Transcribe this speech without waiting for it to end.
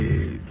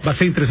Va a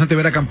ser interesante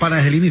ver a Campana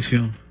desde el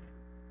inicio.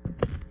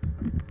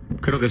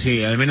 Creo que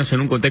sí, al menos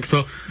en un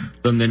contexto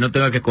donde no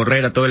tenga que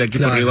correr a todo el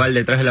equipo rival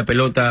detrás de la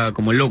pelota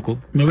como el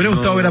loco. Me hubiera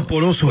gustado ver a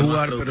Poroso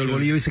jugar, pero el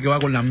Bolillo dice que va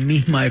con la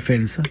misma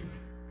defensa.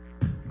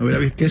 Me hubiera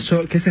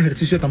visto que ese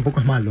ejercicio tampoco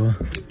es malo,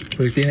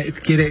 porque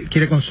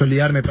quiere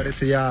consolidar, me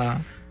parece,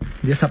 ya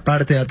esa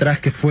parte de atrás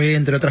que fue,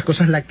 entre otras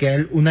cosas,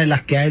 una de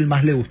las que a él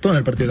más le gustó en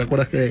el partido. ¿Te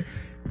acuerdas que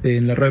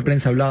en la rueda de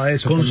prensa hablaba de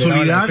eso?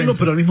 Consolidarlo,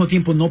 pero al mismo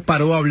tiempo no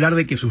paró a hablar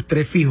de que sus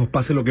tres fijos,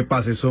 pase lo que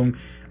pase, son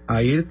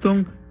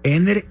Ayrton,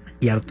 Ender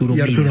y Arturo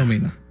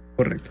Mina.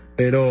 Correcto.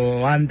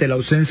 Pero ante la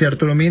ausencia de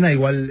Arturo Mina,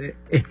 igual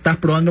estás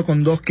probando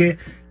con dos que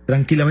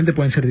tranquilamente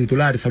pueden ser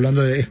titulares,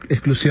 hablando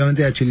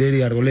exclusivamente de Achileri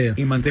y Arboleda.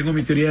 Y mantengo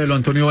mi teoría de lo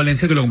Antonio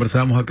Valencia, que lo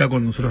conversábamos acá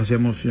cuando nosotros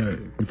hacíamos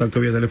contacto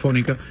vía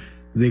telefónica,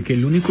 de que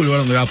el único lugar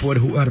donde va a poder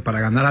jugar para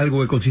ganar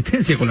algo de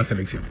consistencia es con la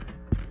selección.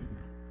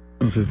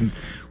 Entonces,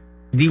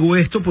 digo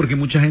esto porque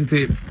mucha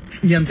gente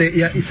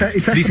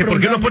dice, ¿por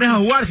qué lo pones a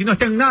jugar si no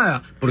está en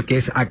nada? Porque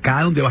es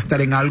acá donde va a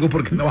estar en algo,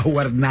 porque no va a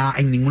jugar nada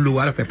en ningún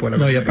lugar hasta después de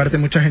la No, y aparte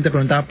mucha gente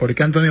preguntaba, ¿por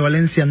qué Antonio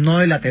Valencia no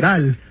de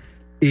lateral?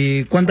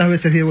 ¿Y cuántas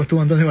veces, Diego,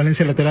 estuvo Antonio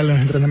Valencia lateral en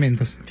los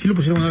entrenamientos? Sí lo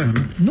pusieron una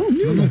vez, ¿no?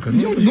 No, nunca,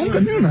 ni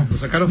una. Lo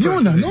sacaron ni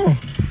una, no.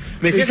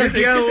 Es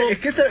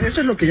que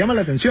eso es lo que llama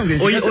la atención. Que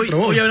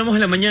hoy hablamos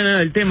en la mañana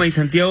del tema y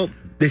Santiago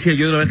decía,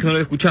 yo la verdad es que no lo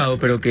había escuchado,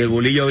 pero que el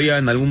Bolillo había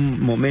en algún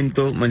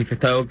momento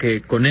manifestado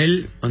que con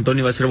él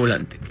Antonio iba a ser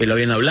volante, que lo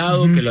habían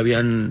hablado, que lo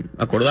habían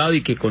acordado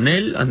y que con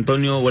él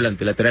Antonio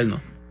volante, lateral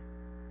no.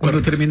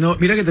 Cuando terminó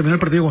el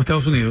partido con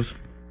Estados Unidos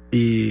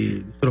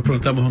y nosotros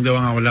preguntamos dónde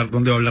va a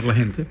hablar la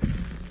gente.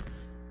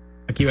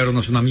 Aquí va a haber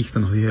una zona mixta,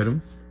 nos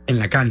dijeron, en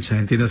la cancha,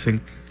 entiéndase,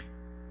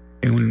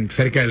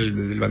 cerca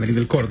del banderín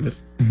del córner,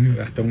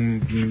 hasta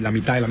la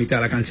mitad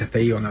de la cancha, hasta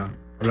ahí iban a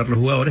hablar los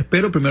jugadores,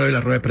 pero primero hay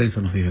la rueda de prensa,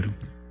 nos dijeron.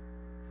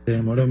 Se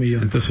demoró un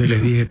millón. Entonces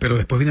les dije, pero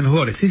después vienen los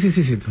jugadores. Sí.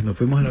 Entonces nos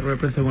fuimos a la rueda de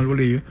prensa con el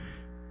Bolillo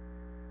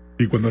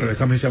y cuando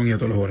regresamos ya se han ido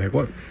todos los jugadores de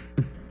Ecuador.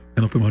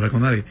 Ya no pudimos hablar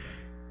con nadie.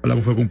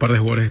 Hablamos fue con un par de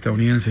jugadores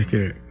estadounidenses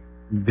que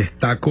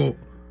destaco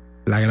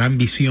la gran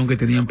visión que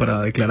tenían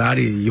para declarar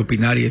y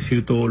opinar y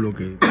decir todo lo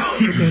que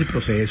es el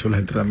proceso, los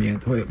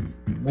entrenamientos.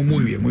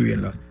 Muy bien.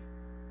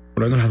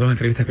 Por lo menos las dos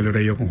entrevistas que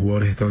logré yo con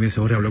jugadores estadounidenses,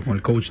 ahora habló con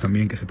el coach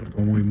también, que se portó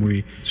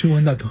muy sí,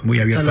 buen dato. Muy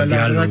abierto al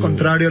diálogo. La verdad,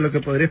 contrario a lo que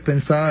podrías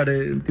pensar,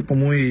 un tipo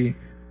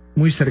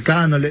muy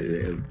cercano,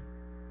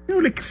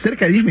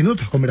 cerca de 10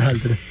 minutos con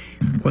Berhalter.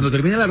 Cuando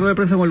termina la rueda de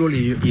prensa con el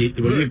Bolillo y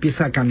el Bolillo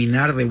empieza a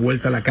caminar de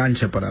vuelta a la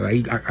cancha para de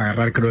ahí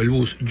agarrar, creo, el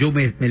bus, yo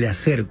me le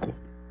acerco.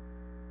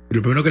 Y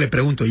lo primero que le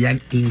pregunto, ya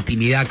en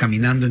intimidad,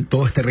 caminando en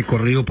todo este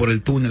recorrido por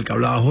el túnel que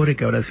hablaba Jorge,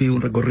 que habrá sido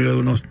un recorrido de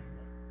unos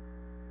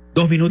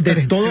 2 minutos.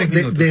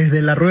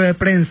 Desde la rueda de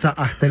prensa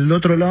hasta el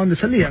otro lado donde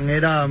salían,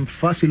 eran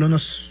fácil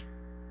unos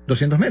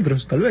 200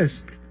 metros, tal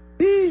vez.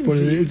 Sí,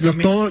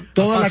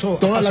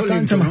 toda la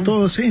cancha, más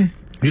todo, sí.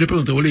 Yo le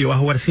pregunto, Bolillo, ¿va a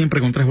jugar siempre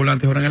con 3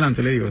 volantes ahora en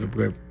adelante? Le digo,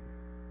 porque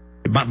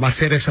va a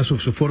ser esa su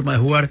forma de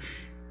jugar.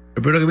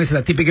 Lo primero que me dice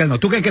la típica, no,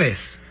 ¿tú qué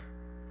crees?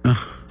 No.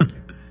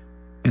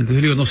 Entonces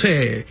le digo, no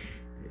sé,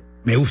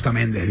 me gusta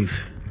Méndez, dice.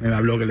 Me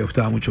habló que le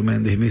gustaba mucho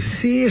Méndez. Y me dice,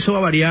 sí, eso va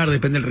a variar,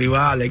 depende del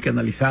rival, hay que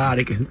analizar,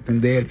 hay que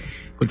entender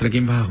contra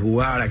quién vas a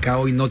jugar. Acá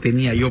hoy no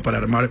tenía yo para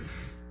armar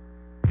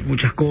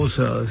muchas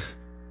cosas.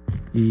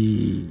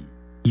 Y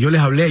yo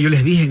les hablé, yo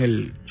les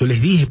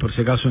dije por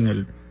si acaso en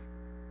el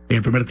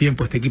primer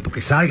tiempo a este equipo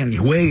que salgan y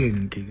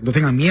jueguen, que no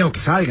tengan miedo, que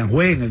salgan,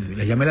 jueguen,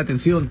 les llamé la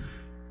atención.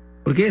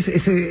 Porque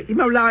y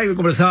me hablaba y me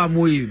conversaba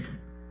muy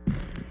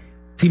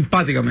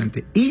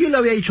simpáticamente. Y yo le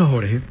había dicho a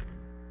Jorge,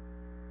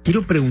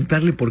 quiero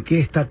preguntarle por qué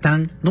está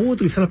tan, no voy a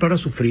utilizar la palabra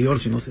sufridor,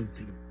 sino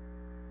sensible.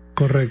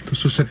 Correcto,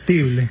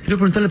 susceptible. Quiero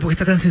preguntarle por qué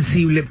está tan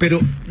sensible, pero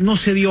no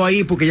se dio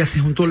ahí porque ya se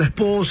juntó la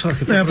esposa,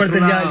 se fue por aparte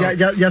otro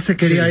lado. Ya se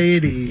quería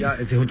ir y ya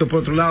se juntó por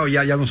otro lado,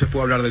 ya no se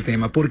pudo hablar del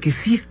tema, porque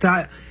sí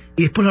está,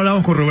 y después lo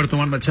hablábamos con Roberto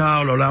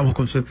Machado, lo hablábamos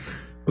con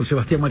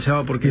Sebastián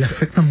Machado, porque le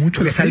afecta mucho.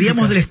 Porque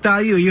salíamos del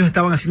estadio y ellos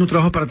estaban haciendo un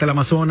trabajo para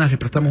Teleamazonas, les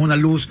prestamos una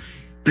luz.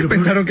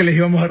 Pensaron que les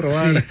íbamos a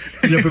robar.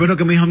 Sí, y lo primero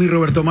que me dijo a mí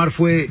Roberto Omar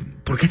fue,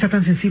 ¿por qué está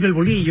tan sensible el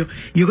Bolillo?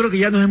 Y yo creo que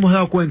ya nos hemos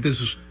dado cuenta en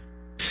sus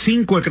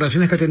 5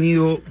 declaraciones que ha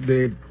tenido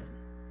de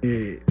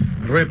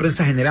rueda de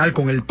prensa general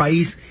con el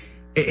país,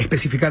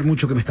 especificar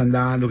mucho que me están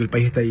dando, que el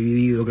país está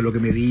dividido, que lo que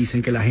me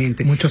dicen, que la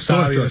gente... Muchos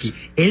sabios.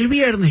 El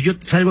viernes yo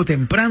salgo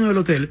temprano del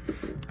hotel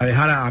a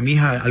dejar a mi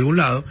hija a algún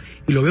lado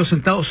y lo veo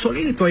sentado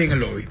solito ahí en el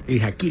lobby. Y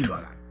dije, aquí lo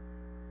haga.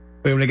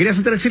 Pero me quería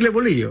sentar a decirle,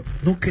 Bolillo,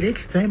 ¿no cree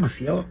que está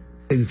demasiado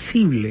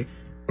sensible?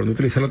 Por no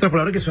utilizar la otra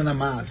palabra que suena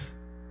más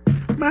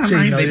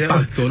de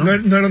impacto, ¿no?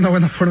 No era una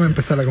buena forma de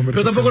empezar la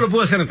conversación. Pero tampoco lo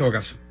pude hacer en todo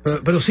caso.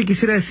 Pero sí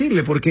quisiera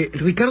decirle, porque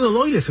Ricardo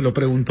Doyle se lo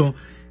preguntó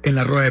en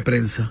la rueda de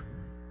prensa.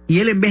 Y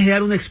él, en vez de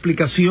dar una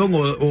explicación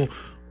o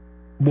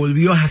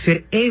volvió a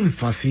hacer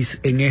énfasis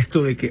en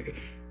esto de que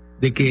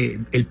de que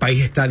el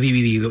país está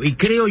dividido. Y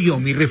creo yo,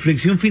 mi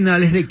reflexión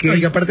final es de que...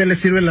 Y aparte le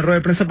sirve la rueda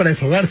de prensa para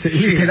desahogarse,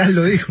 literal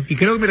lo dijo. Y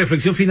creo que mi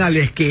reflexión final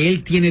es que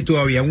él tiene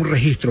todavía un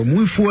registro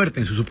muy fuerte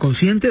en su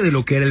subconsciente de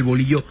lo que era el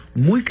bolillo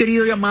muy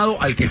querido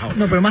llamado al quejado.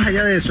 No, pero más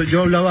allá de eso,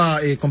 yo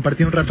hablaba,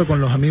 compartí un rato con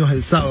los amigos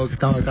del sábado, que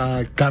estaban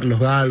acá, Carlos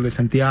Galvez,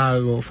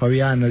 Santiago,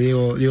 Fabiana,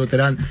 Diego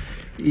Terán,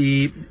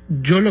 y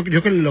yo lo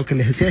que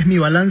les decía es mi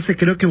balance.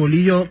 Creo que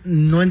Bolillo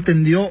no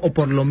entendió, o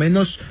por lo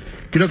menos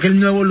creo que él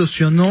no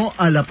evolucionó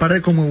a la par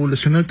de cómo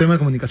evolucionó el tema de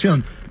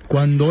comunicación.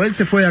 Cuando él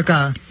se fue de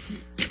acá,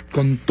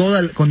 con toda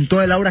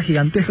el aura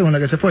gigantesca con la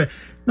que se fue,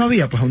 no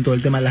había pues aún todo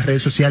el tema de las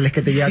redes sociales,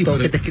 que te llega todo,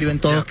 que te escriben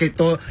todos,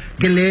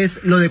 que lees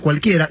lo de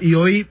cualquiera. Y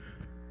hoy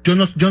yo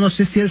no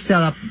sé si él se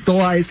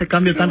adaptó a ese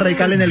cambio tan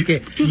radical en el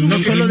que no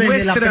solo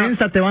desde la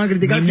prensa te van a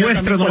criticar, sino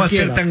también no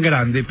cualquiera. Va a ser tan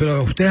grande,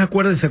 pero ustedes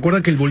se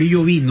acuerdan que el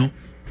Bolillo vino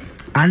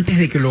antes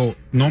de que lo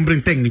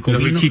nombren técnico.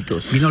 Los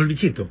bichitos. Vino el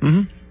bichito.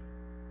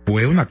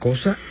 Fue una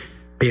cosa,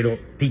 pero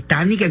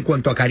titánica en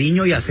cuanto a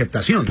cariño y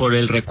aceptación. Por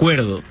el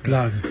recuerdo.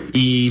 Claro.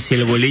 Y si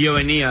el Bolillo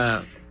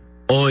venía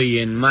hoy,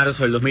 en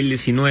marzo del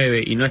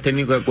 2019, y no es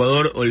técnico de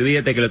Ecuador,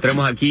 olvídate que lo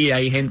traemos aquí y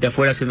hay gente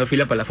afuera haciendo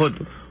fila para la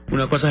foto.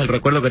 Una cosa es el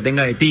recuerdo que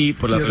tenga de ti,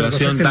 por la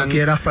relación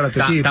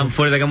tan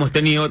fuerte que hemos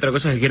tenido, otra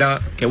cosa es que quiera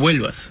que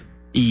vuelvas.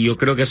 Y yo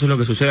creo que eso es lo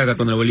que sucede acá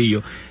con el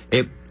Bolillo.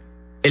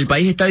 El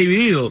país está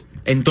dividido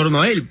en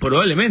torno a él,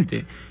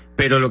 probablemente,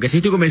 pero lo que sí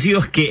estoy convencido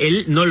es que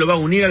él no lo va a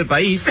unir al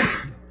país,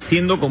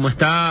 siendo como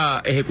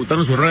está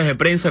ejecutando sus ruedas de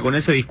prensa con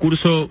ese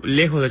discurso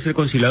lejos de ser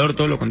conciliador,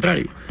 todo lo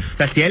contrario. O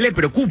sea, si a él le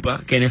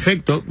preocupa, que en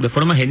efecto, de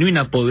forma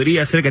genuina,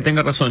 podría ser que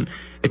tenga razón,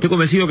 estoy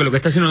convencido que lo que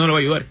está haciendo no lo va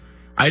a ayudar.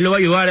 A él lo va a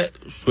ayudar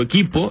su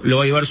equipo, lo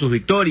va a ayudar sus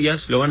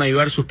victorias, lo van a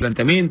ayudar sus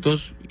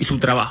planteamientos y su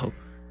trabajo.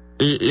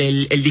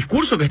 El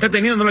discurso que está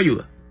teniendo no lo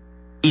ayuda,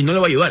 y no lo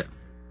va a ayudar,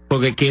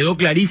 porque quedó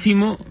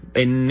clarísimo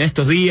en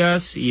estos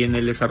días y en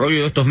el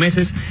desarrollo de estos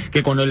meses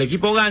que cuando el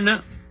equipo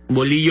gana,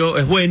 Bolillo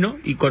es bueno,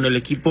 y cuando el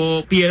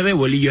equipo pierde,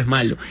 Bolillo es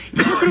malo. Y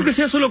no creo que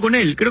sea solo con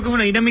él, creo que es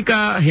una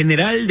dinámica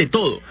general de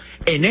todo.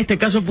 En este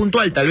caso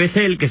puntual, tal vez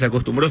él, que se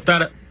acostumbró a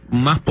estar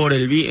más por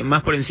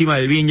encima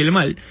del bien y el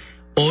mal,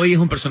 hoy es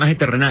un personaje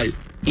terrenal,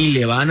 y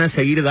le van a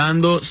seguir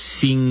dando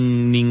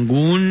sin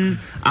ningún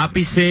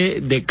ápice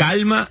de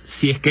calma,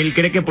 si es que él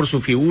cree que por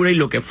su figura y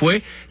lo que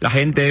fue, la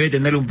gente debe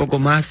tenerle un poco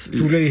más...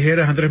 Tú le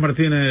dijeras a Andrés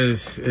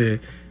Martínez,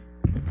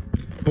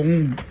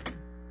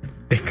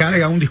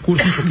 descarga un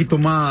discurso un poquito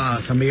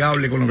más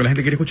amigable con lo que la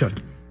gente quiere escuchar.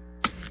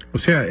 O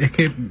sea, es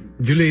que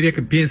yo le diría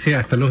que piense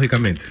hasta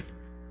lógicamente.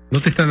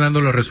 No te están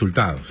dando los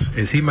resultados.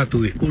 Encima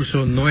tu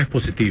discurso no es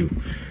positivo.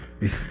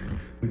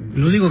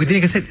 Lo único que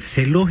tiene que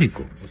ser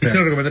lógico. O sea,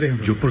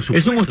 yo por supuesto.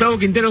 Es un Gustavo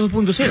Quintero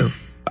 2.0.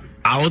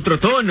 A otro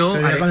tono,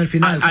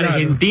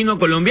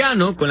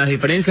 argentino-colombiano, con las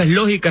diferencias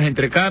lógicas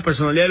entre cada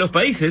personalidad de los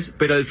países,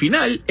 pero al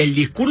final el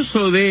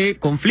discurso de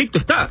conflicto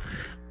está.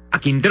 A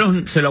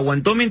Quinteros se lo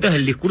aguantó mientras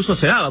el discurso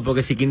se daba,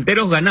 porque si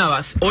Quinteros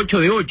ganaba 8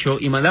 de 8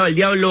 y mandaba el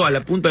diablo a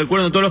la punta del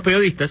cuerno de todos los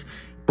periodistas,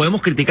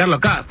 podemos criticarlo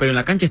acá, pero en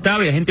la cancha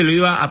estaba y la gente lo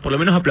iba a por lo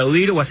menos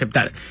aplaudir o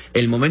aceptar.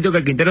 El momento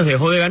que Quinteros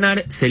dejó de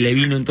ganar, se le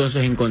vino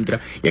entonces en contra.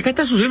 Y acá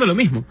está sucediendo lo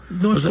mismo.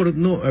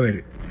 A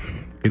ver,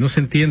 que no se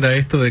entienda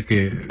esto de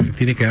que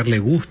tiene que darle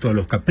gusto a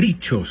los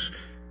caprichos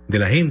de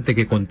la gente,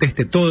 que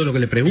conteste todo lo que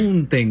le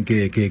pregunten,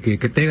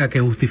 que tenga que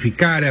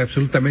justificar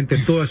absolutamente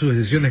todas sus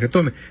decisiones que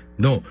tome.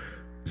 No.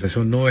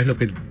 Eso no es lo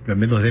que, al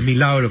menos de mi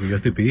lado, lo que yo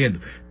estoy pidiendo.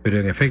 Pero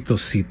en efecto,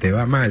 si te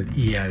va mal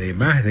y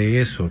además de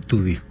eso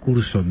tu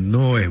discurso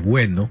no es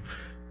bueno,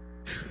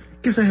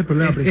 que ese es el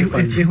problema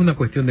principal. Es una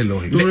cuestión de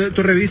lógica.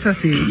 Tú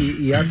revisas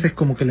y haces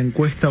como que la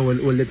encuesta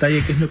o el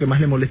detalle, que es lo que más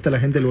le molesta a la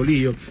gente del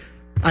Bolillo.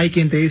 Hay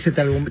quien te dice,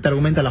 te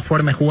argumenta la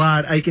forma de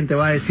jugar, hay quien te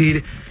va a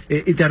decir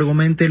y te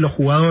argumente los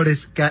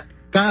jugadores.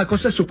 Cada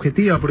cosa es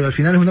subjetiva, porque al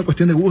final es una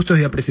cuestión de gustos y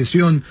de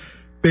apreciación.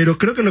 Pero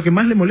creo que lo que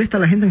más le molesta a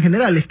la gente en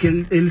general es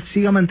que él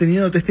siga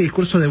manteniendo este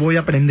discurso de voy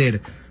a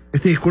aprender.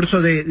 Este discurso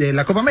de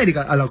la Copa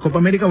América. A la Copa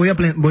América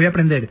voy a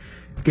aprender.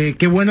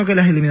 Qué bueno que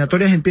las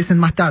eliminatorias empiecen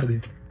más tarde,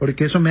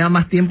 porque eso me da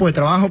más tiempo de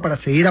trabajo para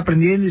seguir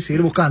aprendiendo y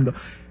seguir buscando.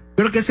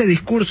 Creo que ese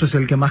discurso es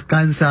el que más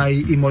cansa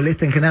y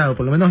molesta en general, o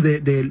por lo menos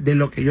de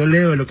lo que yo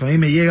leo, de lo que a mí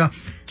me llega,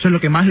 eso es lo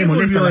que más le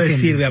molesta a la gente. ¿Qué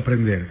decir de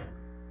aprender?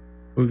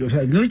 O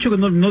sea, no he dicho que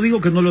no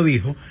digo que no lo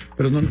dijo,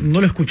 pero no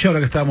lo escuché ahora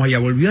que estábamos allá.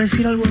 ¿Volvió a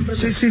decir algo?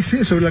 Sí,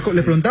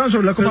 le preguntaban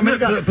sobre la Copa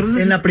América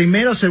en la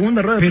primera o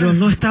segunda rueda de prensa. Pero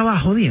no estaba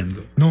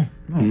jodiendo. No,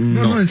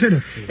 en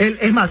serio. Él,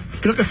 es más,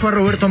 creo que fue a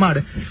Roberto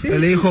Mar.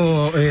 Le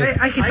dijo...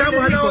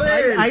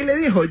 ahí le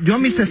dijo, yo a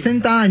mis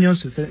 60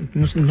 años,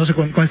 no sé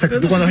con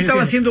exactitud cuándo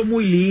estaba siendo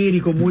muy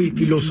lírico, muy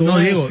filosófico.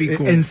 No,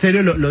 digo, en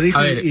serio lo dijo,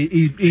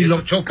 y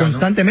lo choca,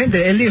 constantemente.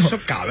 ¿No? Él dijo,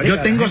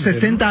 yo tengo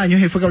 60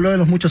 años, y fue que habló de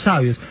los muchos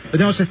sabios. Yo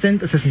tengo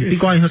 60 y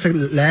pico años, no sé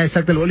la edad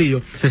exacta del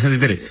Bolillo.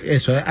 63.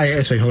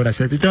 Eso hijo,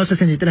 gracias. Yo tengo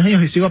 63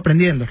 años y sigo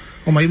aprendiendo.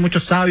 Como hay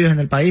muchos sabios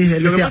en el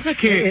país. Lo que pasa es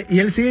que... y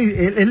él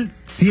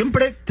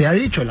siempre te ha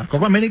dicho, la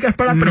Copa América es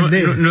para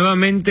aprender.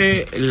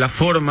 Nuevamente, las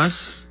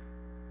formas,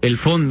 el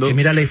fondo... Y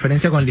mira la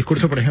diferencia con el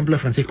discurso, por ejemplo, de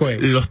Francisco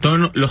Eves.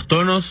 Los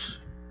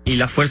tonos y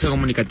la fuerza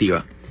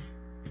comunicativa.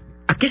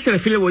 ¿A qué se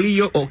refiere el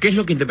Bolillo o qué es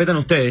lo que interpretan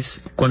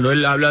ustedes cuando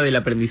él habla del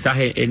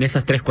aprendizaje en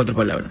esas 3-4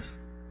 palabras?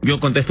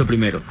 Yo contesto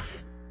primero.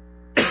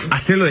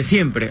 Hacerlo de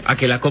siempre, a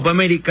que la Copa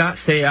América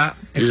sea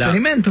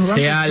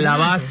la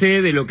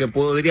base de lo que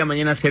podría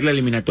mañana ser la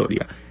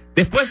eliminatoria.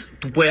 Después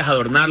tú puedes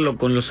adornarlo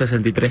con los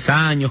 63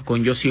 años,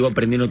 con yo sigo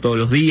aprendiendo todos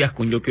los días,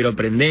 con yo quiero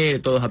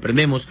aprender, todos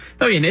aprendemos.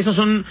 Está bien, esos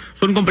son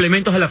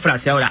complementos a la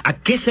frase. Ahora, ¿a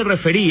qué se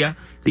refería?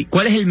 ¿Sí?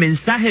 ¿Cuál es el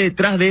mensaje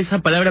detrás de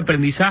esa palabra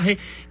aprendizaje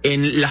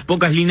en las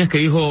pocas líneas que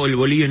dijo el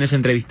Bolillo en esa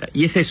entrevista?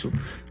 Y es eso.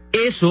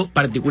 Eso,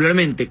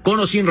 particularmente, con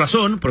o sin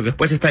razón, porque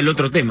después está el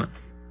otro tema.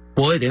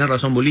 Puede tener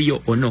razón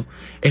Bolillo o no.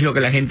 Es lo que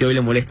a la gente hoy le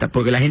molesta,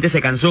 porque la gente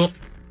se cansó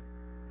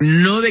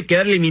no de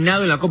quedar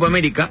eliminado en la Copa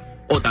América,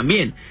 o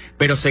también,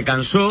 pero se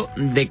cansó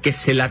de que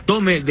se la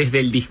tome desde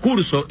el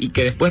discurso y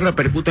que después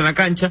repercute en la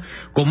cancha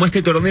como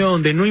este torneo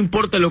donde no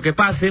importa lo que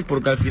pase,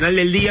 porque al final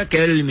del día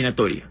queda la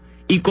eliminatoria.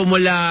 Y como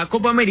la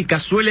Copa América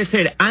suele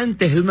ser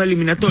antes de una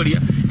eliminatoria,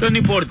 entonces no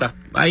importa,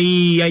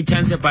 ahí hay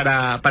chance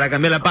para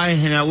cambiar la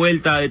página en la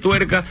vuelta de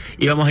tuerca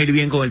y vamos a ir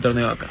bien con el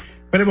torneo acá.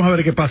 Veremos a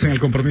ver qué pasa en el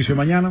compromiso de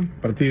mañana.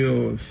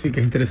 Partido sí que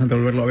es interesante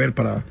volverlo a ver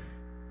para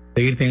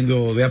seguir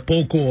teniendo de a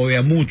poco o de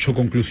a mucho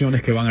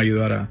conclusiones que van a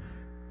ayudar a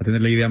tener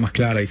la idea más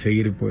clara y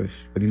seguir pues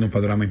teniendo un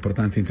panorama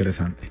importante e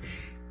interesante.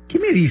 ¿Qué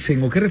me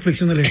dicen o qué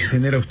reflexiones les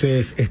genera a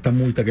ustedes esta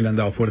multa que le han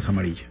dado Fuerza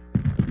Amarilla?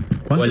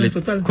 ¿Cuánto en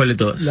total? ¿Cuál de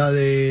todas?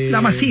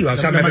 La masiva, o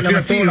sea, me refiero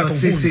a toda la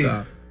conjunta. Sí.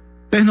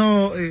 Entonces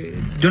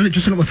no,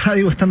 yo se lo contaba,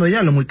 digo, estando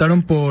allá, lo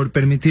multaron por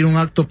permitir un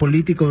acto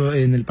político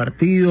en el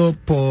partido,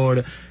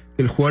 por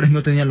que los jugadores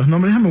no tenían los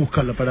nombres. Déjame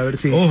buscarlo para ver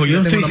si... Ojo,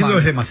 yo no estoy diciendo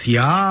es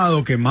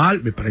demasiado, que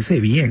mal, me parece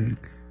bien.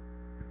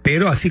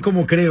 Pero así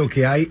como creo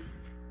que hay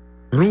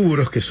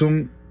rubros que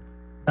son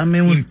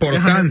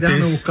importantes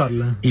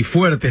déjame y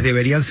fuertes,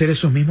 deberían ser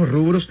esos mismos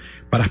rubros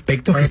para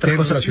aspectos que estén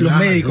relacionados los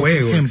médicos, al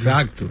juego, por ejemplo.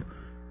 exacto.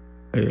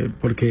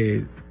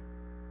 Porque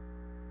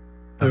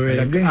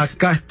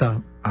acá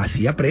está.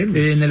 Así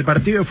aprendes. En el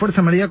partido de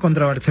Fuerza Amarilla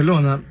contra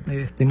Barcelona,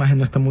 esta imagen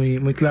no está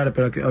muy clara,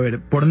 pero a ver,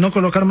 por no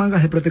colocar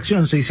mangas de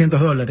protección,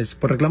 $600,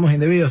 por reclamos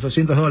indebidos,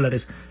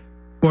 $200,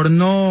 por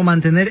no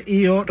mantener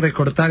y o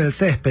recortar el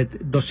césped,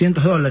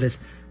 $200,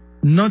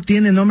 no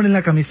tiene nombre en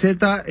la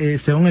camiseta,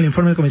 según el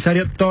informe del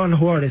comisario, todos los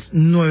jugadores,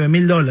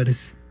 $9.000,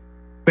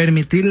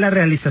 permitir la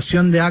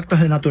realización de actos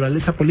de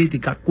naturaleza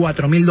política,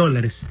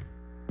 $4.000.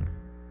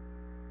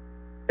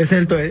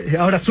 Es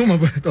ahora suma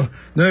pues esto,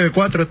 9,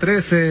 4,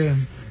 13...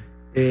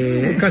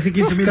 casi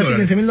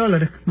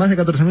 $15.000. Más de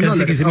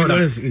 $14.000. Casi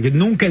 $15.000, que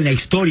nunca en la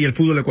historia del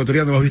fútbol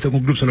ecuatoriano hemos visto que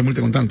un club se lo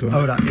multe con tanto.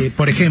 Ahora,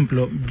 por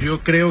ejemplo, yo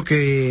creo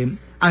que...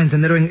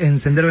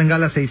 encender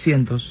bengala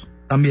 600,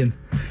 también.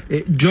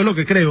 Yo lo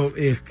que creo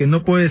es que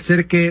no puede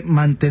ser que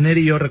mantener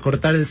y o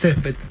recortar el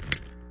césped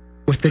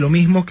cueste lo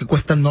mismo que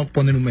cuesta no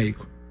poner un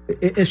médico.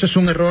 Eso es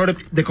un error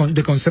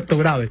de concepto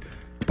grave.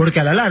 Porque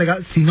a la larga,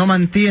 si no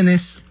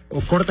mantienes o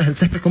cortas el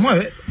césped como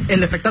mueve,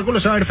 el espectáculo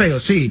se va a ver feo,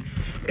 sí.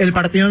 El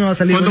partido no va a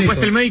salir ¿Cuánto bonito.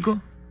 cuesta el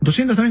médico?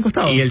 200 también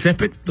costaba. ¿Y el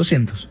césped?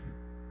 200.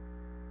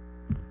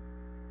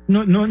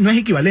 No es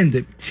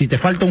equivalente. Si te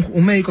falta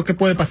un médico, ¿qué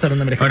puede pasar en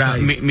una emergencia?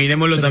 Ahora,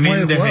 miremoslo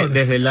también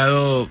desde el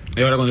lado,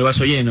 ahora con el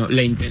vaso lleno.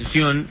 La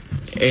intención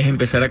es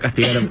empezar a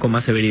castigar con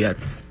más severidad.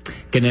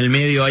 Que en el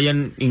medio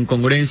hayan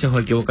incongruencias o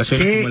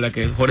equivocaciones como la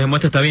que Jorge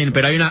muestra, está bien,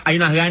 pero hay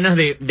unas ganas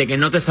de que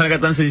no te salga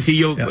tan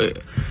sencillo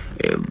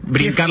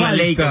brincar la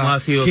ley como ha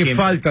sido siempre. Que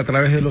falta a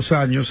través de los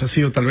años, ha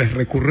sido tal vez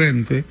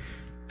recurrente,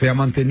 se ha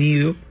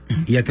mantenido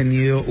y ha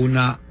tenido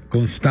una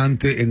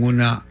constante en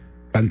una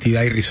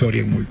cantidad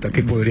irrisoria en multa.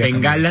 ¿Qué podría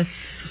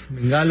bengalas,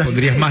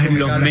 pondrías más en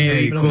los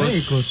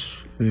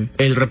médicos, sí.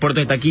 El reporte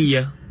de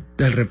taquilla.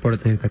 El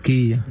reporte de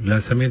taquilla.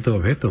 Lanzamiento de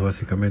objetos,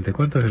 básicamente.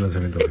 ¿Cuánto es el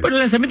lanzamiento de objetos? Bueno,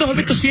 el lanzamiento de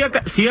objetos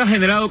sí ha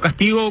generado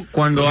castigo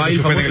cuando hay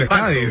el famoso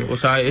impacto. O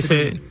sea,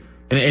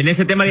 en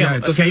ese tema, digamos,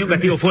 entonces, si hay un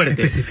castigo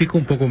fuerte. Especifico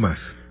un poco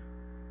más.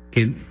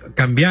 Que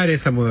cambiar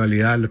esa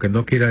modalidad, lo que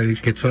no quiera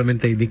que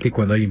solamente indique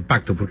cuando hay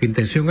impacto, porque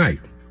intención hay.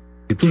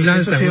 Si tú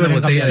lanzas una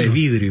botella de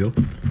vidrio,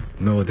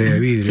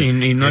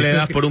 y no le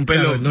das por un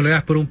pelo, claro, no le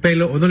das por un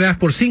pelo o no le das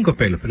por 5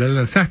 pelos, pero la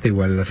lanzaste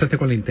igual, la lanzaste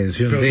con la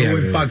intención de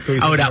impacto.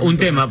 Ahora, un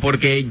tema,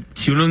 porque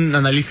si uno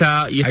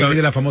analiza y esto, ahí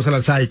de la famosa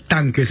lanzada del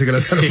tanque ese que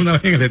lanzaron una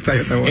vez en el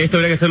estadio. Esto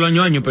habría que hacerlo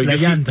año a año, pero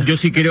yo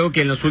sí creo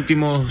que en los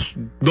últimos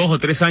 2 o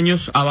 3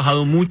 años ha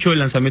bajado mucho el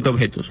lanzamiento de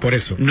objetos. Por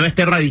eso. No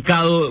está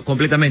erradicado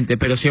completamente,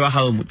 pero sí ha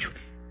bajado mucho.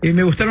 Y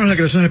me gustaron las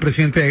declaraciones del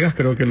presidente Egas,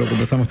 creo que lo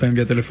conversamos también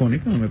vía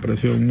telefónica, me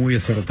pareció muy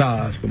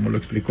acertadas, como lo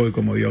explicó y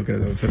como dio que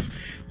debe ser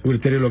su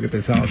criterio lo que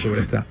pensaba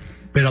sobre esta.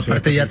 Pero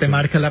aparte ya te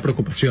marca la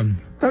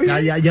preocupación.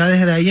 Ya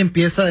desde ahí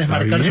empieza a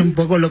desmarcarse un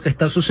poco lo que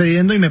está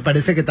sucediendo y me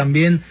parece que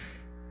también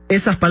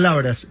esas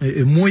palabras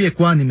muy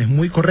ecuánimes,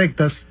 muy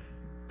correctas,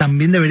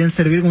 también deberían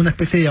servir como una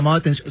especie de llamado de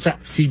atención. O sea,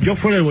 si yo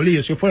fuera el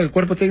Bolillo, si yo fuera el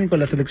cuerpo técnico de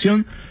la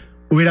selección,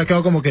 hubiera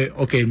quedado como que,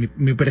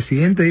 mi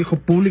presidente dijo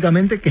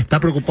públicamente que está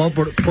preocupado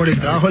por el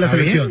trabajo de la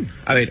selección. Bien.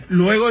 A ver,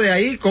 luego de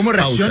ahí, ¿cómo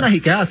reaccionas y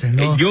qué haces?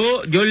 ¿No?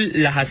 Yo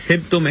las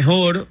acepto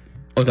mejor,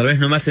 o tal vez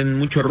no me hacen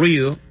mucho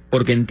ruido,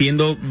 porque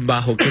entiendo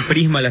bajo qué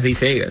prisma las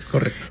dice Egas.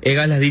 Correcto.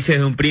 Egas las dice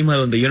desde un prisma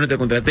donde yo no te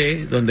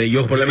contraté, donde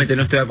yo probablemente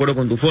no estoy de acuerdo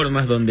con tus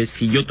formas, donde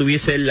si yo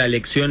tuviese la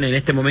elección en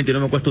este momento y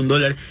no me cuesta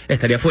 $1,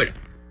 estaría fuera.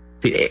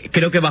 Sí,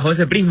 creo que bajo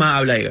ese prisma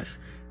habla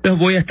Egas. Entonces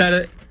voy a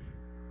estar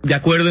de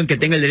acuerdo en que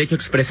tenga el derecho a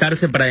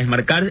expresarse para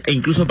desmarcar e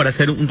incluso para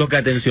hacer un toque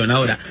de atención.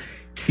 Ahora,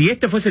 si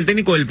este fuese el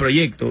técnico del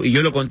proyecto y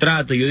yo lo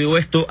contrato y yo digo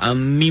esto, a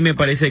mí me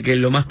parece que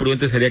lo más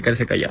prudente sería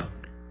quedarse callado.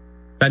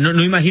 O sea,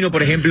 no imagino,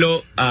 por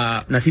ejemplo,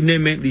 a Nassim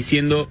Neme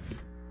diciendo: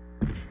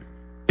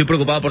 estoy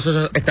preocupado por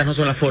eso, estas no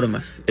son las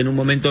formas, en un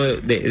momento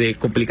de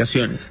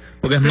complicaciones,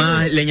 porque es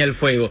más leña al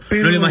fuego.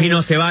 No le imagino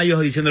a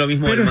Ceballos diciendo lo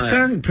mismo del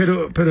Madrid.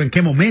 Pero ¿en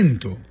qué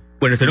momento?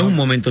 Bueno, este no es un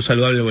momento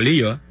saludable del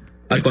Bolillo, ¿eh?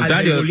 Al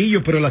contrario. Al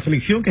bolillo, pero la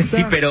selección que está...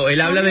 Sí, pero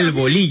él habla del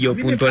bolillo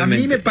puntualmente.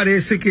 A mí me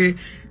parece que,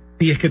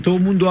 si es que todo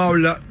el mundo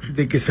habla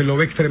de que se lo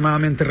ve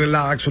extremadamente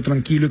relaxo,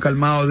 tranquilo y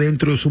calmado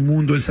dentro de su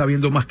mundo, él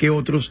sabiendo más que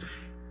otros,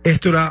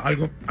 esto era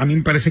algo, a mí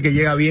me parece que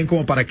llega bien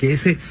como para que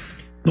ese,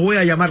 no voy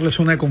a llamarle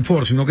zona de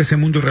confort, sino que ese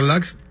mundo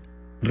relax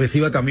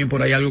reciba también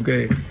por ahí algo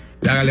que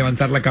le haga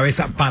levantar la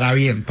cabeza para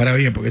bien,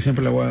 porque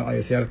siempre le voy a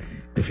desear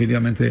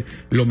definitivamente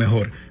lo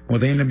mejor. Como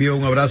también le envío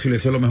un abrazo y le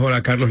deseo lo mejor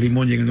a Carlos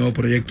Limón y en el nuevo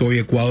proyecto Hoy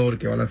Ecuador,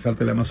 que va a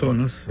lanzarte el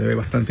Amazonas. Se ve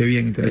bastante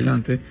bien,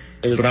 interesante.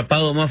 El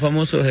rapado más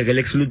famoso desde que el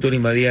ex Luthor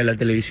invadía la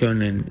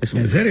televisión en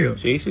serio?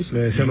 Sí. Le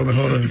deseo lo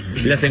mejor.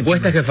 Las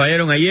encuestas que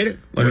fallaron ayer,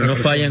 bueno, no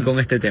fallan con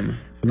este tema.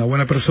 Una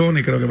buena persona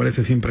y creo que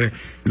parece siempre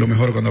lo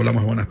mejor cuando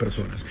hablamos de buenas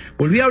personas.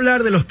 Volví a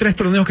hablar de los 3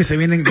 torneos que se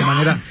vienen de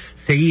manera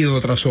seguido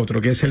tras otro,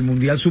 que es el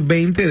Mundial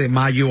Sub-20 de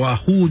mayo a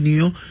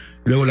junio,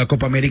 luego la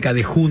Copa América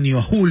de junio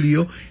a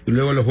julio y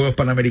luego los Juegos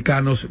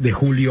Panamericanos de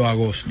julio a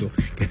agosto,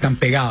 que están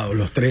pegados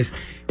los 3.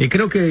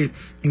 Creo que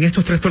en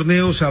estos 3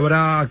 torneos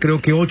habrá,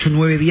 creo que 8 o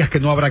 9 días que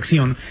no habrá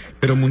acción,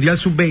 pero Mundial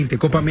Sub-20,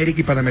 Copa América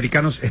y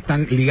Panamericanos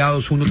están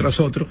ligados uno tras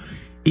otro.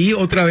 Y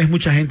otra vez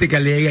mucha gente que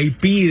alega y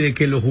pide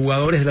que los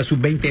jugadores de la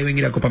Sub-20 deben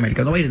ir a Copa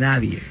América. No va a ir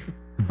nadie,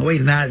 no va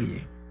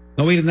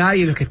a ir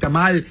nadie, los que está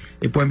mal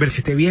pueden ver si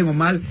esté bien o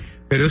mal,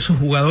 pero esos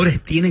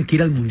jugadores tienen que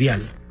ir al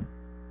Mundial.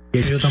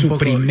 Es su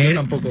primer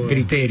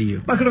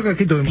criterio. Creo que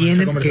aquí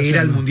tienen que ir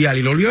al Mundial,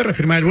 y lo volvió a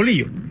reafirmar el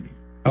Bolillo.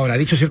 Ahora, ha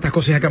dicho ciertas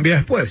cosas y ha cambiado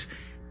después.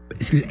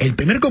 El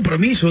primer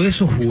compromiso de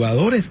esos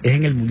jugadores es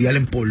en el Mundial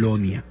en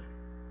Polonia.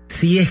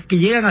 Si es que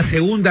llegan a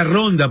segunda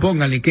ronda,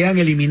 pónganle, y quedan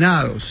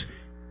eliminados,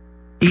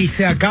 y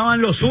se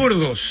acaban los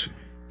zurdos,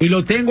 y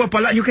lo tengo a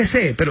Palacio, yo qué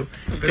sé, pero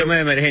tema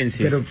de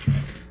emergencia.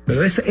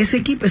 Pero ese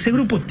equipo, ese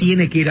grupo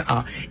tiene que ir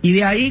a... Y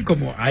de ahí,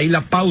 como hay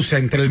la pausa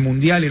entre el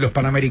Mundial y los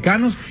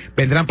Panamericanos,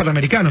 vendrán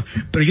Panamericanos.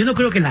 Pero yo no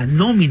creo que la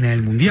nómina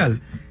del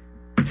Mundial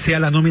sea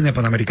la nómina de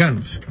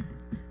Panamericanos.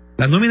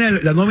 La nómina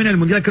del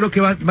Mundial creo que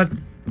va a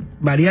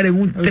variar en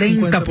un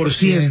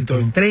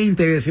 30%.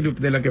 30, es decir,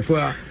 de la que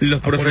fue a...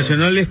 Los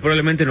profesionales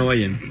probablemente no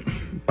vayan.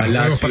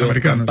 Palacio,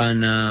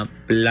 Campana,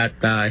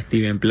 Plata,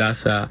 Steven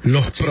Plaza.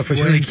 Los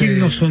profesionales, ¿quién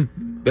no son?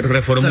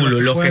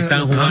 Reformulo, los que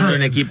están jugando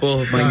en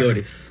equipos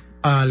mayores.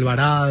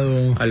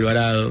 Alvarado,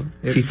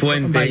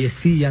 Cifuentes,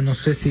 Vallecilla, no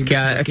sé si... Que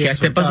a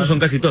este paso son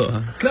casi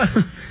todos.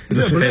 Claro.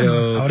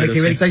 Pero ahora hay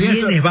que ver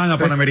quiénes van a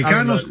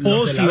Panamericanos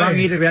o si van a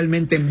ir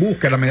realmente en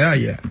busca de la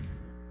medalla.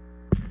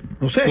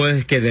 No sé.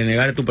 Puedes que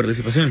denegar tu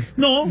participación.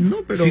 No,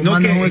 pero sino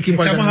que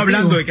estamos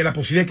hablando de que la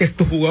posibilidad de que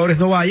estos jugadores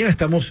no vayan,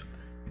 estamos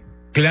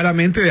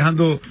claramente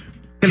dejando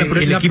que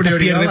el equipo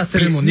pierde, va a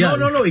ser el Mundial.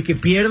 No, y que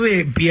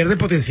pierde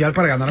potencial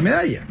para ganar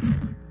medalla.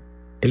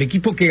 El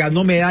equipo que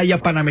ganó medalla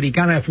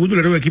panamericana de fútbol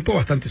era un equipo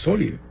bastante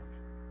sólido.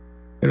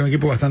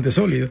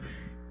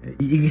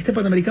 Y en este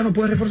Panamericano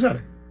puede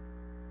reforzar.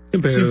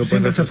 Siempre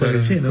se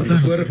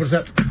puede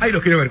reforzar. Ahí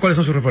los quiero ver. ¿Cuáles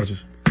son sus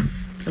refuerzos?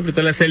 Siempre está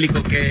el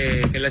acélico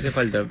que le hace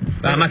falta.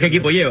 Además, ¿qué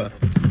equipo lleva?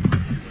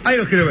 Ahí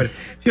los quiero ver.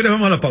 Si les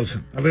vamos a la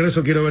pausa. Al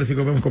regreso quiero ver si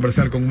podemos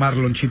conversar con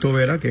Marlon Chito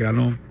Vera, que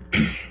ganó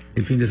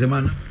el fin de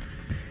semana.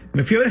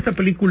 Me fui a ver esta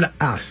película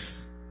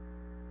As,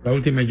 la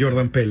última de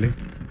Jordan Peele.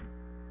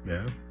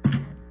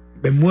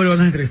 Me muero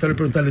ganas de entrevistarle y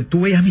preguntarle,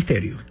 ¿tú veías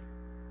Misterio?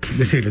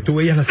 Decirle, ¿tú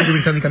veías la serie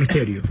británica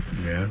Misterio?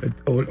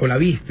 O la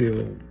viste,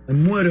 me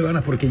muero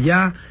ganas porque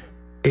ya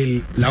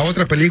la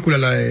otra película,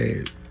 la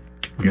de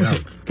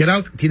Get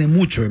Out, tiene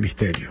mucho de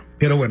misterio.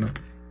 Pero bueno,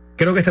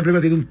 creo que esta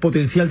película tiene un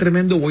potencial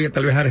tremendo. Voy a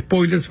tal vez dar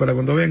spoilers para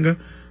cuando venga.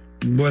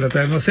 Voy a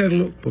tratar de no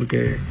hacerlo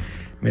porque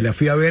me la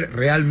fui a ver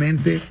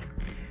realmente.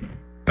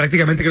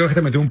 Prácticamente creo que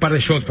hasta metí un par de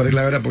shots para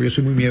irla a ver porque yo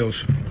soy muy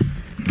miedoso.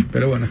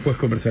 Pero bueno, después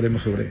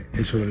conversaremos sobre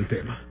el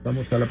tema.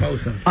 Vamos a la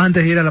pausa.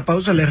 Antes de ir a la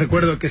pausa, les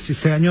recuerdo que si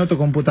se dañó tu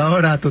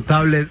computadora, tu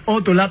tablet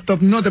o tu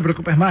laptop, no te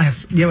preocupes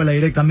más, llévala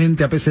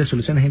directamente a PC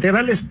Soluciones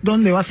Integrales,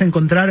 donde vas a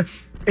encontrar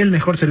el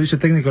mejor servicio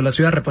técnico de la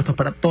ciudad, repuestos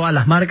para todas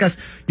las marcas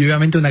y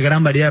obviamente una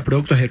gran variedad de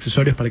productos y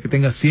accesorios para que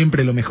tengas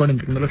siempre lo mejor en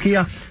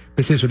tecnología.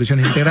 PC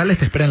Soluciones Integrales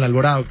te espera en la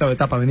Alborada, octava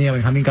etapa, avenida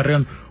Benjamín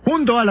Carrión,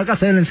 junto a la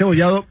Casa del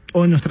Encebollado,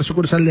 o en nuestra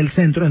sucursal del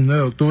centro, en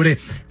 9 de octubre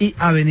y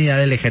Avenida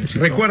del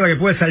Ejército. Recuerda que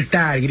puedes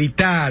saltar,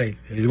 gritar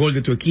el gol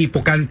de tu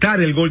equipo,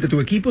 cantar el gol de tu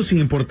equipo sin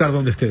importar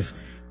dónde estés.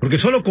 Porque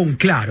solo con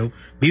Claro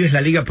vives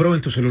la Liga Pro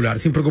en tu celular,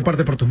 sin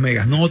preocuparte por tus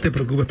megas. No te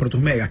preocupes por tus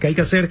megas. ¿Qué hay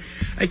que hacer?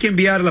 Hay que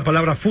enviar la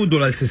palabra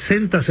fútbol al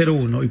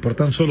 6001 y por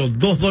tan solo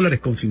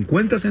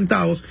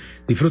 $2.50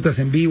 disfrutas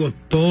en vivo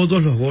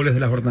todos los goles de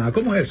la jornada.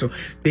 ¿Cómo es eso?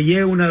 Te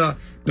llega una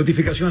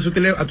notificación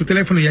a tu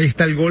teléfono y ahí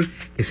está el gol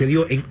que se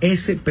dio en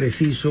ese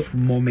preciso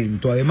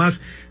momento. Además,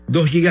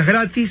 2 gigas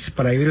gratis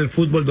para vivir el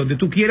fútbol donde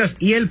tú quieras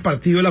y el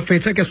partido de la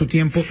fecha que a su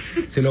tiempo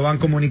se lo van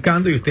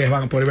comunicando y ustedes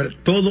van a poder ver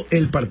todo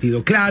el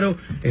partido. Claro,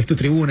 es tu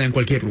tribuna en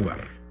cualquier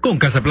lugar. Con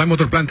Casaplan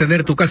Motorplan,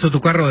 tener tu casa o tu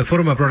carro de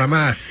forma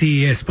programada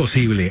sí es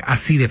posible,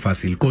 así de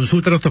fácil.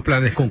 Consulta nuestros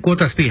planes con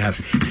cuotas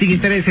fijas, sin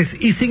intereses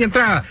y sin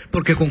entrada,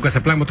 porque con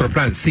Casaplan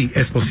Motorplan sí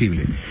es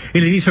posible.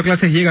 El inicio de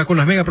clases llega con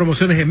las mega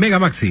promociones en Mega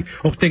Maxi.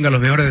 Obtenga los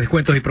mejores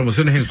descuentos y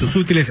promociones en sus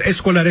útiles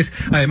escolares.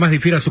 Además,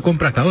 difiera su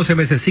compra hasta 12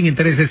 meses sin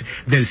intereses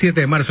del 7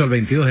 de marzo al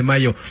 22 de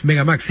mayo.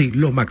 Mega Maxi,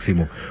 lo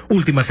máximo.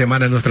 Última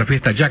semana en nuestra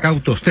fiesta Jack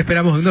Autos. Te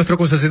esperamos en nuestro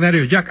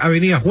concesionario Jack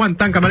Avenida Juan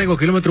Tancamarengo,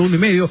 kilómetro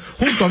 1,5,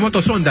 junto a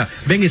Motos Honda.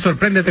 Ven y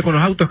sorprende con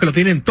los autos que lo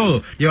tienen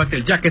todo. Llévate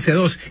el Jack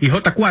S2 y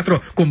J4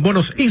 con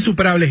bonos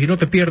insuperables y no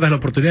te pierdas la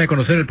oportunidad de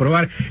conocer y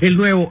probar el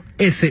nuevo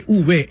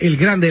SV, el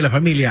grande de la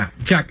familia,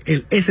 Jack,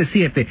 el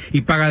S7,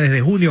 y paga desde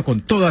junio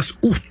con todas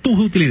tus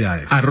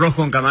utilidades. Arroz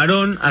con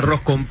camarón,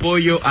 arroz con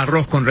pollo,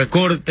 arroz con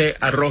recorte,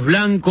 arroz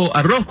blanco,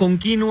 arroz con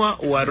quinoa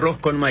o arroz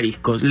con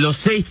mariscos. Los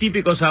 6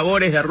 típicos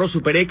sabores de arroz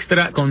super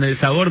extra con el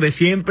sabor de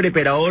siempre,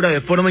 pero ahora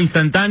de forma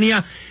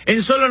instantánea,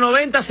 en solo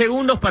 90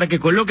 segundos para que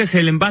coloques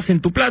el envase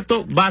en tu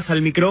plato, vas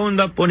al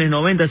microondas, pones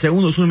 90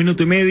 segundos, 1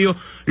 minuto y medio,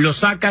 lo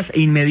sacas e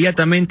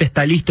inmediatamente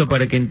está listo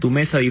para que en tu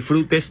mesa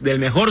disfrutes del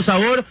mejor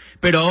sabor,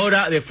 pero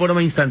ahora de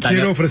forma instantánea.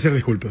 Quiero ofrecer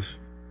disculpas.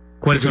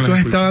 ¿Cuáles son las disculpas? Tú has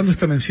disculpas? estado dando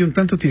esta mención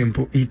tanto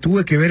tiempo y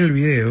tuve que ver el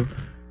video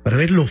para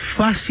ver lo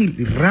fácil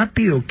y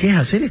rápido que es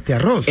hacer este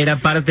arroz. Era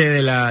parte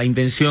de la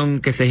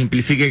intención que se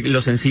ejemplifique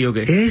lo sencillo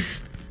que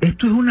es.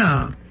 Esto es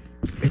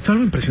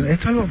algo impresionante,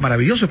 esto es algo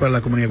maravilloso para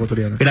la comunidad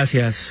ecuatoriana.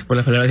 Gracias por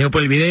las palabras, digo,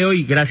 por el video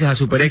y gracias a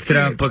Super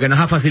Extra porque nos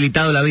ha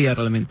facilitado la vida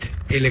realmente.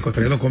 El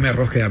ecuatoriano come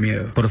arroz que da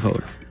miedo. Por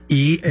favor.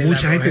 Y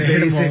mucha gente te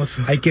dice,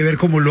 hay que ver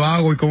cómo lo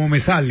hago y cómo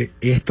me sale.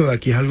 Esto de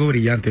aquí es algo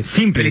brillante.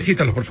 Simple.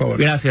 Felicítalos, por favor.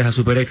 Gracias a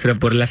Super Extra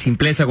por la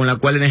simpleza con la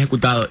cual han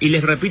ejecutado. Y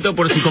les repito,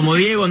 por si como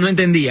Diego no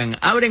entendían,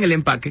 abren el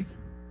empaque,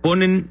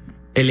 ponen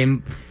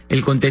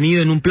el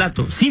contenido en un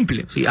plato,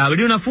 simple. ¿Sí?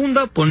 Abrir una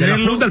funda, ponerlo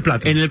de la funda al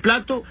plato. En el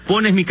plato,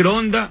 pones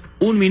microondas,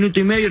 1 minuto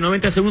y medio,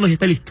 90 segundos y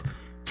está listo.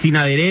 Sin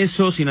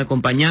aderezo, sin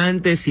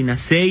acompañantes, sin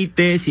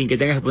aceite, sin que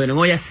tengas que poner en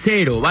olla,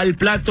 cero. Va al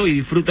plato y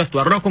disfrutas tu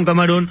arroz con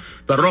camarón,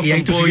 tu arroz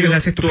con pollo,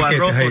 tu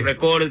arroz con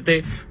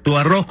recorte, tu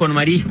arroz con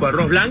marisco,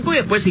 arroz blanco, y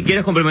después si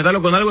quieres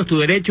complementarlo con algo es tu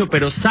derecho,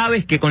 pero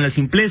sabes que con la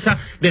simpleza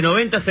de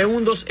 90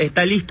 segundos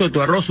está listo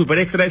tu arroz super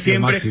extra de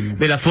siempre,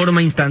 de la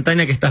forma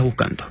instantánea que estás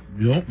buscando.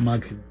 Yo,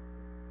 máximo.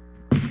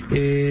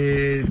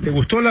 ¿Te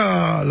gustó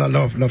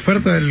la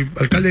oferta del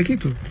alcalde de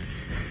Quito?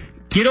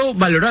 Quiero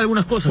valorar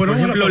algunas cosas, Bueno,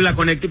 por ejemplo, la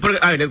conectividad.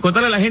 A ver,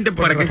 contarle a la gente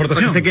para que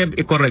se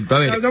quede correcto. A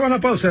ver, dame una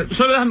pausa.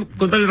 Solo déjame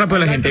contarle rápido a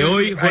la gente.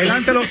 Hoy,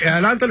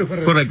 adelántalo.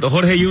 Correcto,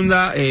 Jorge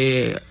Yunda,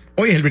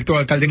 hoy es el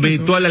virtual alcalde de Quito.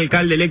 Virtual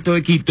alcalde electo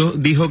de Quito,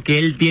 dijo que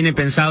él tiene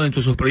pensado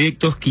entre sus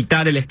proyectos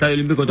quitar el Estadio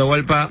Olímpico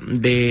Atahualpa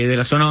de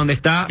la zona donde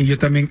está. Y yo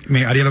también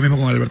me haría lo mismo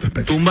con Alberto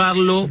Espez.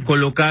 Tumbarlo,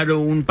 colocar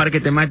un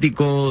parque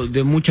temático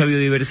de mucha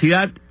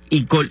biodiversidad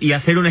y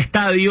hacer un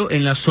estadio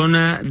en la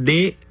zona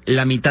de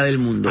la mitad del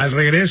mundo. Al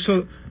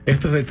regreso,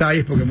 estos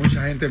detalles, porque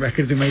mucha gente me ha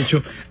escrito y me ha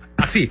dicho,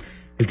 así,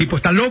 el tipo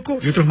está loco,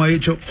 y otros me han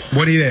dicho,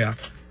 buena idea.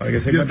 Para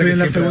que se yo estoy en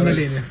la segunda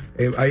línea.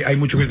 Hay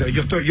mucho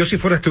criterio. Yo si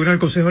fuera estudiante del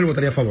consejo, él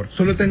votaría a favor.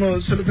 Solo tengo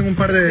un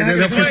par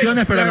de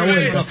objeciones, pero a la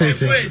vuelta.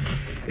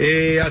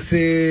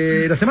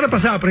 La semana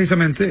pasada,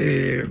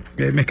 precisamente,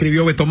 me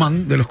escribió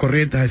Betomán de Los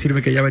Corrientes a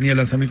decirme que ya venía el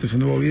lanzamiento de su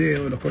nuevo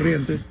video de Los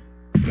Corrientes,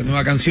 la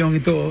nueva canción y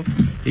todo,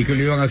 y que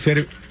lo iban a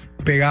hacer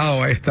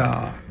pegado a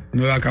esta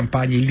nueva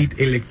campaña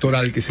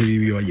electoral que se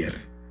vivió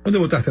ayer. ¿Dónde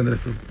votaste, Andrés,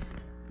 tú?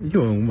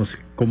 Yo,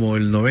 como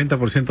el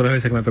 90% de las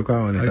veces que me ha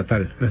tocado en la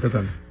estatal. La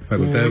estatal.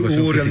 Facultad de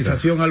Educación ¿Hubo Física.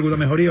 organización, alguna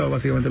mejoría o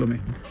básicamente lo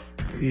mismo?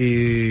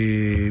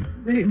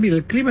 Mira,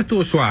 el clima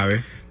estuvo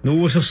suave. No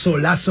hubo esos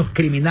solazos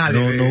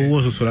criminales. No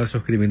hubo esos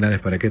solazos criminales,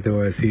 ¿para qué te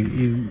voy a decir?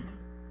 Y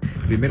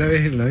primera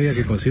vez en la vida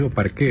que consigo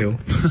parqueo.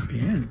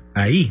 Bien.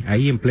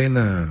 Ahí en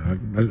plena,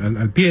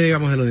 al pie,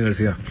 digamos, de la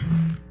universidad.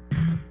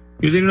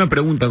 Yo tenía una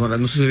pregunta, Conrad,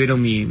 no sé si vieron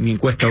mi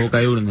encuesta boca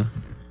de urna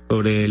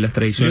sobre las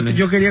tradiciones.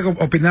 Yo quería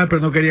opinar,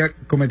 pero no quería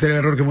cometer el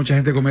error que mucha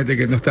gente comete,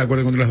 que no está de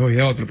acuerdo con las dos y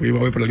a otro, porque yo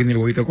voy por la línea del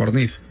huevito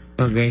corniz.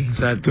 Ok, o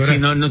sea, tú,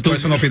 Por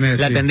eso no opiné,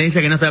 la sí.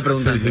 tendencia que no estaba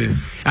preguntando. Sí.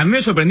 A mí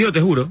me sorprendió,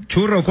 te juro.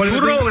 ¿Churro? ¿Cuál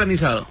 ¿Churro es o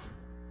granizado?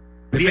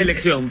 Día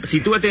elección.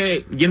 Si tú estás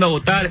yendo a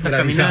votar, estás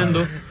Granizado.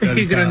 caminando. Es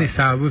que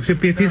granizado,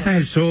 piensas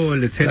el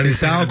sol, etcétera.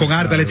 Granizado con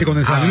harta leche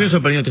condensada. A mí me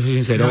sorprendió, te soy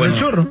sincero. ¿No, Bueno, el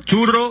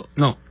churro?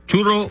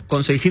 Churro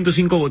con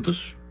 605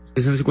 votos,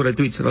 605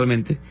 retweets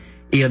realmente,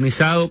 y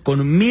granizado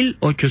con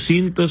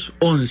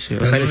 1811.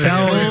 O sea, el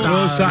estado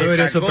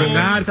rosa, con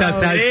harta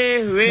sal.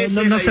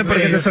 veces. No sé por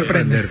qué te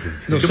sorprende.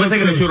 Yo pensé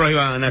que los churros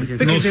iban a ganar.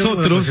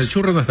 Nosotros, el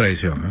churro no es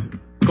tradición,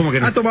 ¿no? ¿Cómo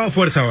que no? Ha tomado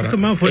fuerza ahora. Ha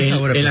tomado fuerza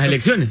ahora. En las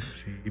elecciones.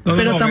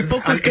 Pero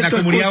tampoco es que en la tú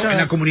comunidad, escuchas- en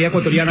la comunidad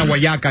ecuatoriana,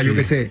 Guayaca, yo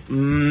qué sé.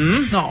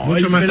 No,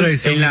 Mucho más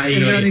tradición.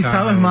 el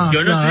granizado es más. Yo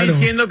no claro. estoy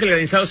diciendo que el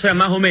granizado sea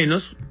más o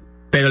menos,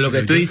 pero lo que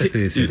Pero tú yo te dices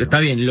estoy diciendo. está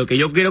bien. Lo que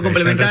yo quiero Está el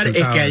complementar es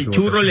resultado que de al tu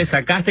churro votación. le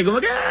sacaste como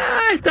que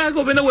estaba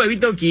comiendo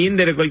huevito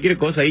Kinder, cualquier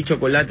cosa ahí,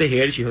 chocolates,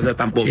 Hershey's, o sea,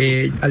 tampoco.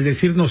 Al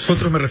decir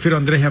nosotros me refiero a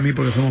Andrés y a mí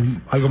porque somos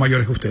algo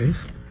mayores que ustedes.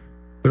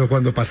 Pero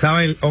cuando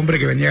pasaba el hombre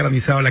que venía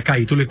granizado a la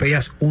calle y tú le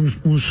pedías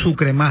un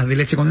sucre más de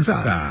leche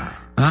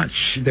condensada,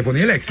 te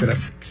ponía el extra.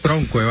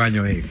 Tronco de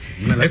baño ahí.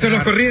 Esto es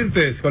Los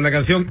Corrientes con la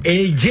canción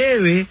El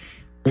Lleve.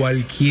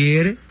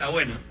 Cualquier, Está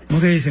bueno. ¿cómo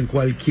que dicen?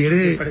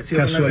 Cualquier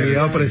Parecido con la casualidad o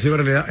realidad. parecido a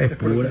la realidad es Es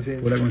pura pura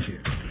coincidencia.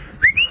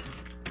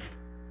 coincidencia.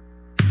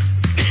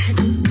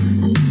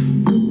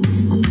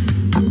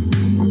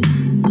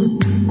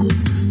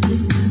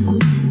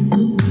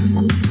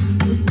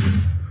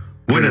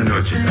 Buenas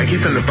noches, aquí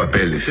están los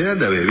papeles. Se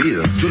anda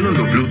bebido. Yo no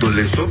ando Bluetooth,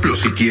 le soplo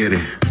si quiere.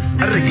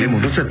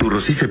 Arreglemos los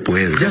chaturros si se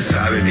puede. Ya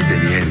sabe, mi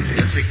teniente.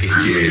 Ya sé que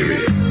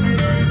lleve.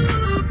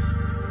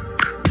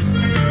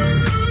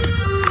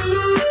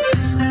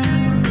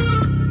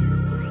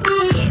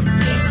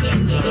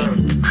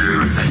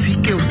 Así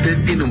que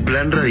usted tiene un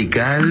plan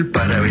radical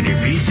para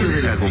beneficio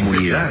de la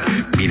comunidad.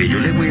 Mire, yo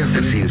le voy a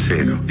ser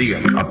sincero.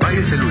 Dígame, apague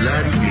el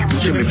celular y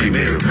escúcheme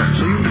primero.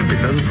 Soy un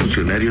respetado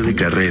funcionario de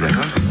carrera.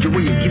 Yo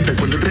voy en quinta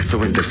cuando el resto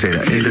va en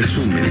tercera. En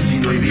resumen, si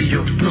no hay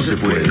brillo, no se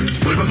puede.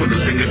 Vuelva cuando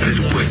tenga el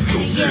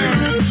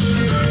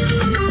presupuesto.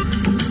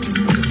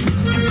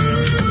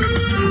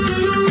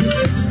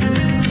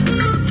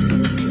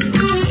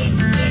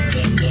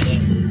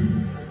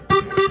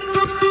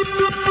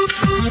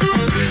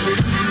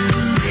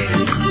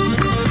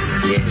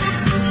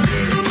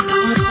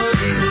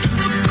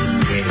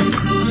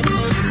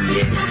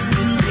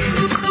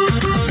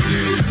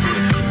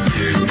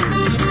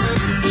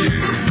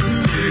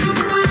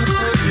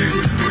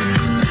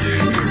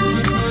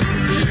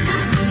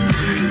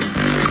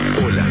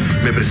 Hola,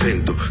 me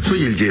presento,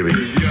 soy el Lleve,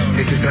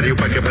 necesario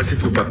para que pases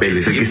tus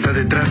papeles, el que está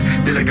detrás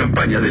de la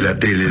campaña de la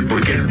tele,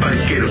 porque el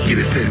banquero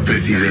quiere ser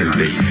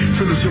presidente.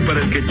 Solución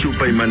para el que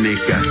chupa y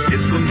maneja,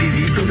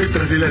 escondidito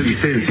detrás de la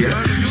licencia.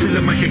 Soy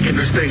la magia que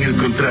no está en el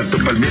contrato,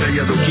 palmera y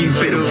adoquín,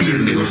 pero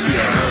bien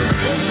negociada.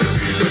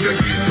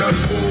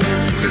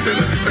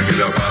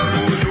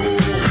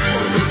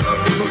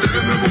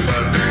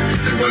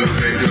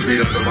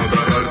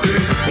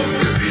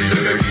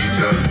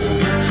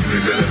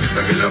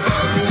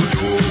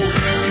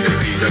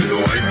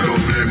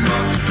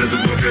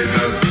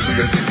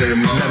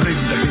 La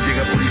renta que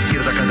llega por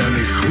izquierda cada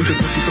mes, un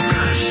depósito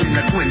cash en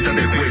la cuenta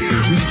del juez,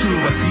 un título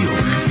vacío,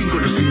 sin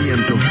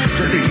conocimiento,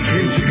 la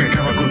diligencia que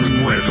acaba con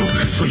un muerto.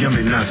 Soy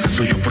amenaza,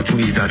 soy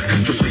oportunidad,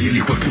 yo soy el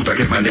hijo de puta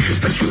que maneja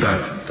esta ciudad.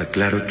 ¿Está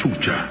claro,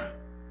 chucha?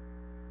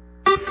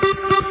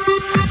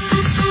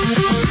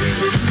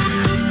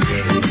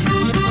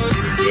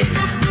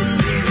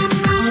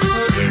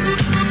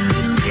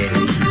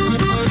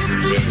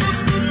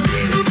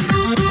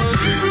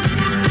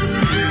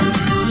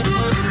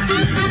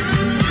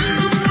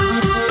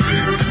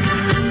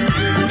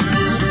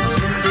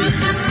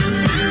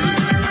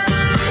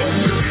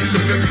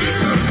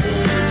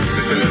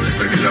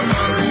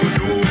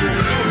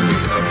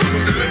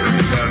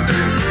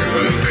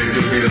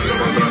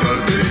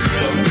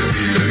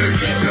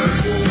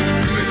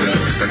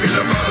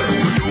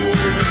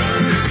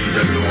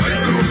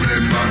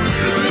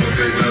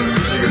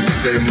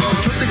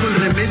 Yo tengo el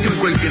remedio en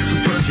cualquier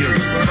situación,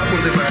 va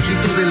por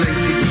debajito de la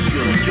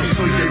institución. Yo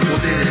soy del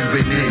poder del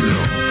veneno,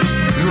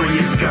 no hay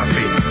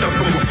escape,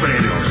 tampoco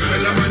freno. Se ve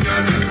en la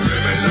mañana, se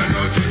ve en la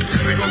noche,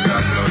 se ve con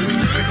Carlos,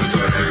 se ve con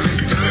Torres,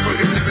 se ve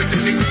porque se ve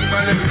sin ningún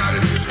malestar.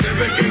 Se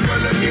ve que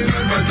igual alguien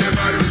nos va a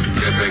llevar,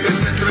 se ve en el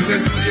centro, en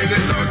el sur y en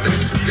el norte.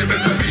 Se ve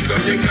sabido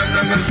y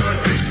encantan la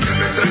suerte, se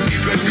ve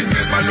tranquilo, el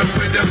sistema no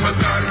puede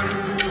aguantar.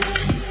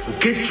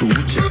 ¡Qué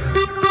chucha!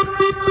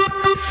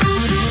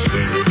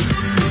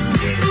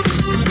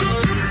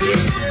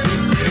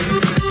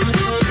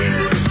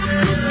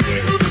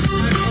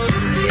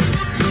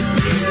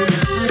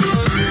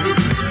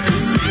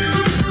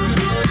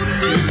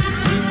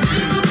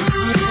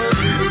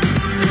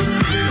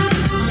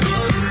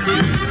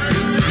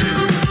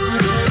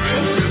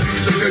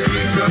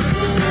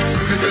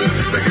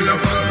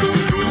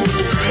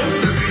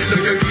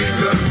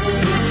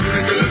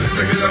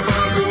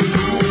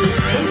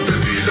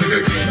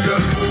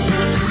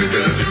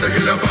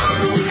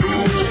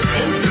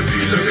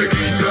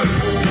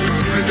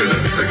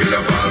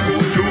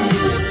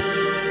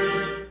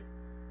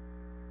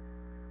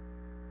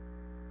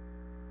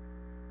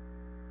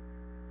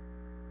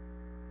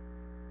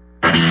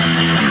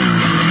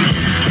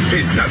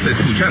 Estás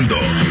escuchando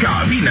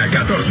Cabina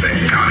 14.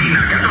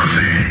 Cabina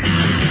 14.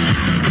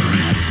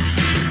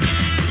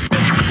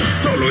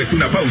 Solo es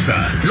una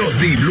pausa. Los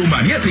Diblu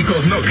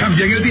maniáticos no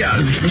cambian el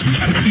dial.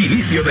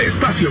 Inicio de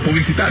espacio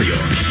publicitario.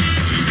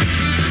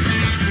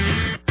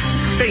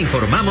 Te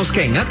informamos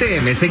que en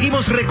ATM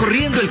seguimos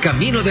recorriendo el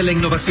camino de la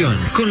innovación,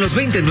 con los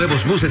 20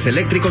 nuevos buses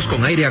eléctricos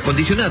con aire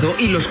acondicionado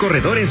y los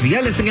corredores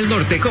viales en el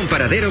norte con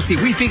paraderos y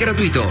wifi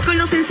gratuito. Con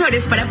los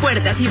sensores para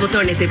puertas y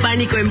botones de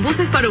pánico en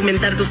buses para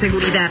aumentar tu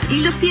seguridad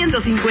y los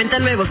 150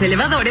 nuevos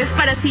elevadores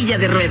para silla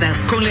de ruedas.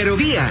 Con la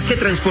aerovía, que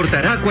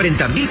transportará a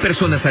 40.000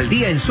 personas al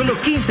día en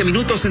solo 15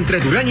 minutos entre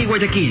Durán y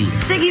Guayaquil.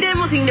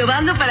 Seguiremos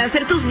innovando para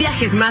hacer tus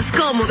viajes más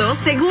cómodos,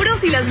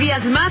 seguros y las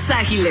vías más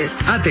ágiles.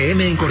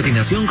 ATM en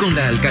coordinación con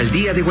la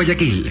Alcaldía de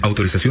Guayaquil.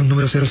 Autorización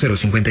número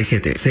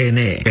 0057.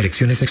 CNE.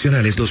 Elecciones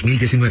seccionales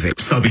 2019.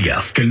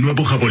 ¿Sabías que el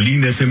nuevo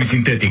Javelin es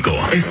semisintético?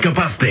 Es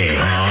capaz de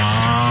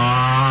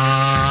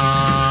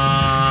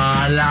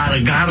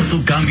alargar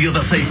tu cambio de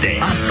aceite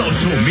hasta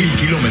 8.000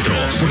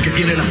 kilómetros, porque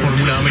tiene la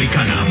fórmula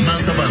americana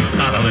más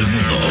avanzada del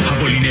mundo.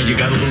 Javelin ha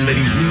llegado donde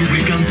ningún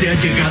lubricante ha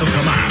llegado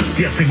jamás.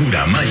 Se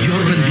asegura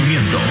mayor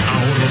rendimiento,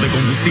 ahorro de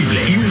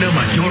combustible y una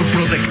mayor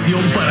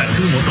protección para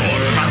tu motor.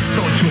 Hasta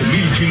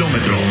 8.000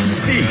 kilómetros.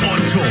 Sí,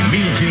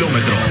 8.000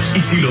 kilómetros.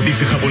 Y si lo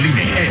dice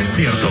Javeline, es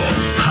cierto.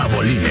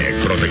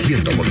 Javeline,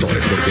 protegiendo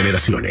motores por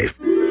generaciones.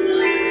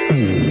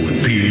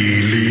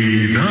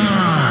 Utilidades.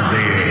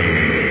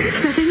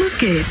 Sabemos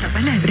que esa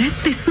palabra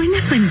te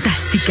suena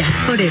fantástica.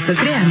 Por eso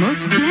creamos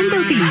Plan de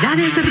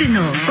Utilidades de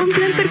Renault. Un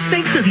plan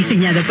perfecto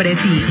diseñado para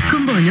ti.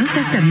 Con bonos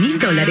hasta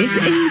 $1,000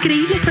 e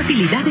increíbles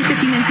facilidades de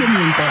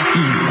financiamiento. Y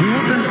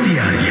cuotas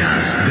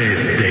diarias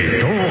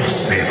desde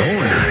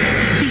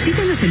 $12.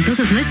 Visítanos en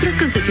todos nuestros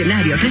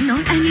concesionarios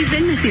Renault a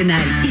nivel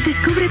nacional y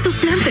descubre tu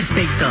plan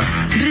perfecto.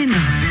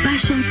 Renault,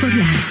 Passion for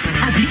Life.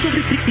 Aplica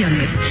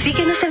restricciones.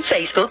 Síguenos en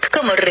Facebook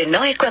como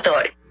Renault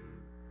Ecuador.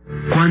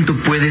 ¿Cuánto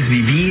puedes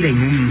vivir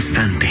en un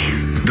instante?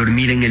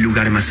 Dormir en el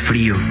lugar más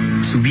frío,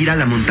 subir a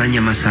la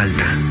montaña más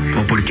alta,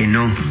 o por qué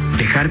no,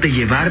 dejarte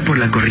llevar por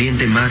la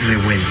corriente más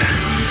revuelta.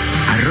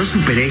 Arroz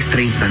Super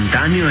Extra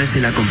instantáneo es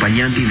el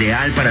acompañante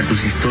ideal para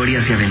tus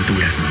historias y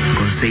aventuras,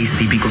 con 6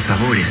 típicos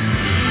sabores.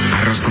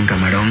 Arroz con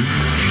camarón,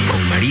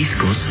 con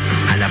mariscos,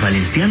 a la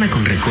valenciana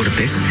con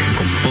recortes,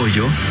 con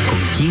pollo, con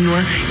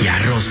quinoa y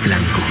arroz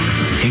blanco.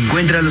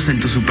 Encuéntralos en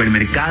tus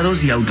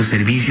supermercados y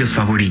autoservicios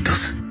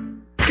favoritos.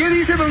 ¿Qué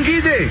dice Don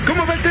Guille?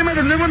 ¿Cómo va el tema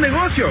del nuevo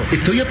negocio?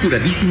 Estoy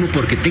apuradísimo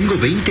porque tengo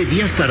 20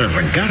 días para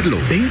arrancarlo.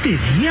 ¿20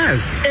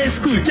 días?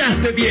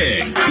 Escuchaste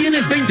bien.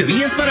 Tienes 20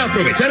 días para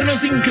aprovechar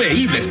los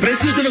increíbles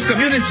precios de los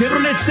camiones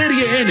Chevrolet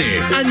Serie N,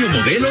 año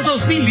modelo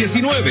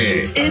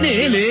 2019.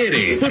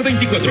 NLR por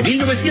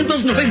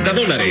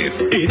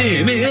 $24,990.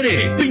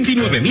 NMR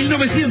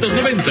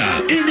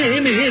 29,990.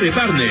 NMR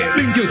Partner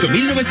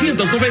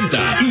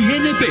 28,990 y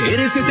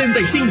NPR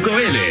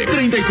 75L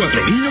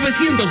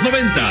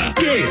 34,990.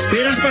 ¿Qué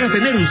esperas para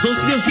tener un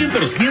socio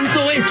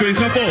 100% hecho en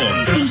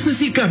Japón?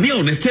 Luces y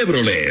camiones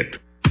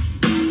Chevrolet.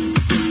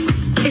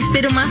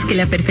 Espero más que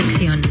la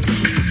perfección.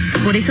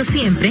 Por eso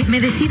siempre me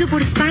decido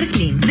por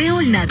Sparkling de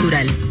All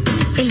Natural.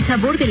 El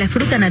sabor de la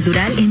fruta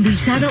natural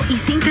endulzado y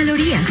sin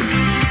calorías.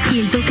 Y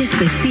el toque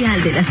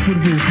especial de las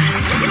burbujas.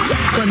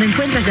 Cuando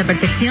encuentras la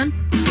perfección,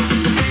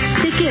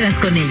 te quedas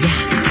con ella.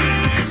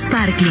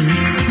 Sparkling,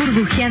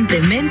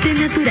 burbujeantemente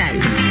natural.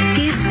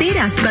 ¿Qué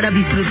esperas para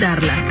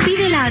disfrutarla?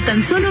 Pídela a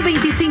tan solo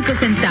 25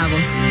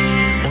 centavos.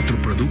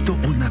 Otro producto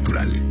All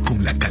Natural,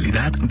 con la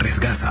calidad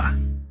Resgasa.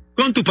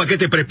 Con tu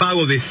paquete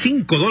prepago de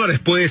 $5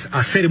 puedes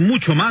hacer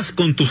mucho más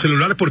con tu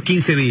celular por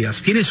 15 días.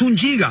 Tienes 1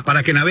 giga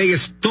para que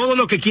navegues todo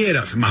lo que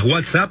quieras, más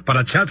WhatsApp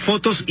para chat,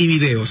 fotos y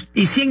videos.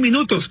 Y 100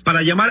 minutos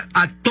para llamar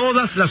a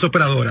todas las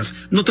operadoras.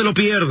 No te lo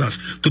pierdas.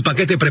 Tu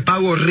paquete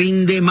prepago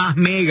rinde más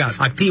megas.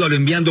 Actívalo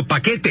enviando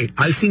paquete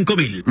al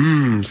 5,000.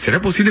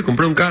 ¿Será posible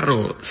comprar un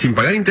carro sin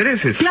pagar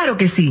intereses? Claro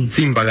que sí.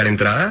 ¿Sin pagar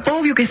entrada?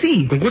 Obvio que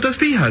sí. ¿Con cuotas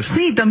fijas?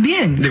 Sí,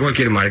 también. ¿De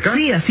cualquier marca?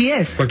 Sí, así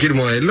es. ¿Cualquier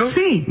modelo?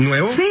 Sí.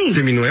 ¿Nuevo? Sí.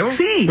 ¿Seminuevo?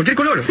 Sí. ¿Cualquier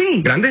color?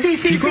 Sí. ¿Grande? Sí,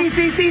 ¿Chico?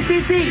 sí.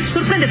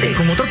 Sorpréndete.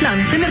 Con otro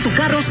plan, tener tu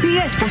carro sí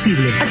es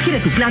posible. Adquiere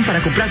tu plan para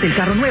comprarte el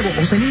carro nuevo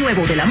o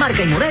seminuevo de la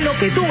marca y modelo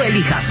que tú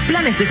elijas.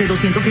 Planes desde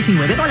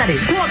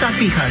 $219. Cuotas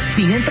fijas.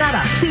 Sin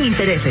entrada. Sin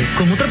intereses.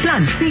 Con otro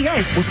plan sí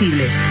es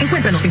posible.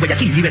 Encuéntranos en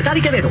Guayaquil, Libertad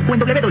y Quevedo o en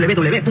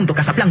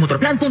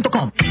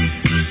www.casaplanmotorplan.com.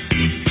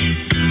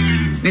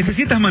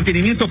 ¿Necesitas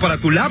mantenimiento para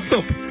tu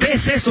laptop?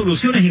 PC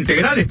Soluciones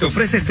Integrales te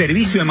ofrece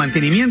servicio de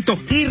mantenimiento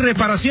y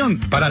reparación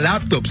para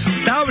laptops,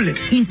 tablets,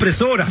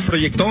 impresoras,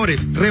 proyectores,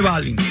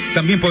 revaling.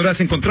 También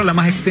podrás encontrar la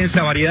más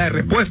extensa variedad de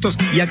repuestos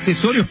y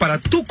accesorios para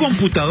tu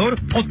computador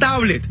o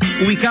tablet,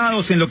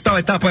 ubicados en la 8ª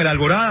etapa de la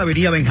Alborada,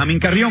 Avenida Benjamín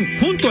Carrión,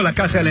 junto a la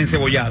Casa del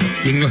Encebollado,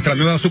 y en nuestra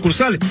nueva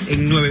sucursal,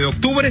 en 9 de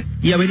octubre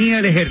y Avenida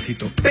del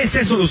Ejército.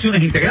 PC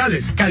Soluciones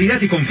Integrales, calidad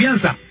y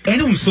confianza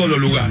en un solo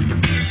lugar.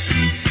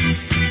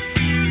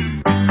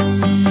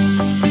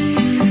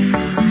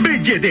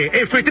 BYD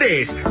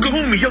F3 con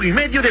 1,5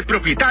 millones de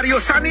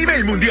propietarios a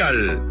nivel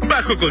mundial.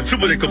 Bajo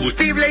consumo de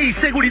combustible y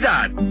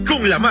seguridad,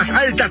 con la más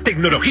alta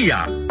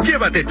tecnología.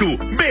 Llévate tu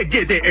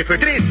BYD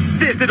F3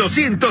 desde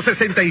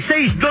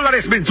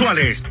 $266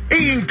 mensuales.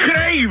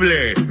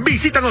 ¡Increíble!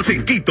 Visítanos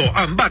en Quito,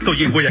 Ambato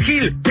y en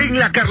Guayaquil, en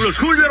la Carlos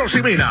Julio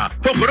Rosemena,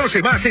 o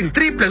conoce más en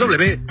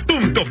www.byd.com.es.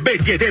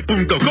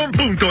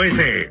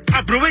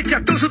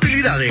 Aprovecha tus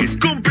utilidades,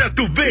 compra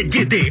tu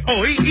BYD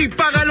hoy y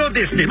págalo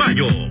desde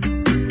mayo.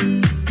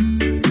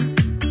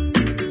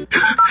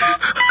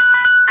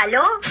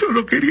 ¿Aló?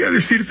 Solo quería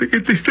decirte que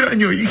te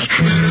extraño, hija.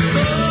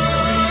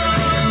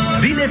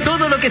 Dile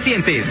todo lo que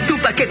sientes. Tu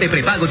paquete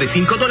prepago de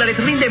 $5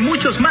 rinde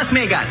muchos más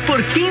megas.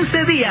 Por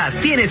 15 días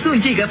tienes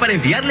 1 giga para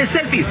enviarle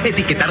selfies,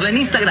 etiquetarla en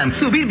Instagram,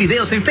 subir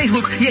videos en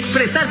Facebook y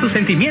expresar tus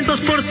sentimientos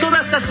por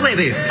todas las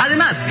redes.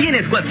 Además,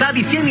 tienes WhatsApp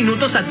y 100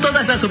 minutos a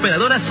todas las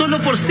operadoras solo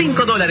por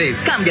 $5.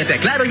 Cámbiate a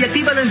Claro y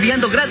actívalo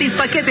enviando gratis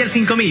paquete al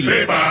 5000.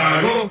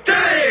 ¡Prepago! ¡Sí!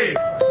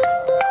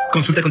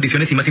 Consulta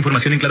condiciones y más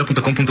información en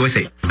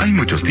claro.com.es. Hay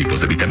muchos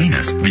tipos de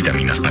vitaminas.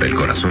 Vitaminas para el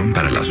corazón,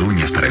 para las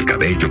uñas, para el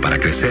cabello, para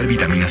crecer,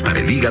 vitaminas para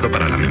el hígado,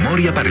 para la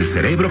memoria, para el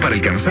cerebro, para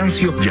el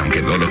cansancio. Y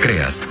aunque no lo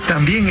creas,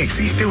 también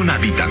existe una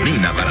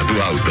vitamina para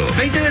tu auto.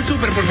 20 de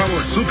Super, por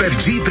favor. Super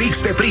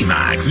G-Prix de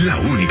Primax, la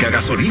única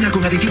gasolina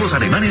con aditivos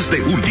alemanes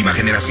de última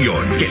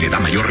generación, que le da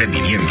mayor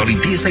rendimiento,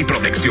 limpieza y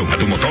protección a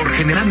tu motor,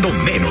 generando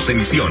menos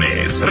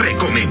emisiones.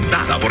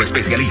 Recomendada por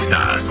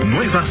especialistas.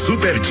 Nueva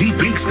Super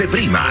G-Prix de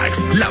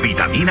Primax, la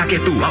vitamina que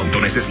tu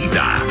auto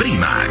necesita.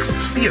 Primax,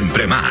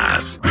 siempre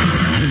más.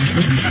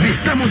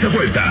 Estamos de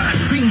vuelta,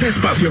 fin de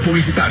espacio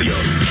publicitario.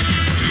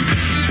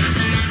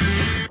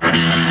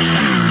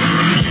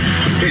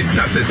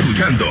 Estás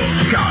escuchando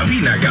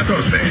Cabina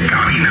 14.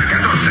 Cabina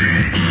 14.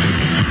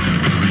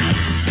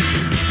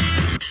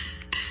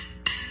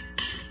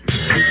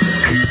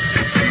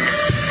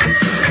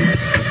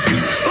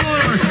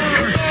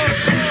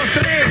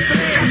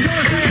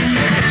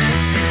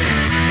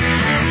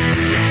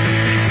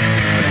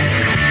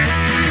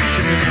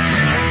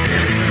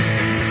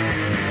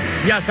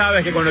 Ya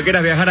sabes que cuando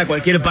quieras viajar a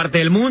cualquier parte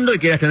del mundo y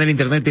quieras tener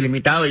internet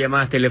ilimitado,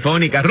 llamadas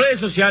telefónicas, redes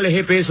sociales,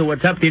 GPS o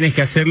WhatsApp, tienes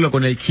que hacerlo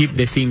con el chip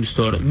de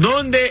SIM-Store.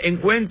 ¿Dónde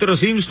encuentro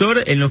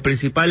SIM-Store? En los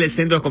principales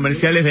centros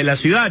comerciales de la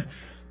ciudad.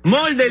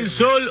 Mall del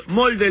Sol,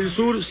 Mall del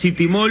Sur,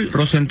 City Mall,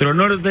 Rocentro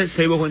Norte,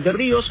 Ceibos o Entre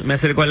Ríos. Me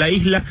acerco a la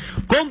isla,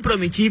 compro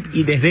mi chip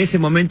y desde ese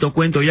momento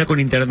cuento ya con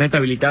internet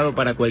habilitado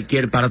para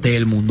cualquier parte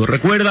del mundo.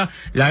 Recuerda,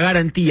 la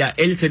garantía,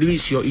 el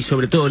servicio y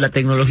sobre todo la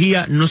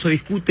tecnología no se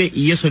discute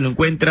y eso lo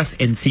encuentras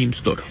en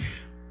SIM-Store.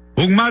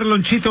 Un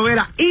Marlon Chito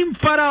Vera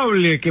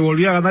imparable que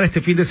volvió a ganar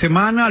este fin de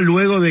semana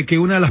luego de que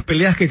una de las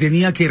peleas que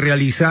tenía que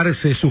realizar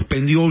se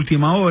suspendió a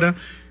última hora.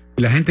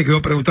 Y la gente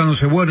quedó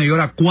preguntándose, bueno, ¿y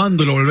ahora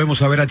cuándo lo volvemos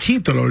a ver a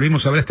Chito? Lo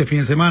volvimos a ver este fin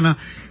de semana.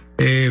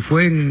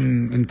 Fue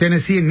en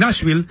Tennessee, en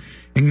Nashville,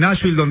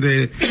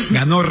 donde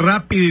ganó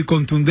rápido y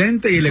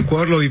contundente y el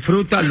Ecuador lo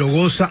disfruta, lo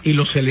goza y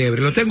lo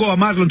celebra. Lo tengo a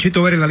Marlon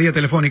Chito Vera en la línea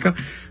telefónica.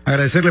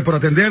 Agradecerle por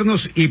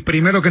atendernos y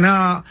primero que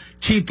nada,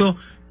 Chito,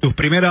 tus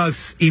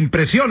primeras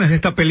impresiones de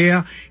esta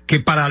pelea que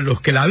para los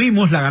que la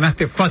vimos la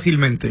ganaste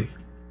fácilmente.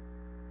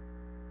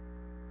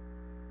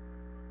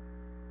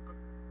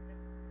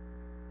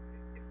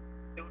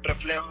 Un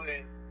reflejo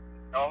de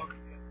trabajo que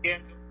estoy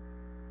haciendo.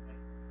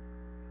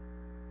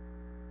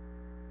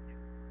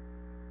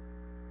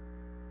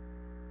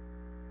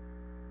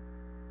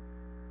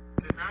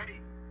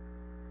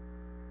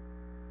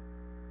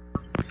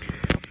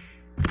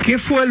 ¿Qué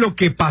fue lo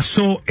que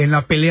pasó en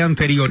la pelea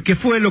anterior? ¿Qué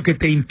fue lo que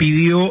te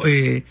impidió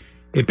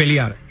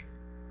pelear?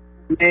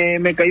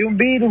 Me cayó un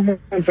virus, me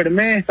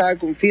enfermé, estaba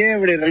con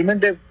fiebre,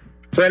 realmente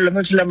fue de la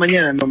noche a la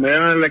mañana. Me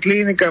dieron a la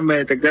clínica, me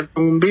detectaron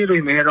un virus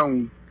y me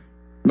dijeron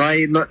no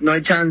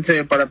hay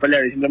chance para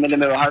pelear y simplemente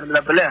me bajaron de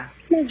la pelea.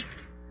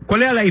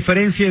 ¿Cuál era la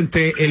diferencia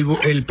entre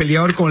el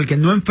peleador con el que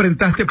no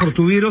enfrentaste por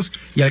tu virus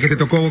y al que te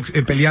tocó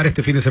pelear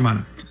este fin de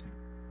semana?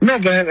 No,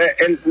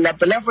 que la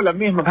pelea fue la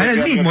misma. Era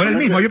el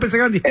mismo, yo pensé que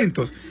eran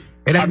distintos.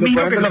 Era el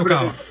mismo que te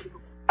tocaba.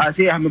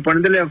 Así es, a mi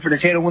oponente le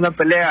ofrecieron una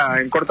pelea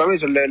en corto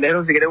aviso, le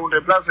dijeron si quería un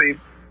reemplazo y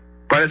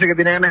parece que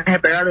tenía ganas de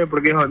pegarme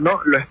porque dijo,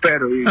 no, lo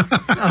espero. Y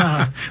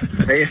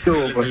ahí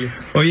estuvo. Pues.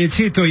 Oye,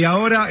 Chito, y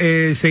ahora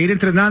seguir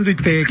entrenando y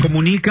te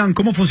comunican,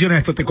 ¿cómo funciona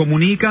esto? ¿Te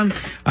comunican?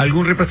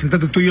 ¿Algún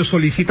representante tuyo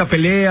solicita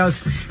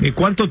peleas?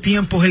 ¿Cuánto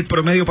tiempo es el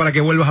promedio para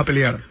que vuelvas a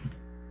pelear?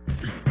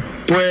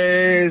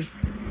 Pues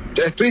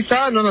estoy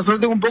sano, nosotros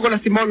tengo un poco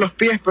lastimados los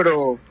pies,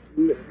 pero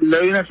le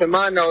doy una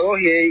semana o dos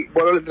y ahí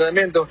vuelvo al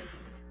entrenamiento.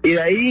 Y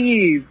de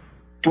ahí,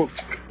 pues,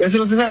 eso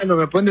no se sabe, no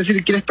me pueden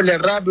decir quieres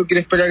pelear rápido,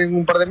 quieres pelear en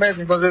un par de meses,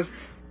 entonces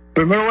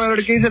primero voy a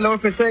ver qué dice la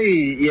UFC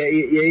y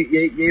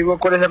ahí veo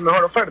cuál es la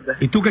mejor oferta.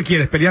 ¿Y tú qué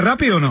quieres, pelear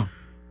rápido o no?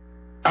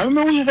 A mí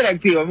me gusta ser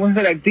activo,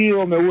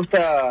 me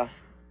gusta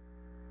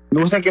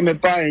que me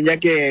paguen, ya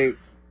que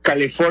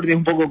California es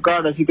un poco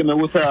caro, así que me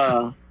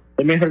gusta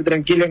también estar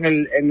tranquilo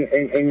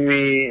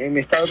en mi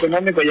estado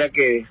económico, ya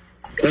que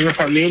tengo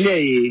familia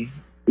y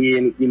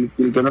el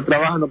que no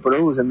trabaja no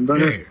produce.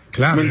 Entonces,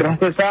 claro, mientras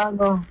esté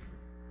sano,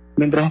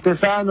 mientras esté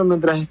sano,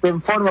 mientras esté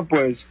en forma,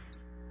 pues,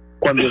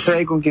 cuando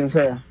sea y con quien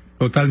sea.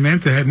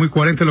 Totalmente, es muy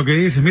coherente lo que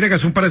dices. Mira que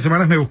hace un par de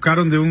semanas me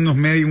buscaron de un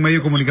medio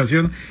de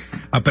comunicación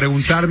a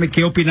preguntarme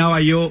qué opinaba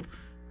yo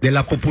de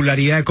la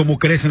popularidad de cómo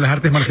crecen las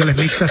artes marciales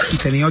mixtas, y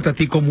teniéndote a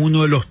ti como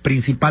uno de los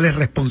principales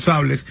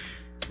responsables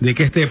de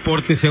que este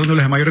deporte sea uno de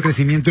los de mayor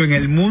crecimiento en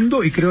el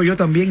mundo, y creo yo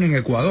también en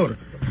Ecuador,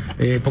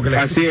 porque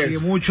la gente sigue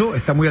mucho,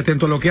 está muy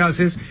atento a lo que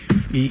haces,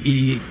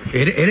 y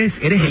eres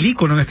el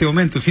ícono en este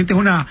momento. ¿Sientes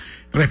una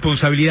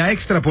responsabilidad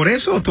extra por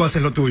eso o tú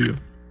haces lo tuyo?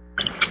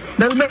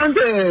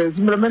 Realmente,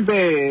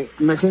 simplemente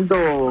me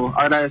siento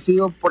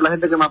agradecido por la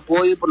gente que me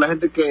apoya y por la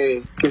gente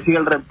que sigue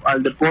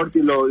al deporte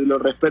y lo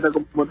respeta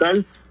como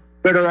tal.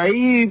 Pero de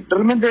ahí,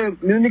 realmente,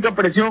 mi única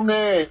presión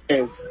es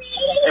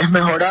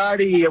mejorar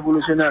y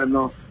evolucionar,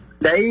 ¿no?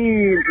 De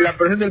ahí, la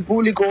presión del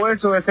público,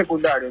 eso es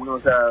secundario, ¿no? O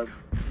sea,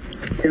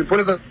 si el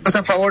público está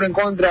a favor o en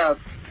contra,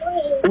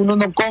 uno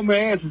no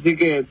come eso. Así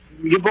que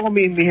yo pongo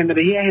mis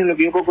energías en lo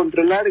que yo puedo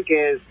controlar,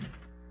 que es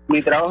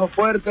mi trabajo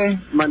fuerte,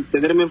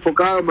 mantenerme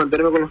enfocado,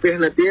 mantenerme con los pies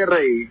en la tierra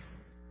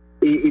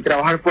y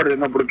trabajar fuerte,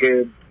 ¿no?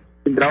 Porque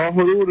sin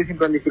trabajo duro y sin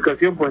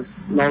planificación, pues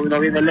no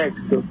viene el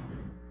éxito.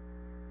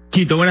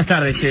 Chito, buenas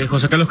tardes.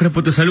 José Carlos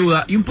Crespo te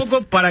saluda. Y un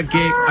poco para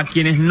que a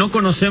quienes no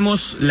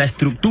conocemos la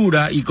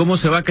estructura y cómo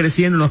se va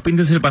creciendo nos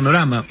pintes el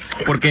panorama,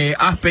 porque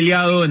has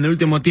peleado en el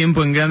último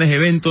tiempo en grandes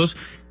eventos,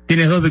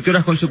 tienes 2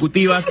 victorias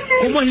consecutivas.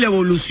 ¿Cómo es la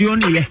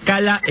evolución y la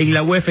escala en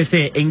la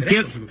UFC? ¿En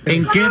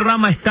qué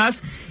rama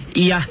estás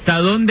y hasta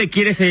dónde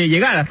quieres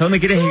llegar? ¿Hasta dónde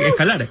quieres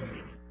escalar?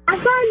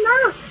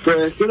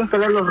 Pues quiero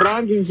escalar los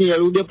rankings y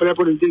algún día pelear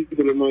por el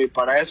título, ¿no? Y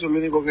para eso lo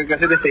único que hay que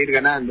hacer es seguir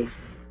ganando.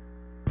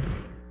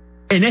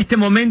 En este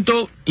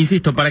momento,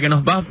 insisto, para que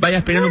nos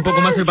vayas peleando un poco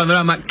más el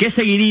panorama, ¿qué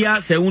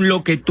seguiría según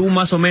lo que tú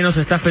más o menos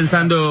estás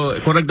pensando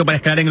correcto para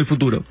escalar en el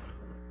futuro?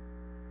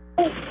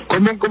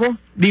 ¿Cómo?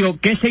 Digo,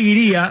 ¿qué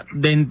seguiría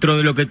dentro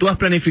de lo que tú has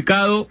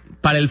planificado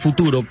para el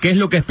futuro? ¿Qué es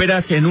lo que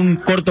esperas en un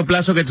corto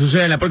plazo que te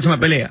suceda en la próxima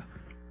pelea?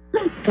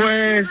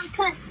 Pues,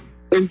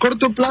 en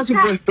corto plazo,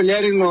 puedes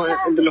pelear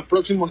entre los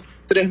próximos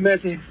 3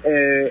 meses,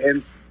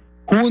 en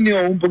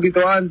junio o un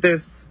poquito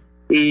antes,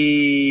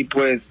 y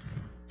pues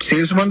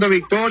seguir sumando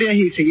victorias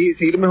y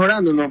seguir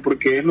mejorando, ¿no?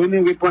 Porque es lo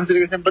único que puede hacer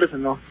esta empresa,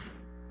 ¿no?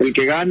 El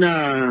que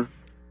gana,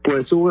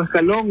 pues sube un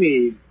escalón,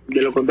 y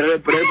de lo contrario de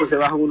perder, pues se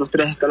bajan unos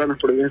 3 escalones,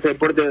 porque en este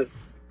deporte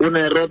una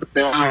derrota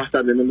te baja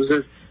bastante, ¿no?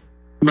 Entonces,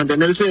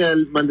 mantenerse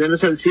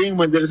al 100,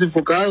 mantenerse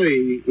enfocado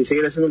y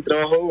seguir haciendo el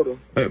trabajo duro.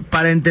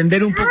 Para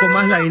entender un poco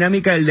más la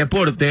dinámica del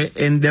deporte,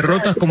 en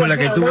derrotas como la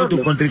que tuvo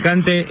tu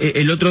contrincante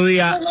el otro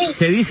día,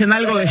 ¿se dicen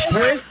algo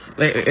después,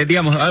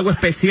 digamos, algo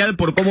especial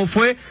por cómo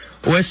fue,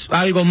 o es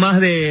algo más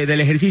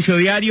del ejercicio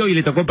diario y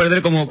le tocó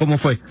perder como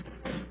fue?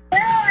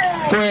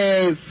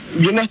 Pues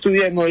yo no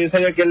estudié, no, yo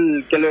sabía que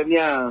él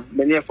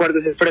venía fuerte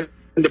desde el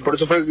frente, por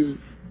eso fue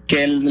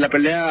que la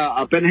pelea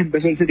apenas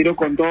empezó, él se tiró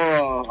con todo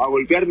a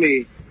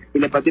golpearme y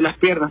le pateé las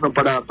piernas, ¿no?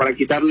 para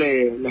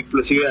quitarle la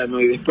explosividad,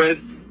 ¿no? Y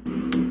después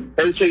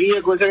él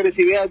seguía con esa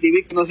agresividad y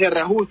vi que no hacía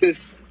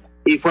reajustes,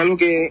 y fue algo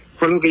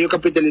que yo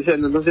capitalicé,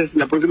 ¿no? Entonces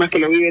la próxima vez que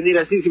lo vi venir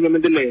así,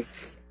 simplemente le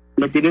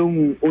tiré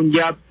un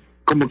jab,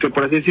 como que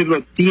por así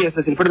decirlo, tías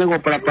hacia el frente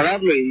como para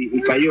pararlo,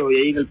 y cayó, y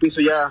ahí en el piso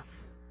ya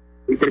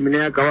y terminé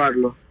de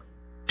acabarlo.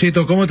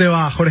 Chito, ¿cómo te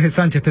va? Jorge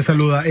Sánchez te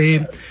saluda.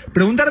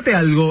 Preguntarte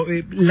algo,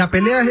 la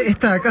pelea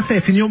esta de acá se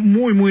definió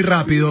muy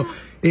rápido.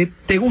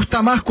 ¿Te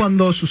gusta más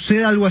cuando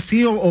sucede algo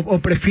así, o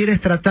prefieres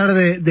tratar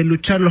de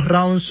luchar los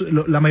rounds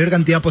la mayor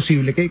cantidad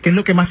posible? ¿Qué es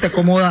lo que más te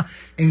acomoda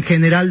en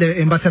general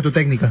en base a tu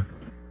técnica?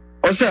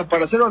 O sea,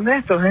 para ser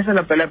honestos, esa es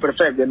la pelea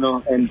perfecta,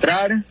 ¿no?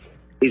 Entrar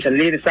y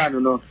salir sano,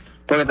 ¿no?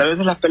 Porque tal vez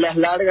en las peleas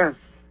largas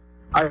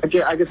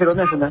hay que ser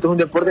honestos, ¿no? Esto es un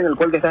deporte en el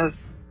cual te estás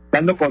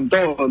dando con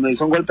todo, ¿no? Y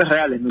son golpes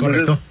reales, ¿no?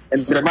 Entonces,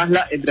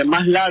 entre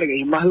más larga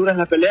y más dura es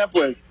la pelea,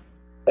 pues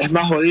es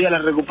más jodida la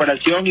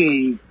recuperación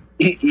y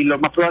lo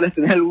más probable es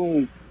tener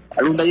algún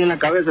daño en la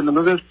cabeza, ¿no?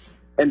 Entonces,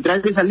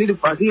 entrar y salir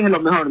así es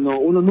lo mejor, ¿no?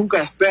 Uno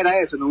nunca espera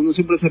eso, ¿no? Uno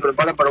siempre se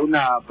prepara para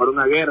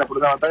una guerra, para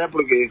una batalla,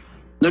 porque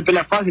no hay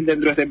pelea fácil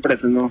dentro de esta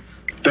empresa, ¿no?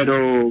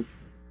 Pero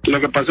lo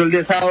que pasó el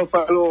día sábado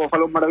fue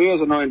algo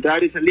maravilloso, ¿no?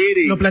 Entrar y salir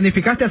y... ¿Lo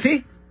planificaste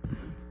así?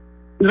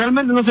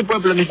 Realmente no se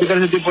puede planificar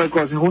ese tipo de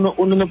cosas. Uno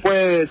no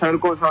puede saber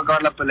cómo se va a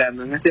acabar la pelea,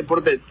 ¿no? En este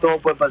deporte todo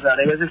puede pasar.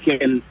 Hay veces que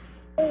el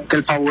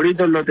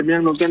favorito lo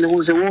terminan noqueando en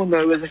un segundo,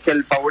 hay veces que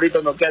el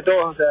favorito noquea a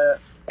todos, o sea,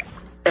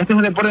 este es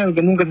un deporte en el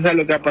que nunca se sabe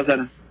lo que va a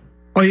pasar.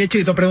 Oye,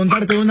 Chito,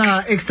 preguntarte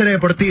una extra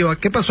deportiva,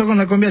 ¿qué pasó con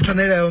la cumbia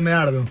chonera de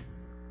Omeardo?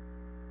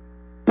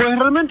 Pues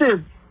realmente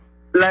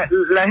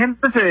la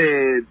gente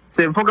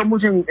se enfoca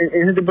mucho en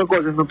ese tipo de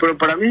cosas, ¿no? Pero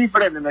para mí es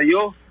diferente, ¿no?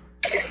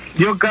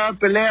 Yo cada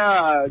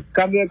pelea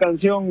cambio de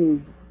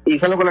canción y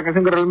salgo con la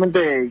canción que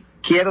realmente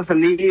quiero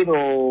salir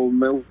o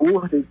me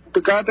gusta.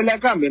 Cada pelea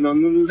cambia, no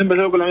siempre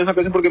salgo con la misma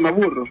canción porque me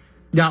aburro.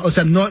 Ya, o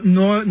sea, no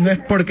es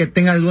porque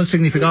tenga algún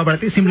significado para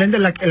ti, simplemente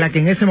la que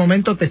en ese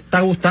momento te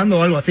está gustando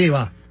o algo así,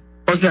 va.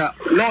 O sea,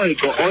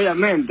 lógico,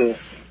 obviamente,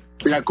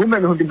 la cumbia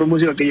no es un tipo de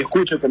música que yo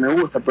escucho, que me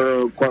gusta,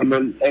 pero cuando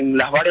en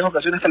las varias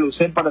ocasiones que lo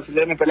usé para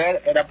salir a pelear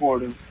era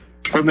por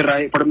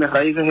por mis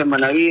raíces de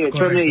Manaví, de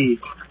Chone,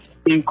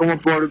 y como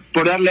por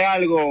darle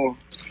algo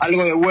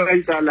de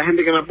vuelta a la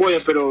gente que me apoya,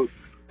 pero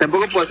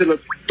tampoco puedo hacerlo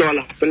todas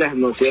las peleas,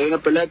 ¿no? Si hay una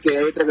pelea que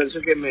hay otra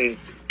canción que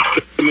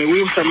me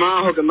gusta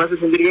más o que me hace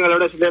sentir bien a la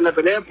hora de salir en la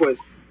pelea, pues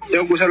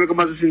tengo que usar lo que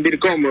me hace sentir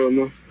cómodo,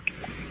 ¿no?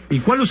 ¿Y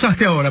cuál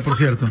usaste ahora, por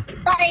cierto?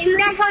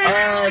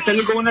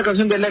 Salí con una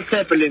canción de Led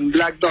Zeppelin,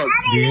 Black Dog.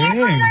 Bien,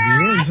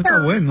 eso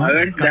está bueno. A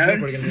ver.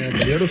 Porque en el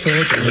anterior usé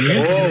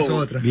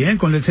otra. Bien,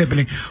 con Led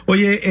Zeppelin.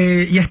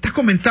 Oye, ya estás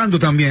comentando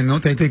también,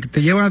 ¿no?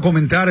 Te llevan a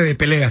comentar de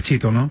peleas,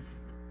 Chito, ¿no?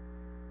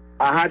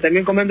 Ajá,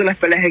 también comento las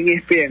peleas en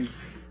ESPN.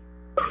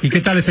 ¿Y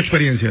qué tal esa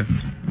experiencia?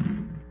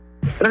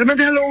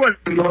 Realmente es algo bueno,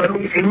 ¿no?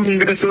 Es un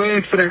ingreso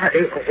extra,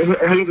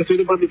 es algo que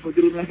estoy por mi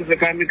futuro. Una vez que se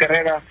acabe mi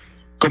carrera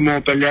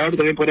como peleador,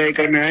 también podría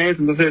dedicarme a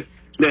eso. Entonces,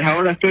 desde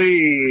ahora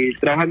estoy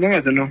trabajando en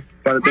eso, ¿no?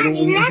 Para tener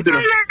un futuro.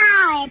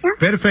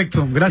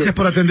 Perfecto, gracias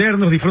por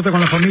atendernos, disfruta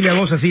con la familia,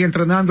 goza, sigue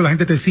entrenando, la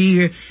gente te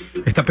sigue,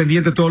 está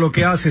pendiente de todo lo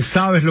que haces,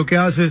 sabes lo que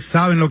haces,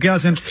 saben lo que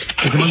hacen.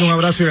 Te mando un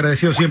abrazo y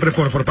agradecido siempre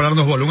por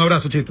pararnos bola. Un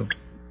abrazo, Chito.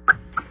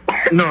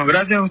 No,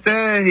 gracias a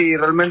ustedes y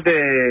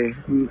realmente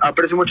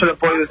aprecio mucho el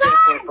apoyo de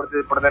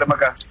ustedes por tenerme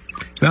acá.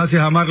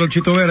 Gracias a Marlon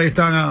Chito Vera, ahí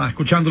están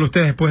escuchándolo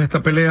ustedes después de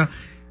esta pelea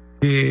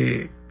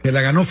que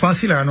la ganó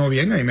fácil, la ganó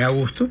bien, ahí me da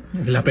gusto.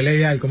 La pelea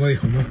ideal, como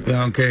dijo, ¿no?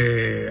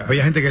 Aunque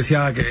había gente que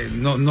decía que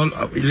no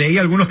leí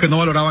algunos que no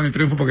valoraban el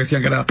triunfo porque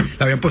decían que le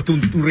habían puesto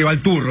un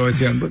rival turro,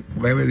 decían,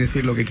 pueden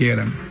decir lo que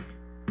quieran.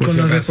 Con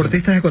los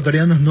deportistas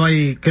ecuatorianos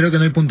creo que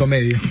no hay punto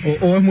medio.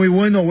 O es muy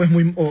bueno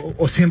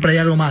o siempre hay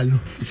algo malo.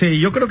 Sí,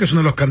 yo creo que es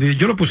uno de los candidatos,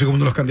 yo lo puse como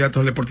uno de los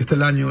candidatos al deportista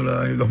del año,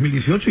 el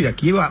 2018, y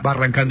aquí va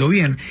arrancando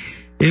bien.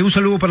 Un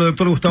saludo para el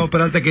doctor Gustavo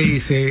Peralta que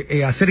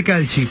dice, acerca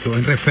del Chito,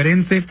 es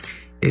referente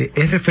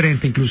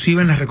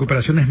inclusive en las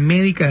recuperaciones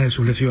médicas de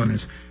sus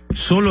lesiones.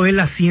 Solo él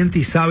la siente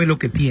y sabe lo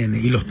que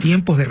tiene, y los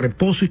tiempos de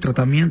reposo y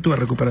tratamiento de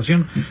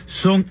recuperación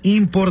son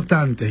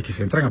importantes, que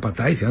se entran a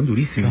patadas y se dan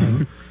durísimos,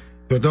 ¿no?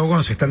 Sobre todo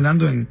cuando se están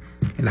dando en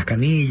las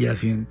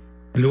canillas y en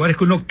lugares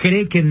que uno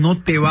cree que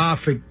no te va a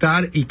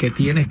afectar y que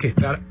tienes que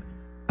estar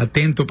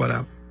atento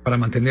para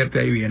mantenerte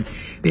ahí bien.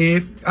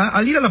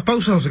 Al ir a la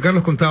pausa, José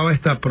Carlos contaba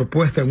esta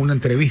propuesta en una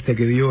entrevista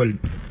que dio el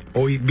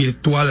hoy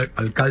virtual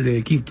alcalde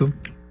de Quito.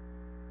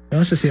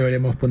 No sé si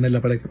deberíamos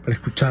ponerla para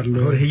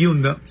escucharlo. Jorge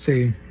Yunda.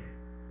 Sí.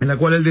 En la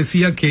cual él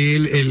decía que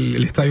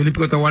el Estadio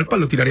Olímpico de Atahualpa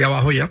lo tiraría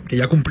abajo ya, que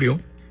ya cumplió.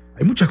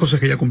 Hay muchas cosas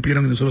que ya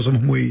cumplieron y nosotros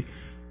somos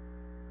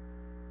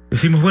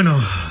decimos, bueno,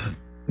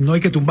 no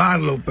hay que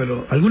tumbarlo,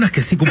 pero algunas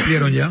que sí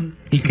cumplieron ya,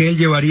 y que él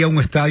llevaría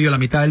un estadio a la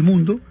mitad del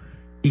mundo,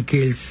 y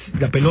que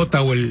la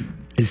pelota o el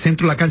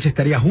centro de la cancha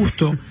estaría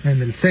justo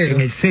en el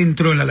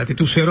centro, en la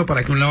latitud cero,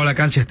 para que un lado de la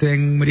cancha esté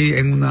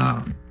en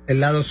una...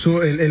 El lado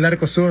sur, el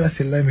arco sur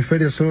hacia el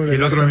hemisferio sur,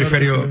 el otro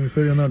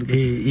hemisferio norte.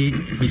 Y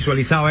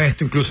visualizaba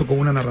esto incluso con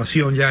una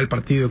narración ya del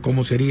partido, de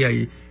cómo sería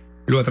y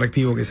lo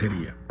atractivo que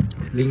sería.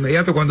 De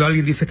inmediato, cuando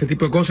alguien dice este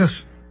tipo de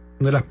cosas,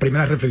 una de las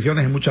primeras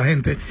reflexiones de mucha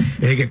gente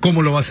es de que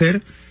cómo lo va a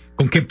hacer,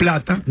 con qué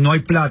plata, no hay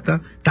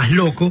plata, estás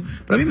loco.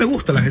 Pero a mí me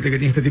gusta la gente que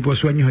tiene este tipo de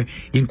sueños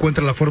y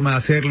encuentra la forma de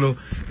hacerlo,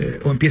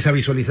 o empieza a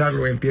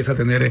visualizarlo, o empieza a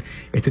tener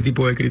este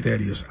tipo de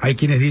criterios. Hay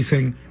quienes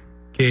dicen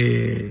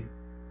que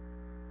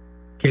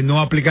no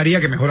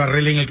aplicaría, que mejor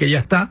arreglen el que ya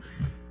está,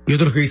 y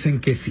otros que dicen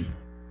que sí.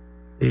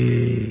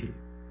 Ese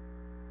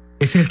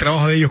es el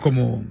trabajo de ellos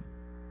como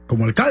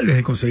alcaldes,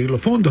 de conseguir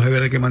los fondos, de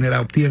ver de qué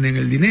manera obtienen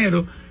el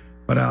dinero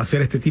para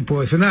hacer este tipo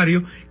de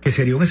escenario, que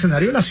sería un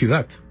escenario de la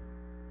ciudad.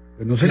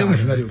 No sería un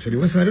escenario, sería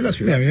un escenario de la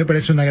ciudad. Mira, a mí me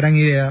parece una gran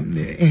idea.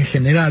 En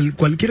general,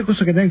 cualquier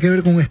cosa que tenga que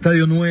ver con un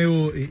estadio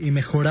nuevo y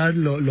mejorar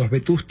los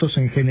vetustos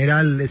en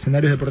general,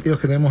 escenarios deportivos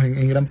que tenemos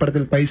en gran parte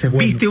del país es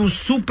bueno. ¿Viste un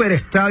super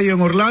estadio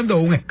en Orlando o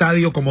un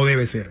estadio como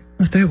debe ser?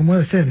 Un estadio como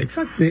debe ser.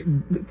 Exacto.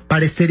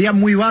 Parecería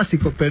muy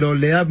básico, pero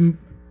le da,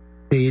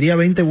 te diría,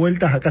 20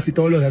 vueltas a casi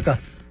todos los de acá.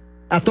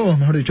 A todos,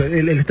 mejor dicho.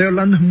 El estadio de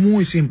Orlando es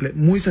muy simple,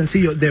 muy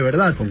sencillo, de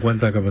verdad. ¿Con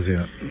cuánta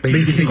capacidad?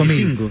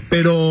 25.000.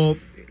 Pero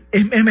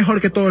es mejor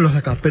que todos los de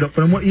acá.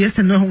 Y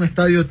ese no es un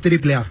estadio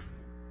AAA.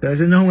 O sea,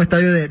 ese no es un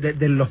estadio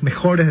de los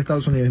mejores de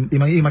Estados Unidos.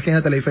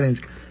 Imagínate la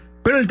diferencia.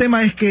 Pero el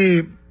tema es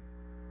que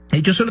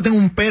yo solo tengo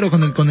un pero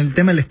con el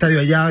tema del estadio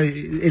allá,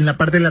 en la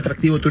parte del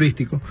atractivo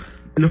turístico.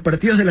 En los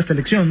partidos de la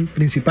selección,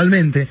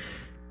 principalmente,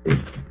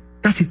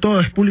 casi todo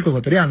es público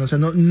ecuatoriano. O sea,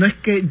 no es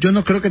que yo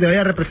no creo que te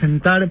vaya a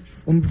representar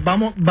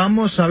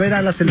vamos a ver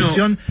a la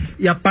selección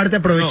y aparte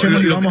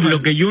aprovechemos y vamos a...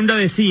 Lo que Yunda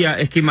decía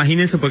es que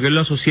imagínense, porque él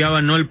lo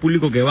asociaba no al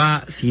público que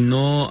va,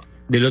 sino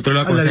del otro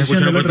lado, cuando estás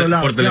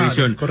escuchando por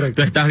televisión.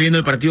 Correcto. Tú estás viendo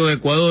el partido de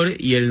Ecuador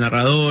y el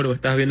narrador, o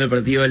estás viendo el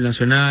partido del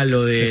Nacional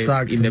o de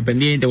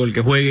Independiente, o el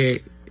que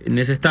juegue en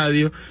ese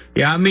estadio,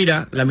 y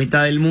mira, la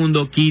mitad del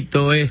mundo,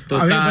 Quito, esto,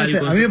 a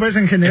mí me parece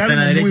en general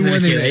una muy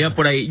buena idea. Ya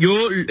por ahí.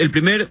 Yo,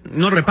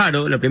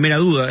 la primera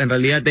duda, en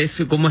realidad,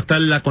 es cómo está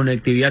la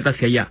conectividad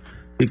hacia allá,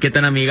 y qué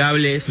tan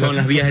amigables son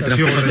las vías de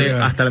transporte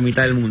hasta la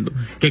mitad del mundo,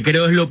 que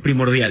creo es lo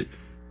primordial.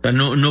 O sea,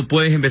 no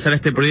puedes empezar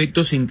este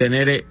proyecto sin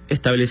tener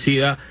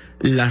establecida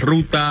las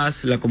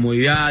rutas, la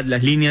comodidad,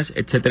 las líneas,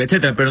 etcétera,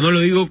 etcétera. Pero no lo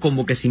digo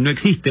como que si no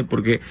existe,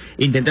 porque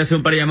intenté hacer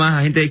un par de llamadas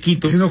a gente de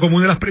Quito, sino como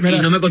una de las primeras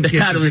y no me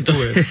contestaron,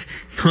 entonces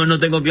no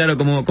tengo claro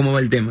cómo va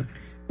el tema.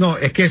 No,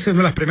 es que esa es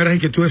una de las primeras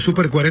inquietudes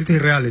súper coherentes y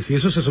reales. Si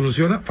eso se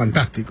soluciona,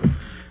 fantástico.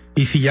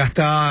 Y si ya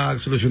está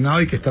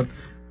solucionado y que está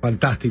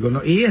fantástico,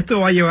 ¿no? Y esto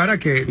va a llevar a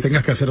que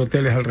tengas que hacer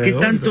hoteles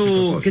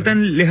alrededor. ¿Qué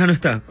tan lejano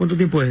está? ¿Cuánto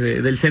tiempo es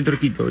del centro de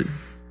Quito?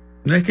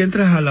 No es que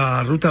entras a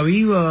la Ruta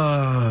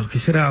Viva, ¿qué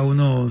será?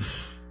 Unos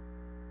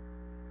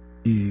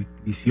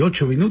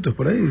 18 minutos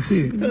por ahí,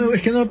 sí. No,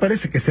 es que no me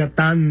parece que sea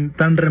tan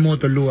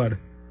remoto el lugar.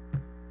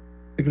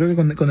 Yo creo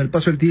que con el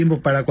paso del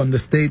tiempo, para cuando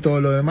esté y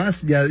todo lo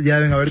demás, ya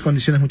deben haber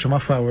condiciones mucho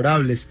más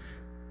favorables.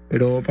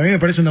 Pero para mí me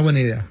parece una buena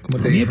idea. Como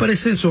te a mí dije. me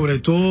parecen sobre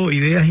todo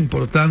ideas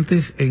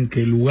importantes en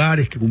que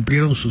lugares que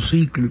cumplieron su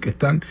ciclo y que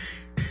están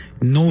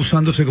no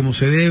usándose como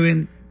se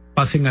deben,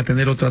 pasen a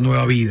tener otra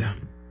nueva vida.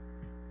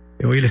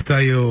 Hoy el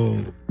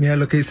estadio... Mira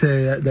lo que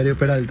dice Darío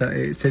Peralta.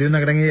 Sería una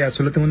gran idea.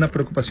 Solo tengo una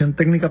preocupación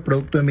técnica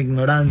producto de mi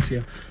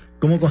ignorancia.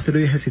 ¿Cómo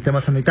construyes el sistema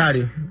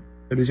sanitario?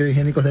 Servicios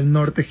higiénicos del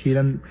norte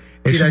girarían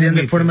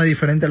de forma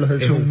diferente a los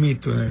del sur. Es un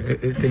mito,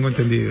 tengo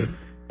entendido.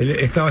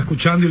 Estaba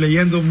escuchando y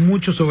leyendo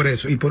mucho sobre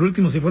eso. Y por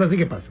último, si fuera así,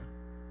 ¿qué pasa?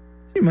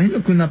 Sí,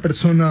 imagino que una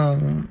persona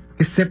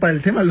que sepa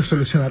del tema lo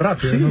soluciona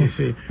rápido, sí, ¿no?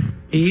 Sí.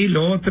 Y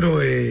lo otro,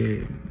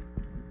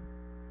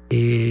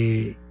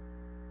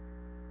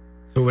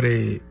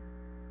 sobre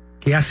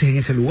qué haces en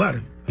ese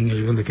lugar,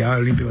 donde quedaba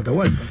el Olímpico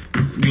Atahualpa.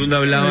 Y uno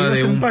hablaba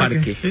de un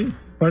parque. Sí.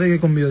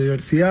 Parque con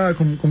biodiversidad,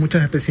 con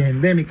muchas especies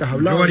endémicas.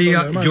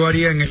 Yo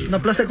haría en el...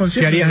 Una plaza de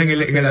conciertos. ¿Qué harías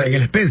en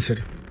el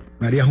Spencer?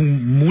 ¿Harías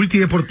un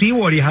multideportivo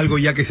o harías algo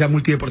ya que sea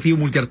multideportivo,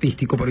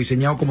 multiartístico, pero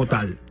diseñado como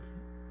tal?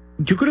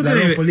 Yo creo la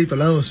que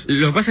dos.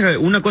 Lo que pasa es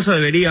que una cosa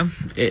debería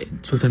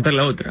sustentar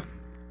la otra.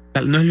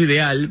 No es lo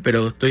ideal,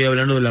 pero estoy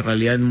hablando de la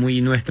realidad muy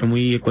nuestra,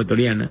 muy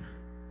ecuatoriana,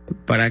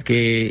 para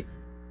que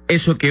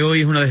eso que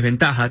hoy es una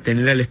desventaja,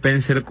 tener al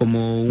Spencer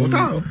como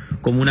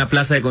una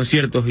plaza de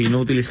conciertos y no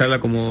utilizarla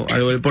como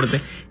algo de deporte,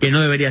 que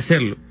no debería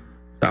hacerlo.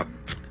 O sea,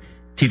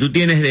 si tú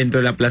tienes dentro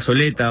de la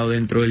plazoleta o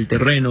dentro del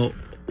terreno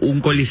un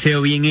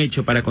coliseo bien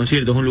hecho para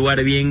conciertos, un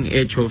lugar bien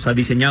hecho, o sea,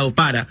 diseñado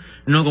para,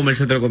 no como el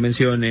centro de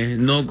convenciones,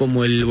 no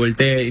como el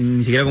Voltaire,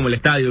 ni siquiera como el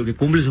estadio, que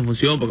cumple su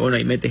función, porque bueno,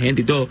 ahí mete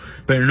gente y todo,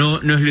 pero no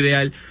es lo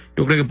ideal.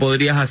 Yo creo que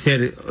podrías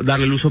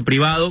darle el uso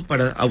privado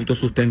para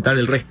autosustentar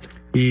el resto.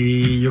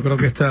 Y yo creo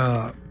que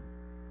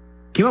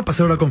 ¿qué va a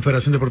pasar con la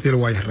Confederación Deportiva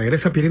Uruguaya?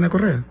 ¿Regresa Pierina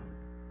Correa?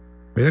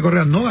 Pierina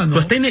Correa no ganó.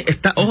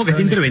 Ojo que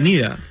está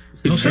intervenida.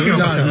 No sé qué va a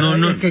pasar.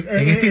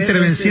 En esta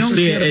intervención...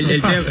 Sí,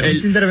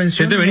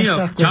 intervención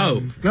intervenida.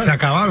 Chao. Se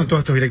acabaron todos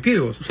estos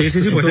directivos. Sí, pues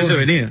está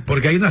intervenida.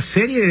 Porque hay una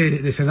serie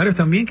de escenarios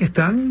también que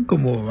están,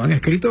 como han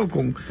escrito,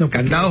 con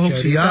candados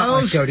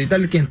oxidados. Que ahorita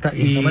el quien está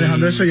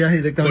manejando eso ya es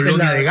directamente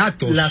de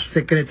gatos. La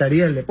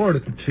Secretaría del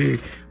Deporte. Sí,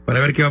 para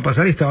ver qué va a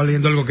pasar. Y estaba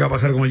leyendo algo que va a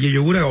pasar con el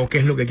Yeyo Ura, o qué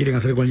es lo que quieren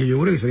hacer con el Yeyo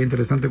Ura, y sería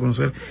interesante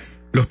conocer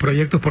los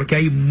proyectos, porque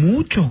hay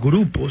muchos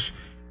grupos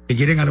que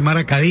quieren armar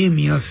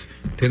academias,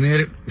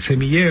 tener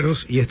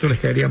semilleros, y esto les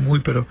caería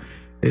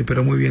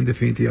pero muy bien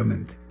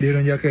definitivamente.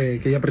 Vieron ya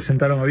que ya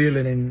presentaron a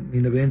Bieler en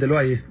Independiente del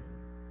Valle.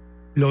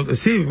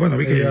 Sí, bueno,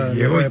 vi que ya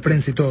llegó de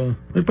prensa y todo.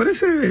 Me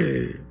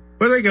parece,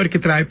 bueno, hay que ver qué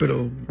trae,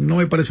 pero no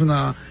me parece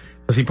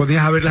si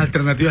ponías a ver las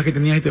alternativas que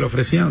tenías y te lo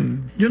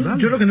ofrecían. Yo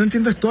lo que no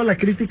entiendo es toda la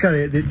crítica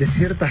de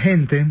cierta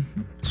gente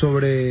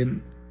sobre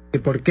que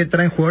por qué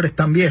traen jugadores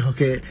tan viejos,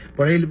 que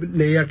por ahí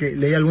leía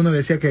alguno que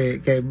decía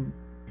que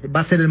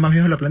va a ser el más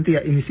viejo de la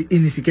plantilla, y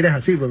ni siquiera es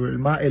así, porque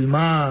el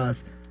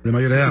más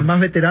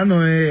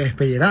veterano es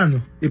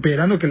Pellerano, y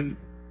Pellerano, que es un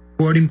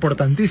jugador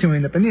importantísimo e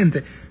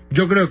Independiente.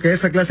 Yo creo que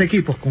esa clase de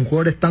equipos con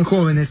jugadores tan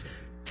jóvenes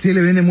sí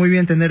le viene muy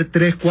bien tener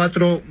 3,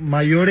 4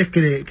 mayores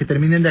que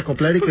terminen de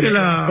acoplar y porque que le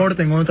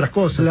aporten otras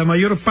cosas. La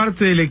mayor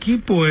parte del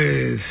equipo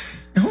es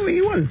joven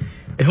igual.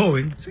 Es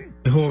joven, sí.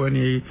 Es joven.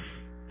 ¿Y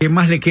qué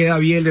más le queda a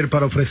Bieler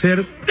para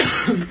ofrecer?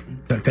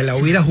 Te la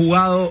hubiera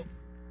jugado,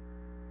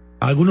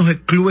 algunos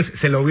clubes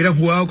se la hubieran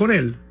jugado con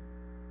él,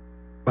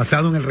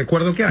 basado en el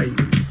recuerdo que hay.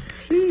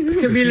 Es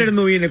que Bieler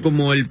no viene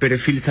como el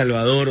perfil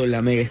Salvador o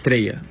la mega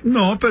estrella.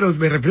 No, pero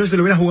me refiero a que se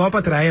lo hubiera jugado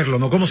para traerlo,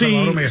 no como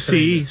Salvador o mega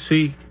estrella.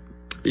 Sí.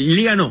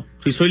 Liga no.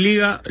 Si soy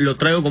Liga, lo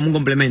traigo como un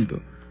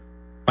complemento.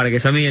 Para que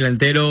sea mi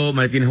delantero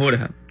Martínez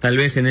Borja. Tal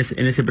vez en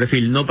ese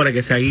perfil. No para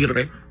que sea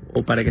Aguirre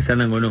o para que sea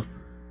Nangonó.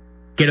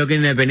 Creo que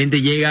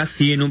Independiente llega,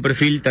 sí, en un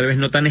perfil tal vez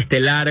no tan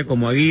estelar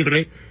como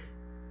Aguirre,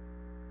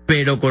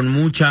 pero con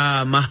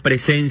mucha más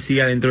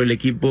presencia dentro del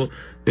equipo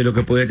de lo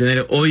que podría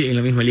tener hoy en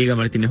la misma Liga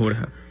Martínez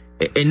Borja.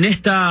 En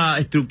esta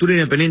estructura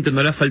Independiente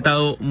no le ha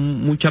faltado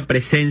mucha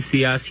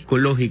presencia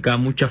psicológica,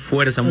 mucha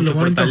fuerza, mucha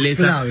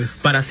fortaleza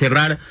para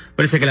cerrar.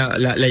 Parece que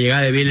la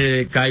llegada de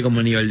Bieler cae como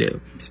anillo al dedo.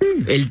 Sí.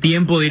 El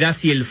tiempo dirá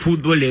si el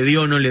fútbol le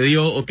dio o no le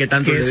dio, o qué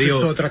tanto le dio.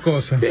 Es otra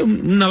cosa.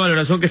 Una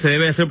valoración que se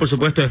debe hacer, por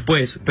supuesto,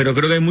 después. Pero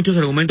creo que hay muchos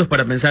argumentos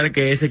para pensar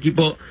que ese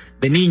equipo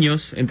de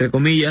niños, entre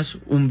comillas,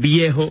 un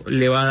viejo,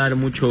 le va a dar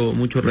mucho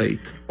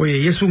rédito. Oye,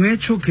 ¿y es un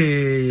hecho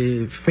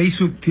que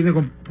Facebook tiene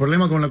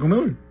problema con la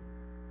Conmebol?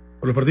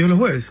 ¿Por los partidos los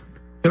jueves?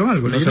 Pero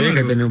algo, No sabía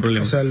que tenía un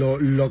problema. O sea,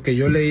 lo que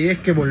yo leí es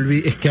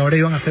que ahora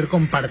iban a ser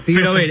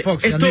compartidos Pero a ver, con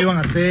Fox, ya esto, no iban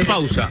a hacer...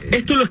 pausa.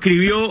 Esto lo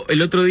escribió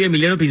el otro día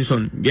Emiliano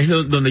Pinzón, y es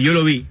donde yo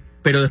lo vi,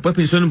 pero después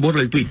Pinzón borra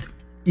el tweet.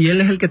 Y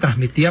él es el que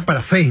transmitía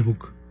para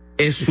Facebook.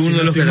 Es Si uno no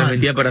de los que estoy mal.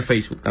 transmitía para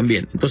Facebook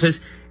también.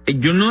 Entonces,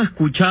 yo no he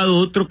escuchado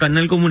otro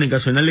canal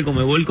comunicacional de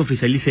Conmebol que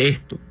oficialice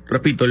esto.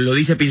 Repito, lo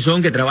dice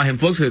Pinzón, que trabaja en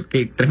Fox,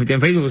 que transmitía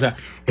en Facebook. O sea,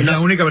 Es la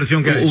única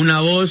versión que hay.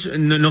 Una voz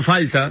no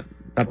falsa.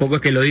 Tampoco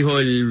es que lo dijo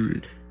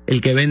el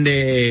que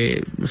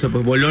vende, no sé,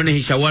 pues bolones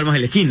y shawarmas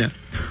en la esquina.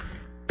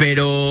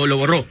 Pero lo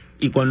borró.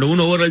 Y cuando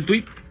uno borra el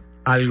tweet,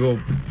 Algo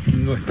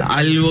no está.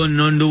 algo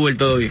no anduvo del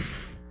todo bien.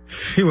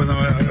 Sí, bueno,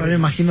 Ahora me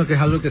imagino que es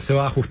algo que se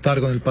va a ajustar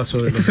con el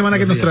paso de esta los- semana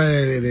que los nos días.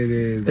 trae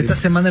de Esta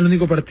semana el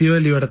único partido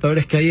de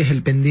Libertadores que hay es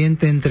el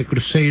pendiente entre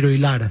Cruzeiro y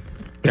Lara.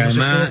 Que no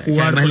se además, puede que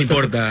jugar además le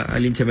porque- importa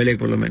al hincha Melec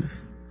por lo menos.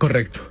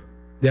 Correcto.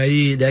 De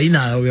ahí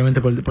nada, obviamente,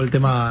 por el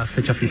tema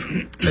fecha FIFA.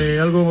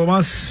 algo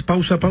más,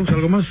 pausa,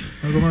 algo más.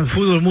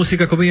 Fútbol,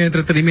 música, comida y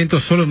entretenimiento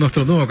solo en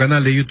nuestro nuevo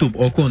canal de YouTube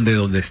Oconde,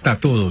 donde está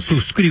todo.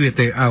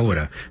 Suscríbete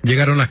ahora.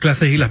 Llegaron las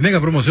clases y las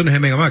mega promociones de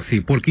Mega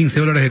Maxi. Por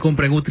 $15 de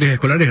compra en útiles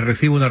escolares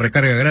recibe una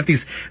recarga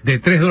gratis de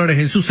 $3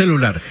 en su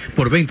celular.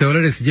 Por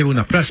 $20 lleva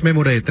una flash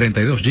memory de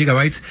 32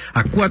 GB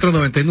a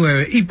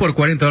 $4.99 y por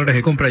 $40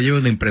 de compra lleva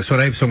una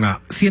impresora Epson a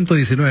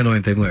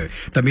 $119.99.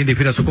 También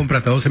difiera su compra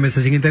hasta 12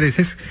 meses sin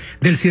intereses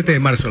del 7 de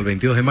marzo al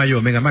 22 de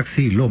mayo. Mega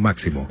Maxi, lo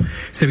máximo.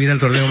 Se viene el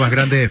torneo más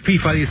grande de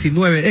FIFA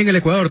 19 en el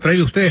Ecuador,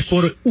 traído a ustedes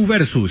por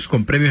Uversus,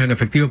 con premios en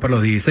efectivo para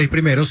los 16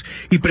 primeros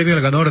y premio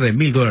al ganador de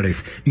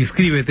 $1,000.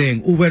 Inscríbete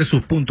en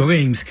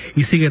uversus.games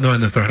y síguenos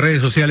en nuestras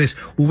redes sociales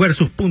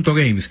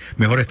uversus.games.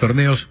 Mejores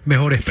torneos,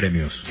 mejores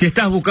premios. Si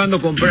estás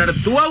buscando comprar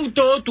tu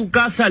auto o tu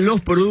casa,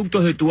 los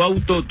productos de tu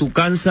auto o tu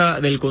casa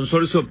del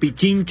consorcio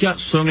Pichincha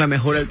son la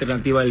mejor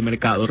alternativa del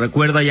mercado.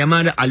 Recuerda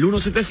llamar al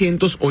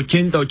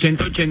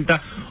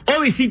 1-700-80-80-80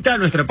 o visita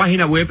nuestra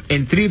página web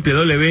en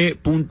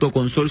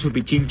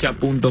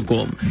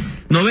www.consorciopichincha.com.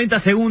 90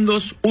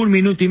 segundos, 1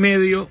 minuto y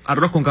medio,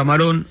 arroz con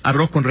camarón,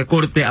 arroz con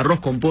recorte, arroz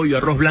con pollo,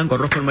 arroz blanco,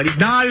 arroz con marisco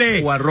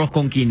o arroz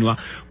con quinoa.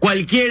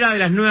 Cualquiera de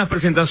las nuevas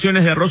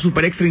presentaciones de arroz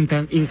super extra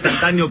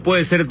instantáneo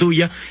puede ser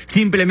tuya,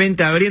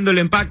 simplemente abriendo el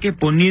empaque,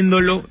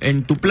 poniéndolo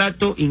en tu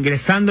plato,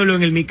 ingresándolo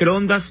en el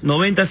microondas,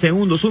 90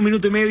 segundos, 1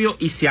 minuto y medio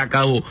y se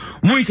acabó.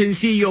 Muy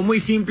sencillo, muy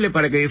simple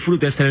para que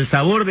disfrutes el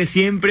sabor de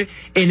siempre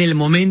en el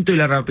momento y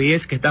la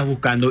rapidez que estás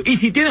buscando. Y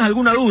si tienes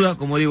alguna duda,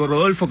 como digo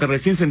Rodolfo, que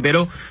recién se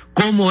enteró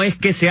cómo es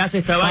que se hace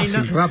esta Fácil,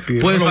 vaina,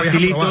 rápido, puedes no lo vayas a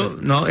facilito,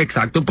 probar. no,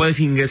 exacto, puedes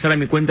ingresar a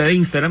mi cuenta de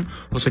Instagram,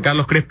 José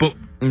Carlos Crespo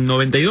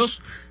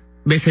 92,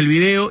 ves el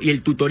video y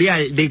el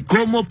tutorial de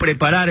cómo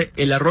preparar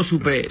el arroz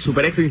super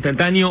extra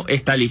instantáneo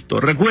está listo.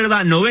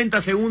 Recuerda,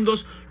 90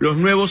 segundos, los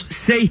nuevos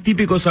 6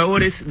 típicos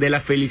sabores de la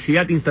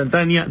felicidad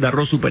instantánea de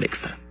arroz super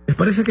extra. ¿Les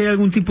parece que hay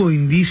algún tipo de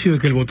indicio de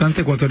que el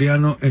votante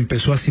ecuatoriano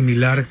empezó a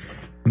asimilar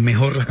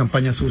mejor las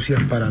campañas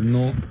sucias para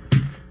no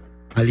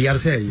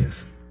aliarse a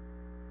ellas?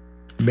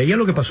 Veía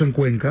lo que pasó en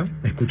Cuenca,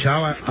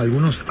 escuchaba a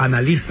algunos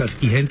analistas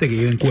y gente que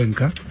vive en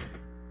Cuenca,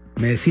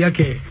 me decía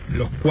que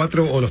los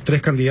 4 o los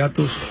 3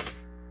 candidatos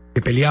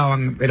que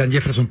peleaban eran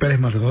Jefferson Pérez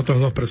más las otras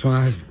 2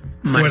 personas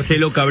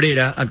Marcelo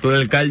Cabrera, actual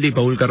alcalde, y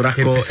Paul que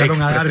Carrasco,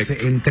 empezaron a ex darse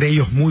prefecto. entre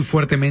ellos muy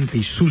fuertemente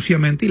y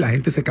suciamente, y la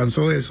gente se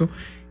cansó de eso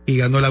y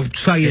ganó el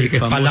outsider, El que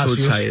es famoso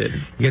Palacios, outsider.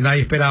 y que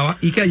nadie esperaba,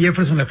 y que a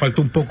Jefferson le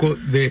faltó un poco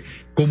de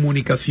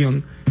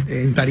comunicación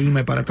en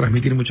tarima para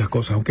transmitir muchas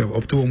cosas, aunque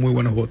obtuvo muy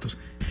buenos votos.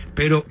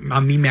 Pero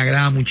a mí me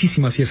agrada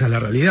muchísimo si esa es la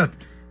realidad.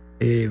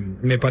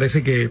 Me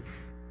parece que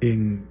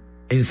en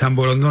San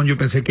Borondón yo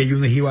pensé que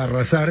Yunes iba a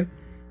arrasar,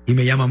 y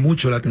me llama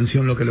mucho la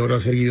atención lo que logró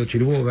hacer Guido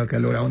Chiriboga, que ha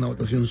logrado una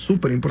votación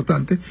súper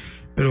importante,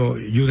 pero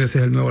Yunes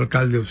es el nuevo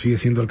alcalde, o sigue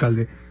siendo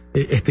alcalde,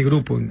 este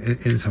grupo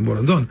en San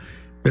Borondón.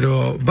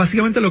 Pero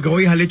básicamente lo que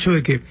voy es al hecho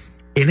de que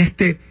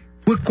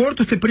fue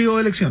corto este periodo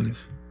de elecciones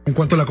en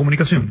cuanto a la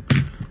comunicación,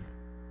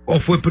 o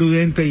fue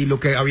prudente y lo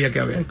que había que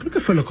haber. Creo que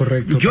fue lo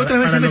correcto. Yo otras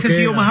veces me he lo que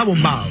sentido era. más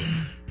abombado.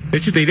 De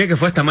hecho, te diría que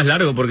fue hasta más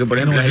largo, porque, por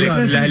ejemplo, No,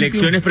 las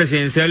elecciones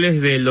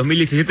presidenciales del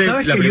 2017,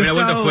 ¿Sabes la que yo primera he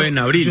vuelta estado- fue en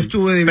abril. Yo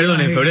estuve de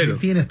Perdón, en viaje febrero.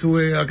 Argentina,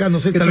 estuve acá, no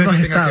sé, Que tal tú vez no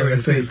has tenga que estado, ver,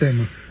 ese es sí. el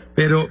tema.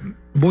 Pero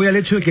voy al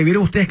hecho de que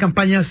vieron ustedes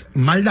campañas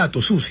mal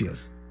datos,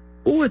 sucias.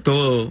 Hubo de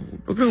todo.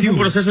 Yo creo que Sí, fue un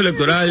hubo. proceso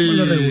electoral Como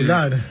lo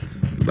regular.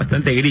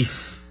 bastante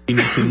gris,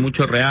 sin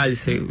mucho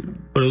realce,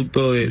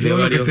 producto de Yo lo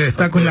que varios te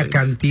destaco es la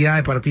factores. cantidad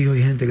de partidos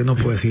y gente que no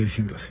puede seguir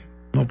siendo así.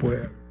 No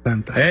puede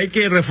tanta. Hay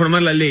que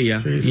reformar la ley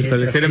ya, y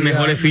establecer Mientras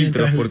mejores siga-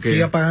 filtros, mientras porque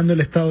siga pagando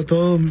el Estado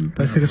todo, me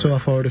parece que eso va a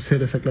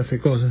favorecer esa clase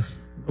de cosas.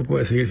 No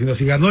puede seguir siendo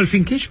así. Ganó el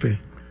Finquishpe.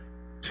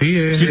 Sí,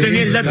 sí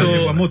tenía el de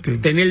dato, Guamote.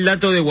 tenía el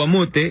dato de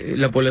Guamote,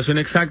 la población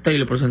exacta y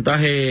el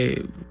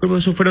porcentaje, creo que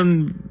eso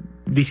fueron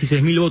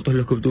 16.000 votos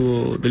los que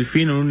obtuvo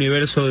Delfín en un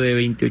universo de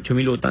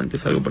 28.000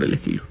 votantes, algo por el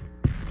estilo.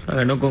 O sea,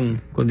 ganó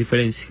con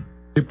diferencia.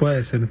 Sí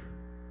puede ser.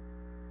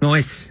 No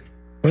es.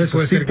 Por eso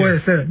Puede sí ser que- puede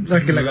ser. O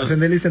sea, que la canción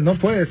de él dice, no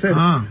puede ser.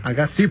 Ah.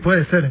 Acá sí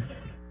puede ser.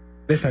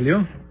 ¿Le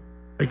salió?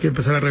 Hay que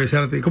empezar a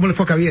revisar. ¿Cómo le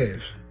fue a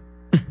Caviedes?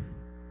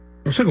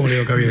 No sé cómo le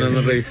digo Cabina.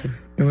 No revisé.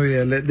 Muy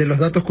bien. De los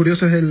datos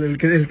curiosos, el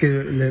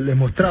que les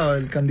mostraba,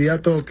 el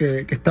candidato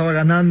que estaba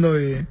ganando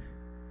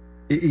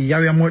y ya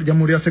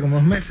murió hace como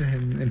 2 meses,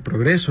 el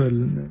Progreso,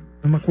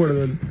 no me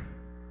acuerdo,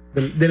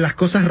 de las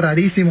cosas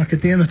rarísimas que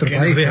tiene nuestro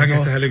país. Nos dejan ¿no?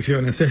 estas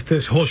elecciones. Este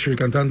es Hosher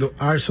cantando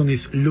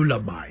Arsonist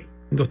Lullaby.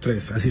 1, 2,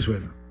 3, así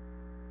suena.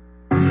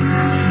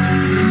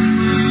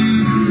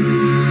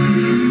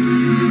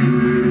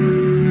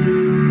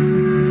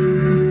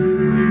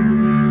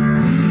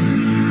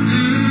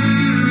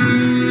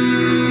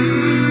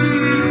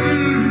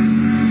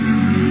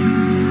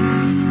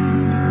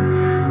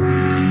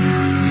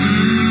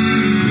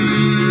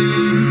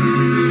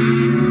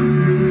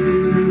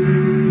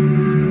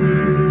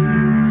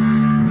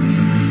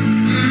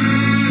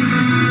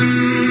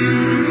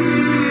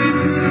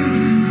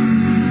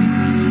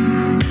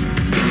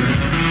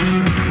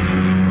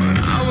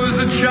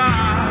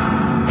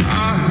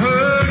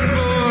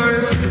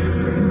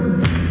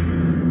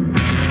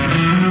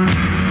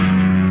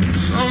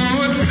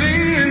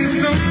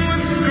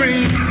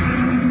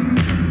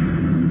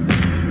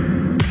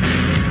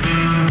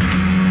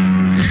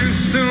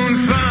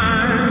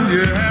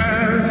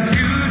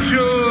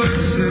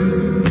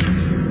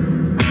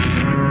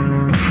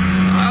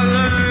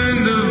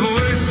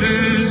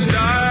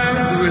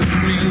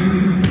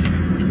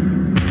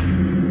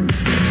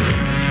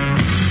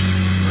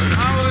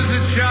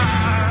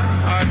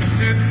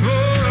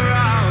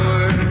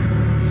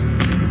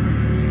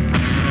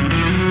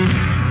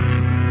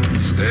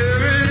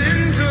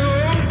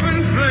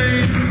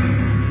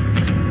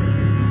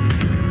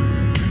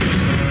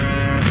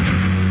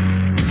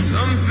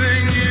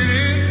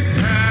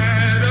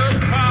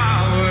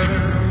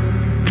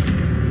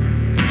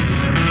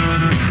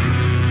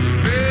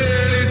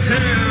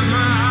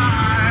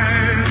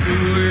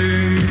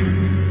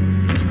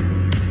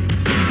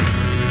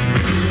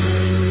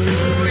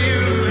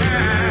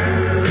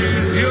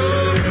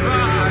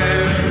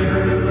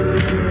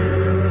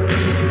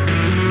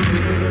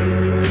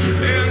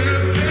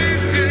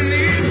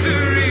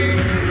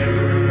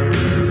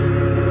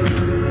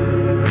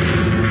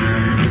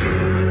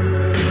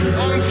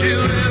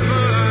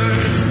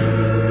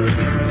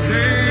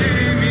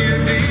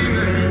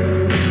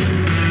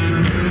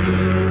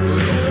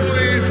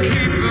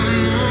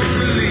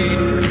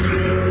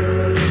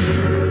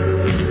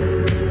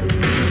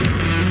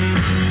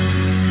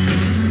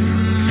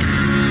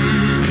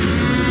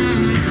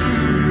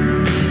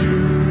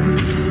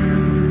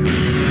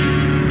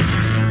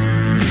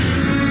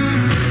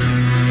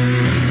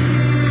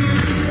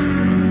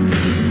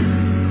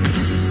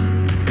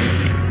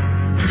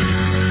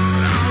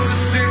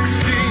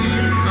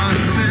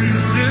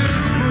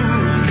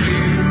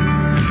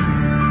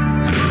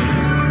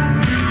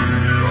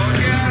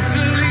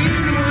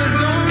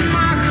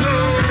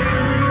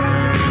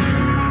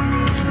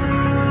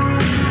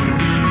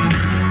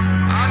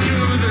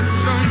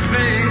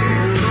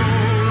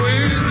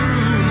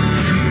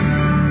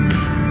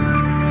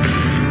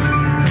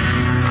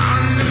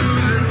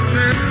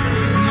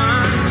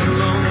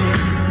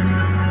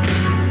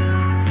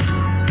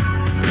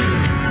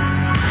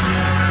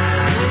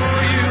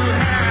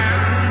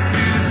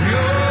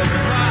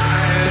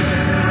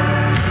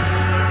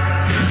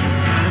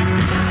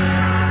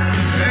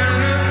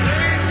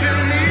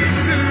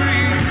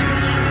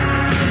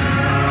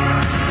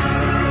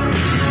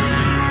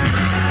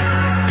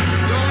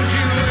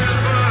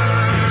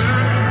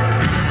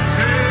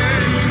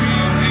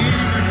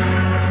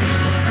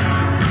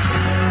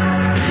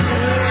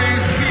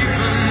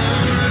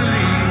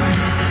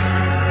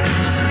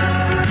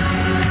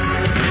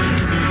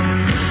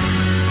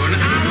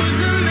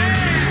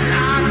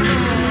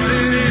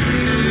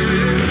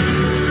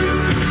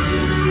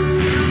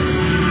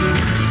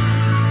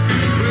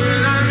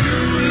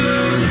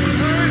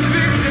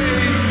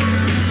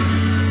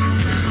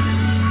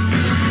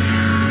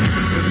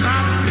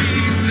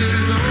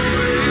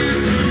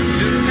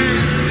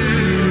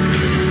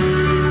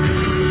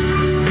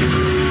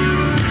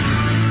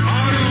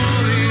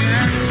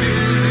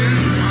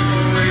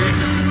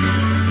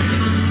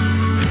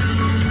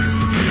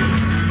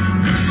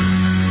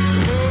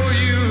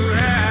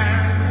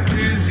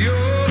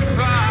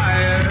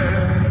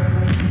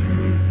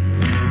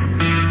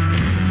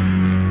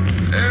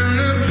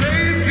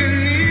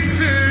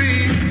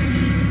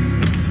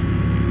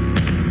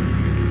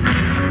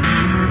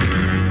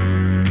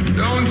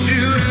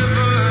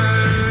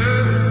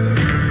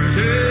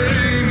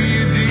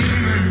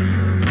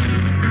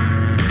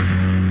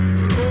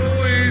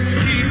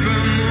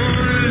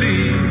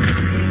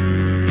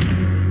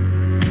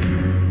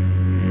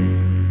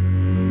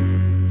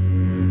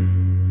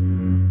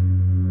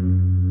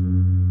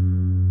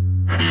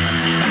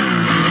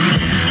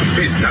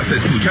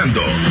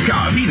 escuchando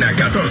Cabina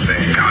 14.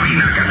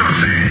 Cabina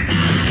 14.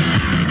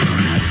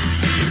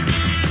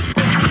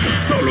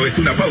 Solo es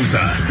una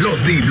pausa.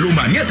 Los Diblu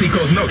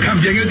maniáticos no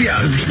cambian el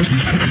dial.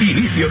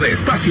 Inicio de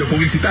espacio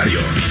publicitario.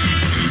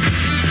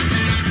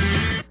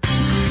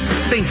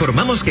 Te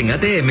informamos que en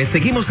ATM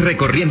seguimos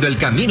recorriendo el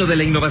camino de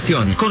la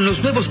innovación con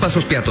los nuevos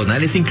pasos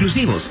peatonales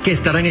inclusivos que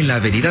estarán en la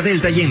Avenida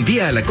Delta y en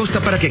Vía a la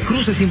Costa para que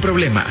cruces sin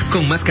problema,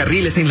 con más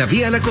carriles en la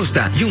Vía a la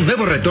Costa y un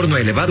nuevo retorno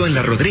elevado en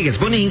la Rodríguez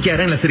Bonín que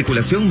harán la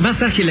circulación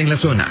más ágil en la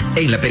zona.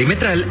 En la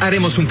perimetral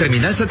haremos un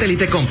terminal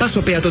satélite con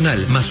paso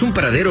peatonal más un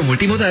paradero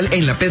multimodal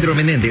en la Pedro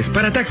Menéndez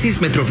para taxis,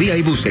 metrovía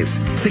y buses.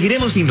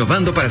 Seguiremos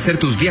innovando para hacer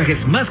tus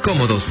viajes más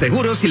cómodos,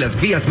 seguros y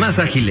las vías más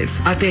ágiles.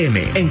 ATM,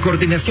 en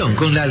coordinación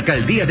con la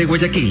Alcaldía de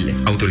Guayaquil.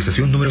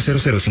 Autorización número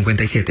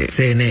 0057.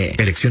 CNE.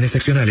 Elecciones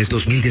seccionales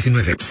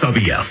 2019.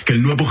 ¿Sabías que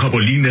el nuevo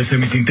Javelin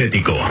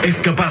semisintético es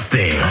capaz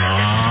de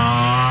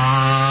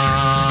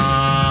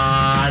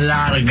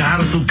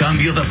alargar tu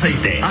cambio de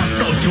aceite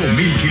hasta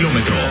 8.000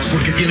 kilómetros?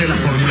 Porque tiene la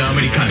fórmula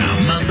americana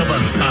más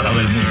avanzada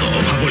del mundo.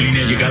 Javelin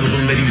ha llegado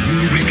donde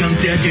ningún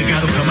lubricante ha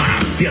llegado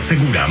jamás. Se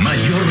asegura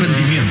mayor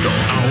rendimiento,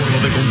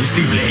 ahorro de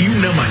combustible y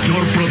una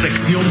mayor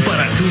protección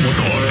para tu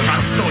motor.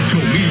 Hasta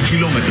 8.000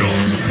 kilómetros.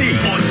 Sí,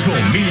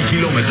 8.000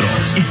 kilómetros.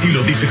 Y si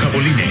lo dice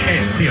Javeline,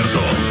 es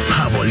cierto.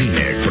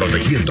 Javeline,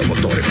 protegiendo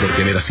motores por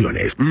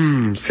generaciones.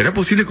 ¿Será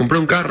posible comprar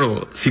un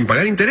carro sin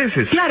pagar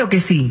intereses? Claro que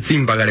sí.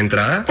 ¿Sin pagar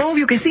entrada?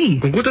 Obvio que sí.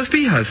 ¿Con cuotas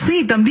fijas?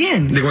 Sí,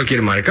 también. ¿De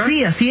cualquier marca?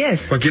 Sí, así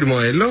es. ¿Cualquier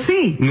modelo?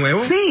 Sí.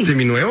 ¿Nuevo? Sí.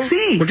 ¿Seminuevo?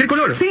 Sí. ¿Cualquier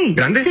color? Sí.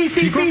 ¿Grande? Sí,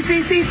 sí, ¿Chico?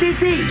 sí.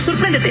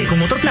 Sorpréndete. Con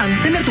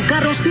Motorplan, tener tu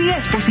carro sí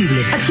es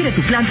posible. Adquiere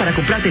tu plan para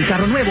comprarte el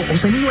carro nuevo o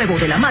seminuevo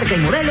de la marca y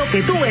modelo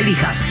que tú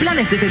elijas.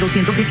 Planes desde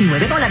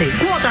 $219.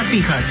 Cuotas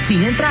fijas.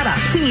 Sin entrada.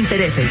 Sin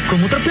intereses. Con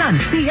Motorplan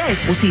sí es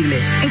posible.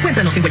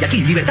 Encuéntranos en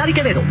Guayaquil, Libertad y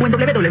Quevedo o en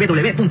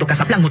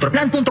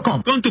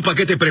www.casaplanmotorplan.com. Con tu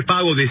paquete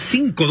prepago de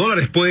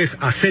 $5 puedes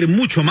hacer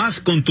mucho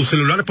más con tu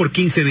celular por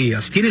 15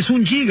 días. Tienes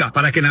 1 giga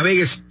para que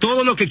navegues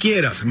todo lo que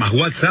quieras, más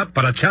WhatsApp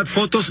para chat,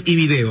 fotos y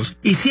videos.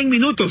 Y 100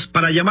 minutos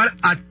para llamar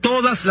a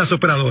todas las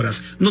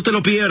operadoras. No te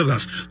lo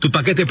pierdas. Tu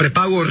paquete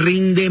prepago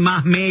rinde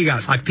más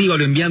megas.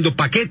 Actívalo enviando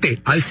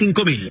paquete al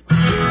 5000.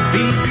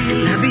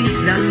 Vivir la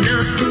vida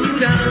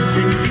natural,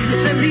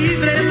 sentirse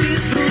libre,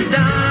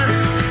 disfrutar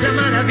la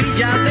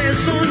maravilla de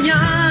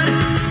soñar.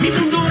 Mi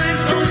mundo es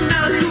lo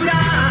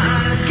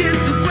natural, que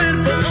tu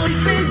cuerpo hoy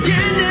se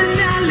llene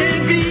de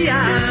alegría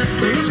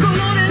con los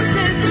colores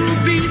de tu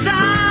vida.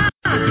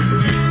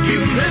 Y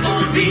un nuevo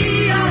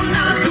día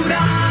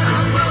natural,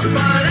 agua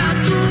para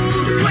tu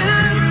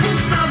cuerpo,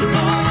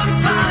 sabor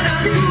para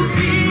tu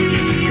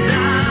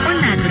vida. All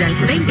Natural,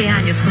 20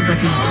 años junto a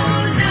ti.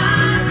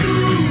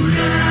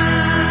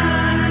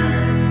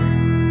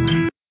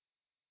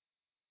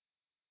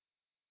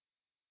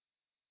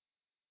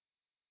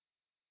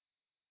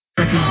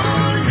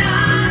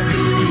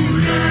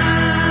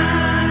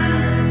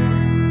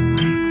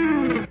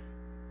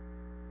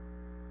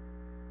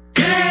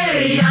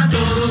 Que a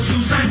todos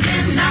usan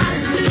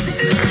Kendall,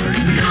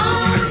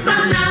 nos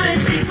van a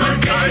decir por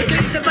qué. Ay, ¿qué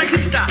dice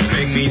taxista?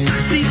 En mi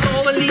taxi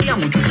todo el día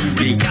mucho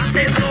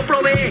lubricante lo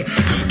probé.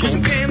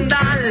 Con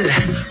Kendall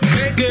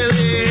me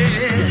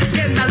quedé.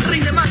 Kendall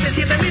rinde más de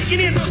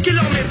 7.500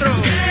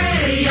 kilómetros.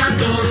 Que a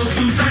todos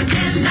usan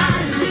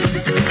Kendall,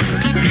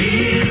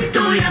 y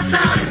tú ya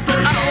sabes por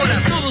qué.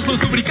 Ahora todos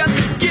los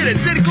lubricantes quieren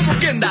ser como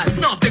Kendall.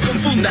 No te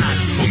confundas.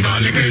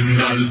 Póngale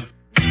Kendall.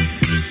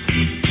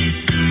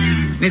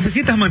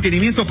 ¿Necesitas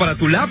mantenimiento para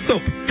tu laptop?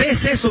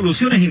 PC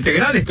Soluciones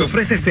Integrales te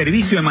ofrece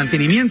servicio de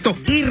mantenimiento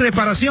y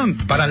reparación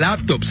para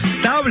laptops,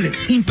 tablets,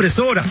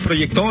 impresoras,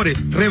 proyectores,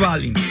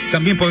 revaling.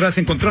 También podrás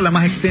encontrar la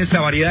más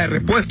extensa variedad de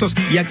repuestos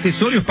y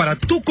accesorios para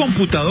tu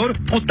computador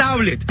o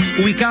tablet,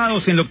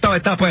 ubicados en la 8ª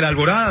etapa de la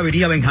Alborada,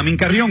 Avenida Benjamín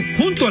Carrión,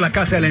 junto a la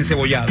Casa del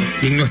Encebollado.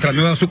 Y en nuestra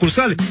nueva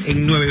sucursal,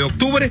 en 9 de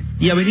octubre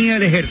y Avenida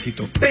del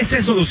Ejército.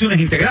 PC Soluciones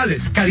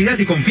Integrales, calidad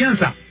y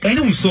confianza en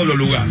un solo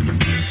lugar.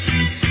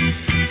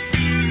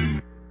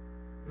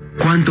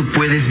 ¿Cuánto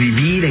puedes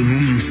vivir en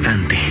un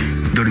instante?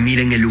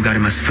 Dormir en el lugar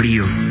más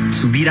frío,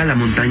 subir a la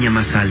montaña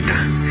más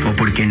alta, o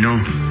por qué no,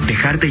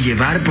 dejarte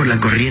llevar por la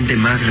corriente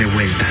más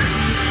revuelta.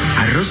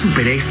 Arroz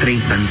Super Extra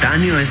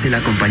instantáneo es el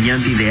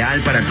acompañante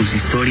ideal para tus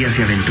historias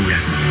y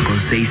aventuras,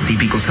 con 6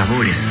 típicos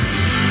sabores.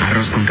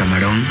 Arroz con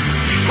camarón,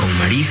 con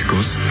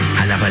mariscos,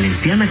 a la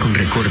valenciana con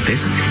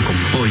recortes, con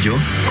pollo,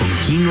 con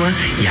quinoa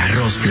y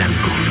arroz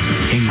blanco.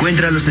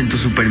 Encuéntralos en tus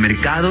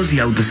supermercados y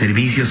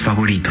autoservicios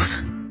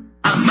favoritos.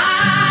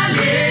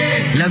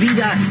 Amale. La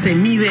vida se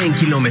mide en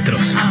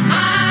kilómetros.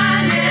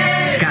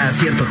 Amale. Cada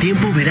cierto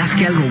tiempo verás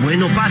que algo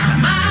bueno pasa.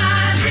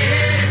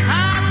 Amale.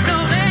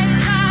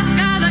 Aprovecha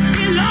cada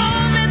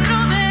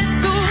kilómetro de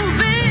tu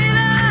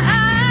vida.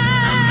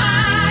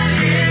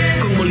 Amale.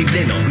 Con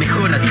molibdeno,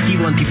 mejor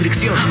aditivo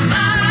antifricción.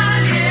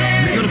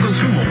 Amale. Menor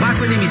consumo,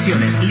 bajo en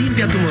emisiones,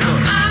 limpia tu motor.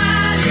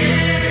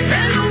 Amale.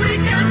 El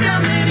lubricante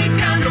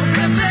americano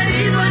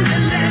preferido en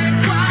el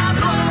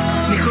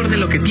Ecuador. Mejor de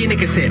lo que tiene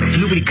que ser.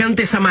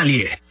 Lubricantes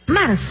Amalie.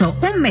 Marzo,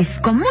 un mes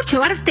con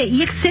mucho arte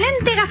y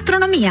excelente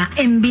gastronomía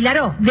en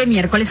Vilaró, de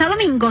miércoles a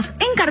domingos,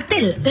 en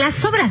cartel,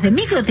 las obras de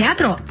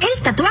microteatro,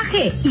 El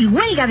Tatuaje y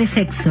Huelga de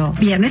Sexo.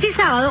 Viernes y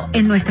sábado,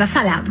 en nuestra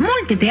sala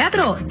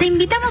Multiteatro, te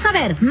invitamos a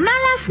ver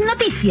Malas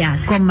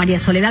Noticias, con María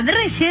Soledad de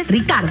Reyes,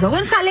 Ricardo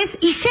González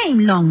y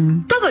Shane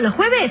Long. Todos los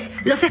jueves,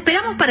 los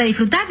esperamos para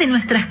disfrutar de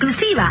nuestra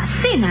exclusiva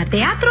Cena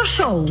Teatro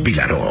Show.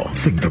 Vilaró,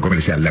 Centro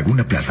Comercial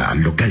Laguna Plaza,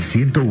 local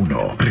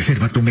 101.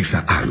 Reserva tu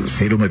mesa al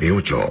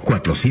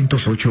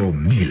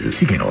 098-408-1000.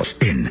 Síguenos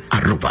en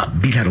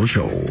 @Vilaró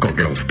Show con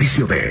el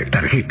auspicio de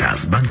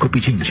Tarjetas Banco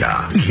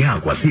Pichincha y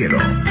Agua Cielo.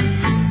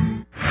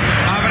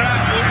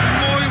 Habrá un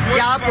muy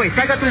buen Ya, pues,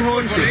 saca tu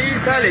once.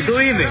 Dale, tú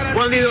dime.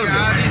 ¿Cuándo y dónde?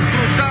 A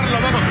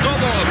disfrutarlo, vamos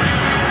todos.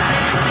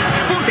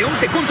 Ponte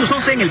 11 con tus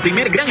 11 en el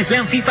primer Grand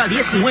Slam FIFA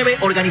 19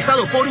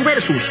 organizado por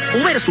Uversus.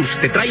 Uversus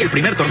te trae el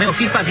primer torneo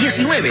FIFA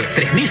 19,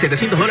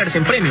 $3,700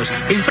 en premios.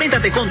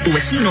 Enfréntate con tu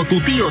vecino,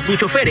 tu tío, tu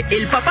chofer,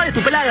 el papá de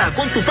tu pelada,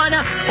 con tu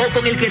pana o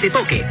con el que te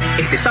toque.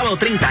 Este sábado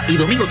 30 y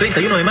domingo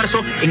 31 de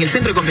marzo en el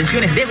Centro de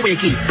Convenciones de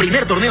Guayaquil.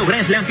 Primer torneo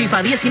Grand Slam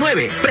FIFA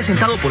 19,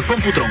 presentado por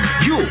Computron.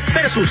 You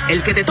versus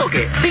el que te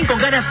toque. Ven con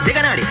ganas de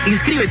ganar.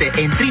 Inscríbete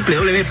en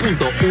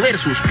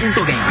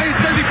www.uversus.game. Ahí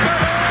está el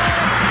disparo.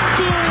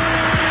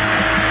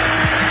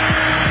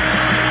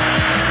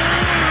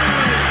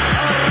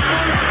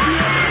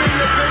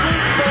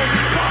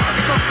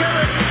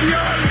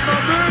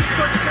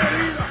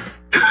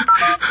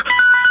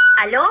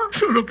 ¿Aló?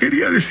 Solo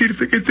quería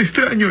decirte que te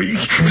extraño,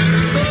 hija.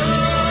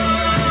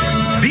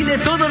 Dile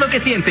todo lo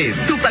que sientes.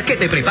 Tu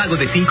paquete prepago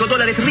de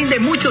 $5 rinde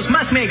muchos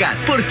más megas.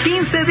 Por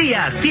 15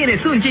 días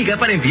tienes 1 giga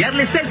para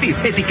enviarle selfies,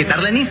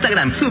 etiquetarla en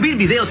Instagram, subir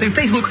videos en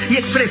Facebook y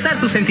expresar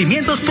tus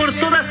sentimientos por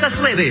todas las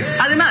redes.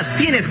 Además,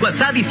 tienes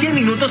WhatsApp y 100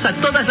 minutos a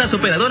todas las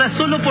operadoras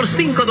solo por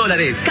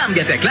 $5.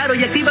 Cámbiate a Claro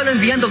y actívalo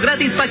enviando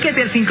gratis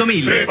paquete al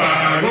 5000.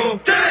 ¡Prepago!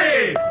 ¡Sí!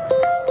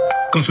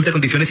 Consulta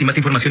condiciones y más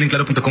información en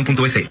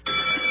claro.com.es.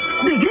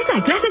 Regresa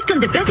a clases con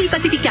Deprati y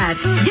Pacificar.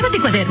 Llévate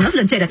cuadernos,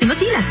 loncheras y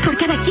mochilas por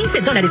cada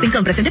 $15 en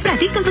compras en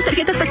Deprati con tus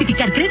tarjetas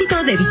Pacificar crédito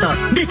o débito.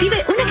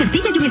 Recibe una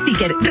cartilla y un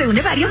sticker,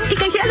 reúne varios y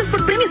canjealos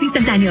por premios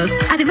instantáneos.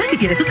 Además, si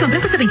tienes tus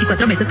compras hasta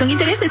 24 meses con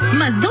intereses,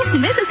 más 2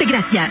 meses de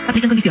gracia.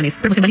 Aplican condiciones.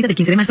 Promoción válida del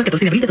 15 de marzo al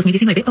 14 de abril de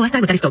 2019 o hasta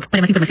agotar stock. Para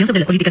más información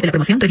sobre las políticas de la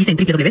promoción, revisa en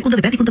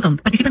www.deprati.com.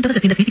 Participan todas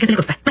las tiendas físicas de la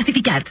costa.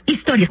 Pacificar.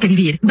 Historias que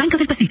vivir. Banco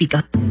del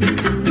Pacífico.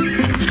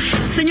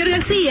 Señor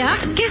García,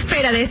 ¿qué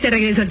espera de este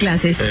regreso a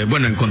clases?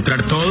 Bueno,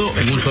 encontrar todo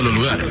en un solo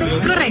lugar.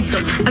 Correcto.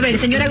 A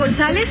ver, señora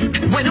González.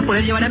 Bueno,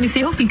 poder llevar a mis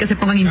hijos sin que se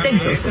pongan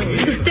intensos.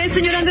 ¿Usted,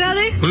 señor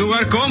Andrade? Un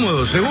lugar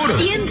cómodo, seguro.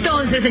 Y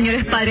entonces,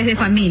 señores padres de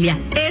familia,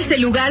 ese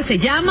lugar se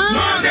llama...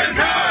 ¡Model!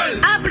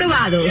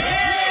 ¡Aprobados!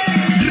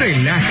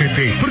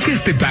 Relájate, porque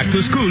este Back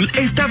to School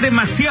está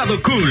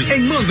demasiado cool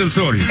en Mall del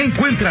Sol.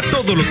 Encuentra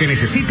todo lo que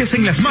necesites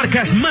en las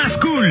marcas más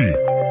cool.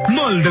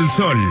 Mall del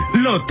Sol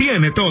lo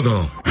tiene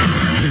todo.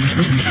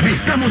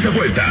 Estamos de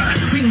vuelta,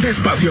 fin de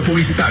espacio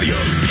publicitario.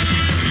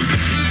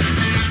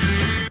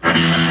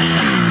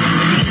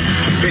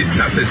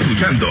 Estás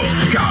escuchando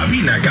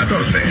Cabina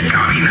 14.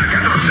 Cabina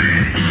 14.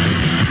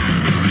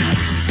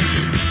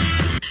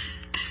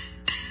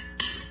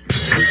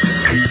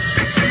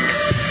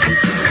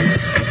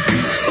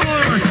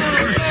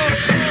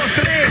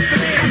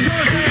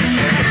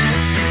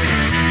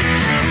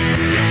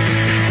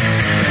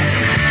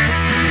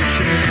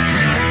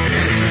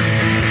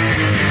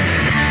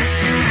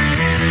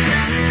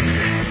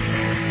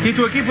 Si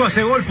tu equipo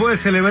hace gol,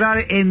 puedes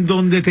celebrar en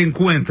donde te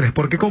encuentres,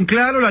 porque con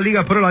Claro la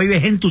Liga Pro la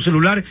vives en tu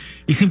celular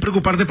y sin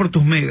preocuparte por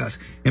tus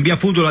megas. Envía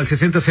fútbol al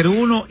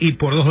 6001 y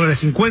por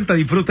 $2.50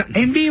 disfruta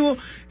en vivo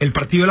el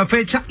partido de la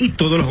fecha y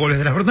todos los goles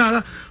de la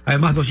jornada.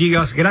 Además, 2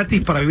 gigas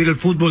gratis para vivir el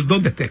fútbol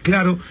donde estés.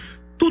 Claro,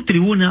 tu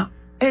tribuna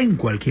en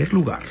cualquier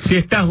lugar. Si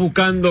estás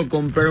buscando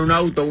comprar un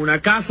auto o una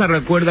casa,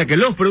 recuerda que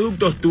los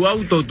productos Tu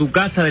Auto o Tu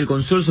Casa del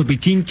Consorcio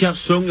Pichincha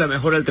son la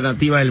mejor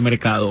alternativa del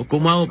mercado.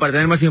 ¿Cómo hago para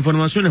tener más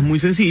información? Es muy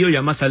sencillo,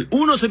 llamas al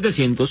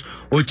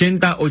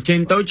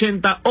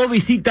 1-700-80-80-80 o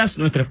visitas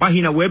nuestra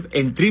página web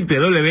en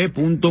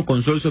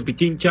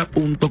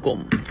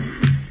www.consorciopichincha.com.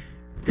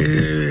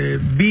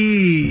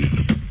 Vi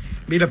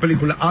la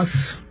película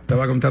Us,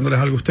 estaba contándoles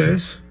algo a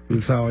ustedes,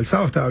 el sábado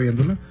estaba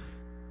viéndola.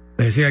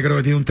 Les decía, creo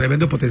que tiene un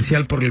tremendo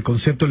potencial por el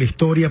concepto de la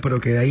historia, pero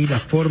que de ahí la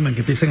forma en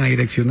que empiezan a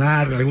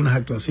direccionar algunas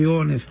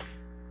actuaciones.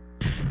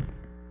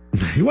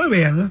 Igual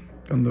vean, ¿no?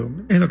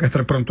 Es lo que va a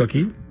estar pronto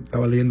aquí.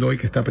 Estaba leyendo hoy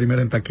que está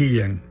primero en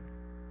taquilla en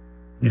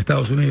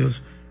Estados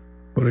Unidos,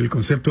 por el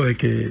concepto de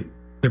que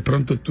de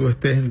pronto tú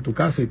estés en tu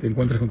casa y te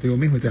encuentres contigo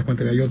mismo y te das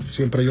cuenta que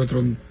siempre hay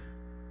otro de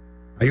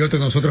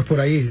nosotros por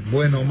ahí,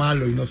 bueno o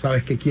malo, y no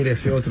sabes qué quiere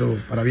ese otro,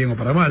 para bien o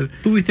para mal.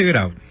 ¿Tú viste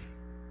Grau?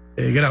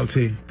 Grau,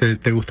 sí.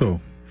 ¿Te gustó?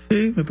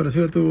 Sí, me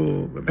pareció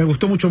me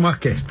gustó mucho más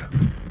que esta.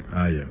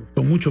 Ya. Me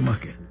gustó mucho más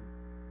que esta.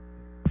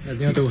 ¿A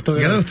ti no te gustó?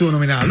 Grau estuvo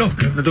nominada al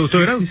Oscar. ¿No te gustó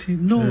Grau? Sí.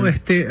 No, a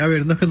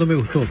ver, no es que no me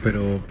gustó,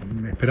 pero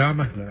me esperaba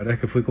más. La verdad es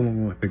que fue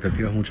como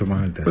expectativas mucho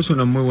más altas. Es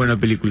una muy buena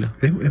película.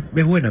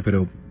 Es buena,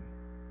 pero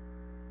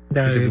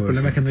El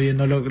problema es que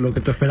no lo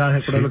que tú esperabas de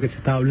acuerdo a lo que se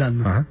estaba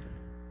hablando. Ajá.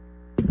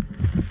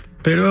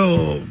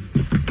 Pero,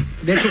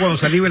 de hecho, cuando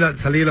salí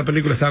de la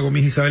película estaba con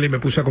mi hija Isabel y me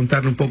puse a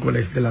contarle un poco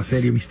de la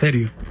serie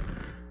Misterio.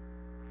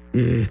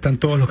 Están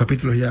todos los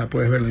capítulos, ya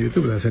puedes verlo en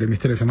YouTube, la serie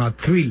Misterio se llama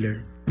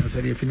Thriller, la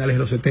serie de finales de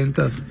los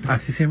 70s.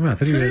 Así se llama,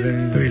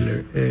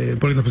 Thriller.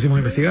 Porque nos pusimos a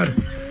investigar.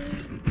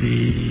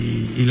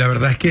 Y la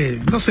verdad es que,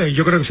 no sé,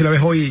 yo creo que si la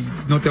ves hoy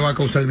no te va a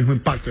causar el mismo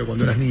impacto de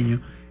cuando eras niño,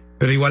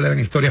 pero igual eran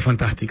historias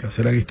fantásticas,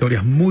 eran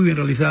historias muy bien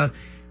realizadas.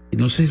 Y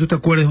no sé si tú te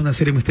acuerdas de una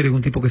serie Misterio de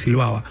un tipo que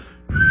silbaba.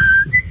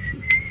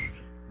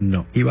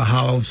 No. Y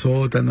bajaba a un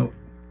sótano.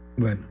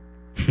 Bueno,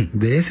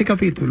 de ese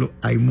capítulo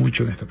hay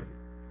mucho en esta película.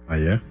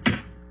 Allá.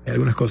 Hay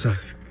algunas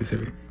cosas que se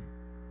ven,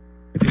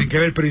 que tienen que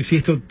ver, pero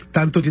insisto,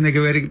 tanto tiene que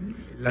ver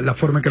la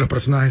forma en que los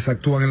personajes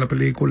actúan en la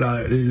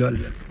película,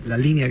 la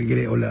línea que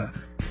quiere, o la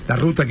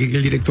ruta que quiere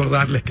el director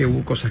darles, que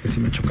hubo cosas que sí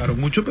me chocaron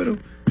mucho, pero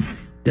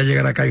ya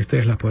llegará acá y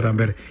ustedes las podrán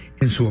ver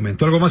en su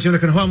momento. ¿Algo más, señores,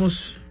 que nos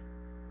vamos?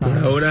 Por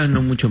ahora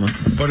no mucho más.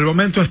 Por el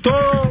momento es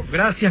todo.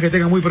 Gracias, que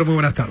tengan muy pero muy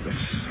buenas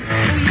tardes.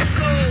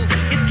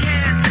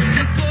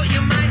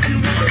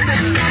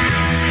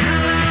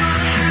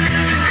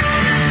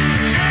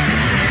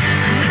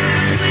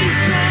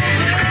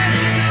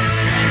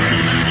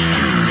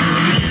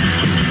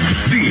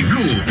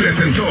 Diblu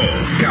presentó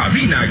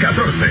Cabina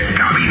 14.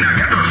 Cabina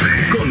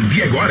 14. Con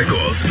Diego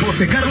Arcos,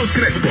 José Carlos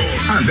Crespo,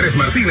 Andrés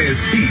Martínez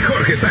y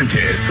Jorge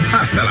Sánchez.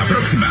 Hasta la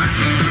próxima.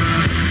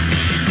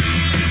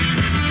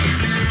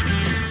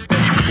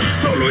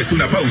 Solo es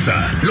una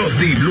pausa. Los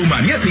Diblu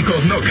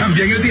maniáticos no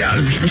cambian el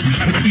dial.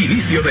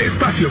 Inicio de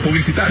espacio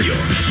publicitario.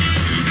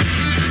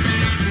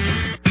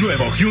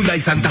 Nuevo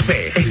Hyundai Santa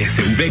Fe, el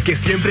SUV que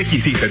siempre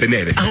quisiste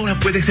tener. Ahora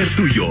puede ser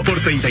tuyo por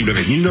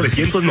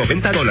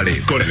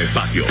 $39,990. Con el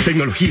espacio,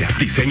 tecnología,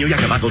 diseño y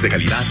acabados de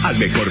calidad al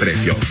mejor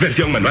precio.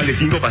 Versión manual de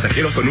 5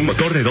 pasajeros con un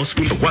motor de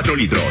 2.4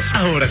 litros.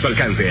 Ahora a tu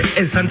alcance,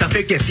 el Santa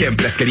Fe que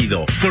siempre has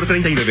querido. Por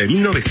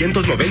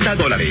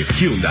 $39,990.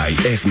 Hyundai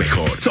es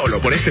mejor. Solo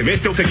por este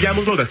mes te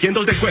obsequiamos los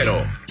asientos de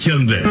cuero.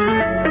 Hyundai.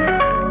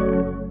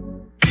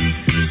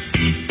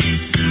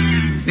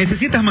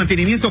 ¿Necesitas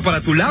mantenimiento para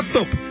tu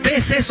laptop?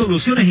 PC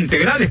Soluciones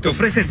Integrales te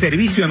ofrece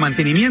servicio de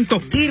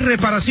mantenimiento y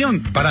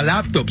reparación para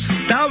laptops,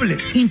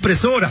 tablets,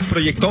 impresoras,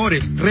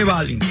 proyectores,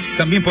 revaling.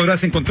 También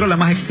podrás encontrar la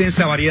más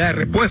extensa variedad de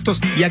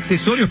repuestos y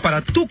accesorios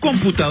para tu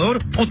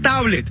computador o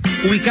tablet,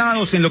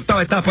 ubicados en la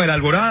 8ª etapa de la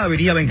Alborada,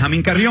 Avenida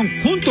Benjamín Carrión,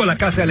 junto a la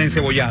Casa del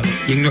Encebollado,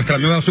 y en nuestra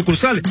nueva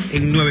sucursal,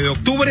 en 9 de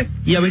octubre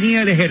y Avenida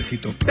del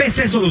Ejército.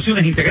 PC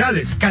Soluciones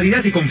Integrales,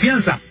 calidad y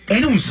confianza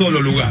en un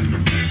solo lugar.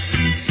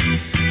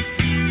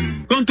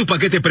 Con tu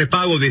paquete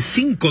prepago de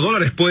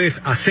 $5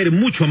 puedes hacer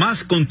mucho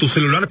más con tu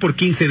celular por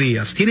 15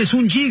 días. Tienes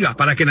 1 giga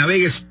para que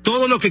navegues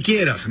todo lo que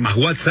quieras, más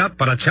WhatsApp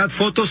para chat,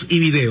 fotos y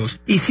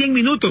videos. Y 100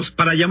 minutos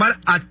para llamar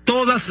a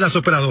todas las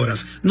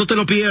operadoras. No te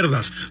lo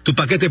pierdas. Tu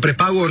paquete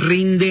prepago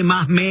rinde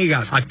más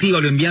megas.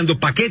 Actívalo enviando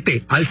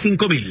paquete al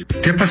 5000.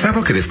 ¿Te ha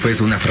pasado que después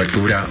de una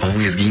fractura o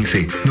un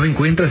esguince no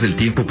encuentras el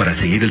tiempo para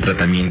seguir el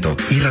tratamiento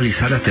y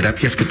realizar las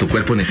terapias que tu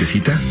cuerpo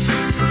necesita?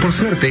 Por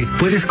suerte,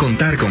 puedes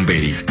contar con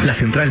Veris, la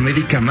central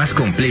médica más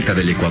completa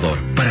del Ecuador,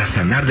 para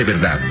sanar de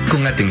verdad,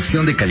 con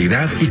atención de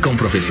calidad y con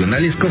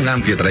profesionales con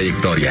amplia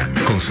trayectoria.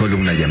 Con solo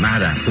una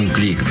llamada, un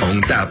clic o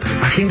un tap,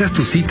 agendas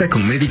tu cita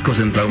con médicos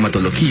en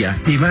traumatología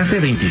y más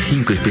de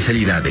 25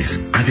 especialidades.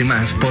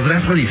 Además,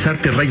 podrás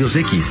realizarte rayos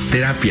X,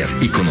 terapias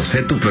y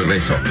conocer tu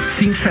progreso,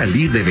 sin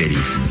salir de Veris.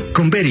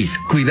 Con Veris,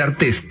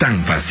 cuidarte es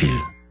tan fácil.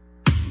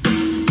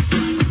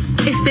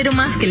 Espero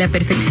más que la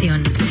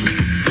perfección.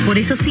 Por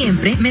eso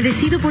siempre me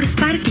decido por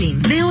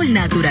Sparkling de All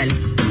Natural.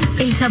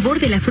 El sabor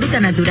de la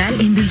fruta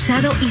natural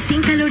endulzado y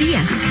sin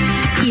calorías.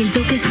 Y el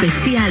toque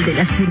especial de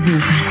las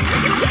burbujas.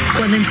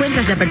 Cuando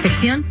encuentras la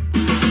perfección,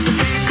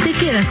 te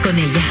quedas con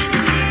ella.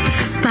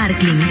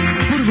 Sparkling,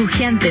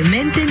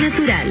 burbujeantemente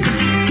natural.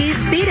 ¿Qué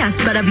esperas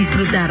para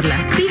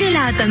disfrutarla?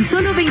 Pídela a tan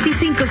solo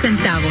 25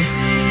 centavos.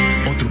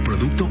 Otro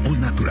producto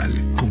All Natural,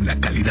 con la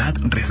calidad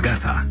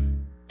Resgasa.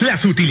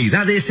 Las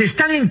utilidades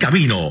están en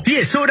camino y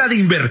es hora de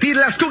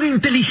invertirlas con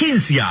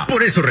inteligencia.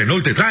 Por eso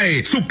Renault te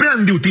trae su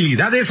plan de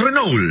utilidades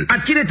Renault.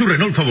 Adquiere tu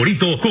Renault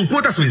favorito con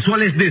cuotas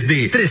mensuales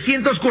desde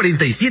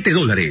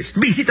 $347.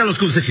 Visita los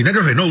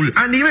concesionarios Renault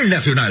a nivel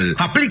nacional.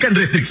 Aplican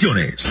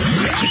restricciones.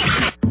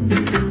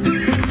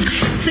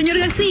 Señor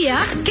García,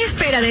 ¿qué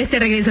espera de este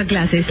regreso a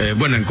clases?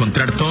 Bueno,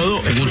 encontrar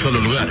todo en un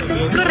solo lugar.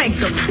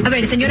 Correcto. A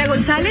ver, señora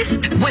González.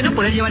 Bueno,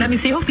 poder llevar a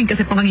mis hijos sin que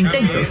se pongan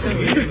intensos.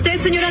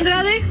 ¿Usted, señor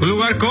Andrade? Un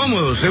lugar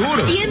cómodo,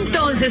 seguro. Y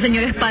entonces,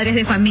 señores padres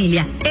de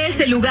familia,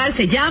 ese lugar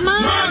se llama...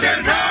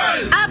 ¡Model!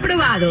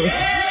 ¡Aprobados!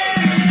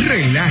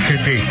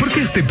 Relájate,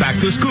 porque este Back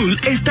to School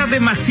está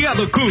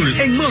demasiado cool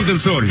en Mall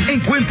del Sol.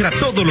 Encuentra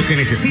todo lo que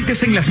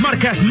necesites en las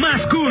marcas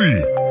más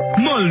cool.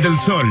 Mall del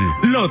Sol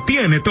lo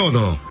tiene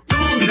todo.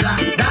 Tundra,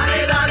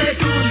 dale, dale,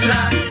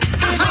 Tundra.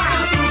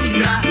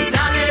 Tundra,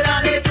 dale,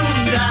 dale,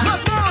 Tundra. ¡Más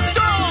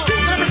motos!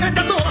 Tundra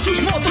presenta todas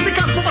sus motos de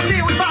campo,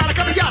 paseo y para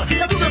camellar.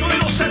 La Tundra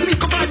poderosa es mi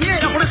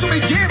compañera, por eso me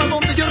lleva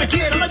donde yo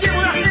requiero. La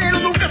llevo de acero,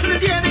 nunca se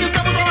detiene. Y el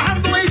campo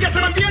trabajando, ella se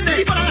mantiene.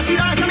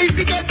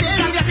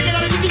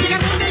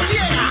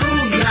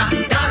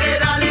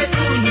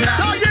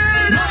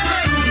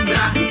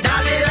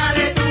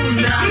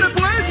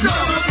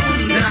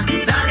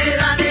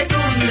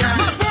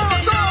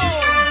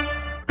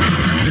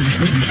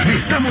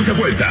 estamos de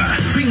vuelta.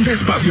 Fin de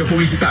espacio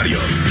publicitario.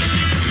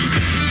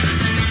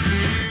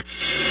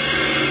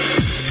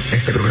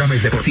 Este programa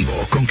es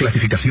deportivo, con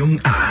clasificación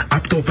A,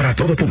 apto para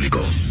todo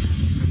público.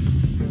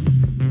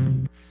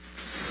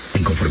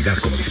 En conformidad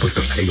con lo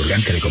dispuesto en la Ley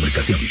Orgánica de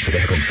Comunicación, se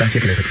deja constancia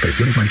que las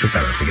expresiones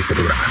manifestadas en este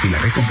programa y la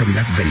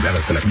responsabilidad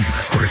derivadas de las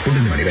mismas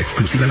corresponden de manera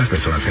exclusiva a las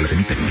personas que las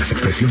emiten. Las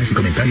expresiones y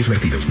comentarios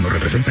vertidos no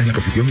representan la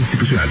posición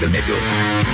institucional del medio.